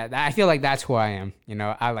 Yeah. I feel like that's who I am. You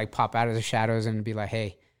know, I like pop out of the shadows and be like,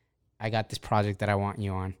 hey, I got this project that I want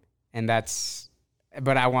you on. And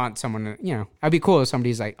but I want someone to, you know, I'd be cool if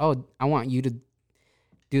somebody's like, oh, I want you to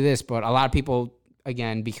do this. But a lot of people,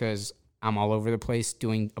 again, because I'm all over the place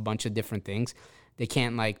doing a bunch of different things, they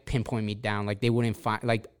can't like pinpoint me down. Like they wouldn't find,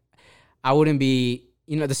 like, I wouldn't be,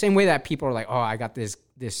 you know, the same way that people are like, oh, I got this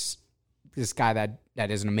guy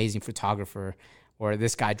that is an amazing photographer, or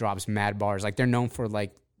this guy drops mad bars. Like they're known for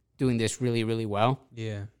like doing this really, really well.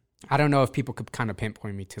 Yeah. I don't know if people could kind of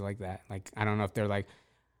pinpoint me to like that. Like, I don't know if they're like,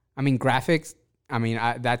 I mean, graphics. I mean,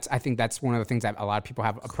 I think that's one of the things that a lot of people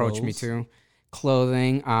have approached me to.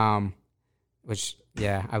 Clothing, which,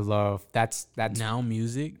 yeah, I love. That's now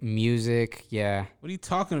music, yeah. What are you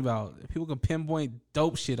talking about? People can pinpoint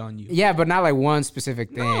dope shit on you. Yeah, but not like one specific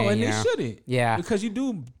thing. No, and they shouldn't. Yeah, because you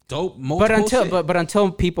do dope multiple shit. But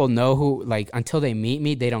until people know who, like, until they meet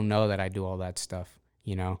me, they don't know that I do all that stuff.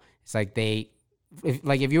 You know, it's like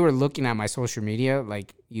if you were looking at my social media,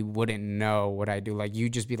 like, you wouldn't know what I do. Like, you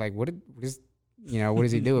just be like, what is, you know, what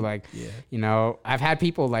does he do? Like, you know, I've had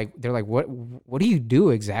people like, they're like, what do you do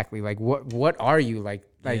exactly? Like, what are you like,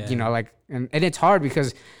 you know, like, and it's hard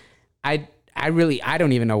because I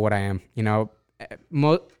don't even know what I am, you know.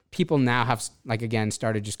 Most people now have, like, again,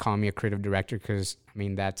 started just calling me a creative director, because I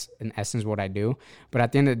mean, that's in essence what I do. But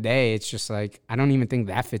at the end of the day, it's just like, I don't even think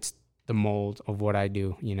that fits the mold of what I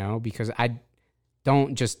do, you know, because I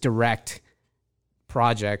don't just direct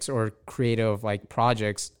projects or creative like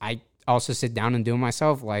projects. I also sit down and do it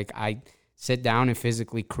myself. Like, I sit down and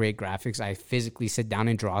physically create graphics. I physically sit down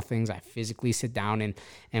and draw things. I physically sit down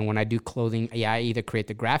and when I do clothing, I either create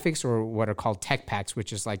the graphics or what are called tech packs,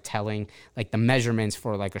 which is like telling like the measurements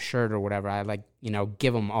for like a shirt or whatever. I like, you know,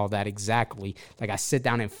 give them all that exactly. Like, I sit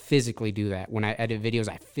down and physically do that. When I edit videos,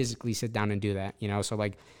 I physically sit down and do that, you know? So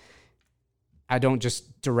like, I don't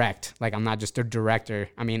just direct. Like, I'm not just a director.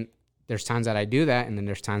 I mean, there's times that I do that, and then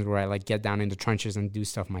there's times where I like get down in the trenches and do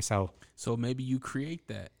stuff myself. So maybe you create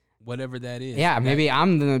that, whatever that is. Yeah, maybe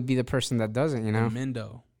I'm gonna be the person that does it. You know,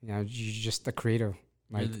 Mendo. You know, you're just the creator,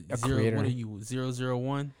 like a creator. What are you?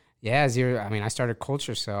 001? Yeah, 0. I mean, I started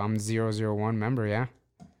Culture, so I'm 001 member. Yeah.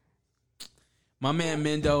 My man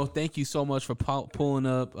Mendo, thank you so much for pulling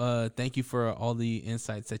up. Thank you for all the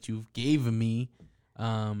insights that you've gave me.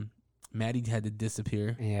 Matty had to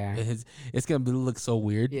disappear. Yeah, it's gonna look so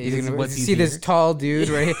weird. Yeah, you're gonna see this tall dude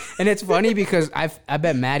right here, and it's funny because I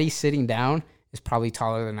bet Matty sitting down is probably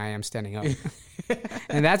taller than I am standing up,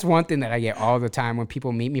 and that's one thing that I get all the time when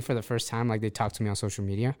people meet me for the first time. Like, they talk to me on social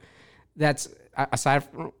media. That's aside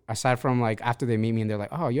from like after they meet me and they're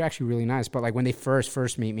like, oh, you're actually really nice. But like when they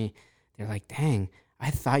first meet me, they're like, dang,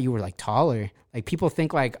 I thought you were like taller. Like, people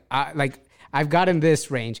think like I've gotten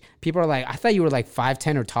this range. People are like, I thought you were like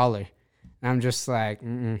 5'10" or taller. And I'm just like,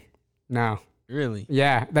 no. Really?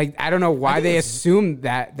 Yeah. Like, I don't know why they assume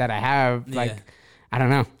that I have. Like, I don't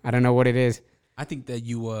know. I don't know what it is. I think that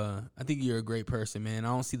I think you're a great person, man. I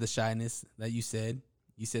don't see the shyness that you said.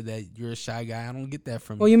 You said that you're a shy guy. I don't get that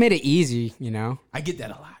from you. Well, you made it easy, you know? I get that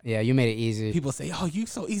a lot. Yeah, you made it easy. People say, oh, you're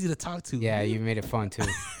so easy to talk to. Yeah, you made it fun, too.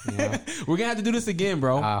 You know? We're going to have to do this again,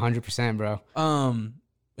 bro. 100%, bro.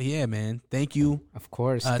 But yeah, man. Thank you. Of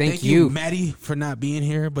course. Thank you, Matty, for not being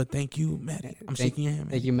here. But thank you, Matty. I'm shaking your hand,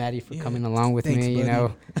 man. Thank you, Matty, for coming along with me, buddy. You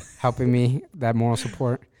know, helping me, that moral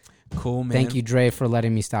support. Cool, man. Thank you, Dre, for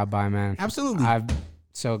letting me stop by, man. Absolutely. I'm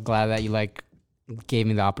so glad that you like gave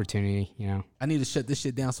me the opportunity, you know. I need to shut this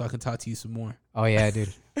shit down so I can talk to you some more. Oh, yeah,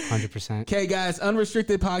 dude. 100%. Okay, guys,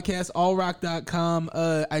 Unrestricted Podcast, allrock.com.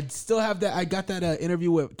 I still have that. I got that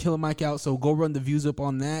interview with Killer Mike out, so go run the views up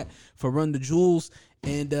on that for Run the Jewels.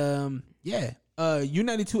 And, yeah,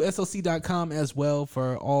 U92SLC.com as well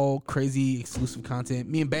for all crazy exclusive content.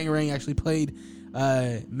 Me and Bangarang actually played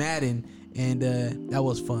Madden, and that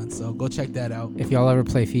was fun, so go check that out. If y'all ever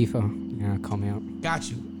play FIFA, you know, call me out. Got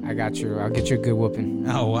you. I got you. I'll get you a good whooping.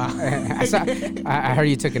 Oh, wow. I heard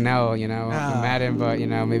you took an L, you know, in Madden, but, you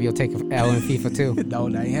know, maybe you'll take an L in FIFA too. No,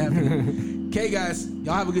 that ain't happening. Okay, guys,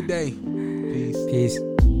 y'all have a good day. Peace. Peace.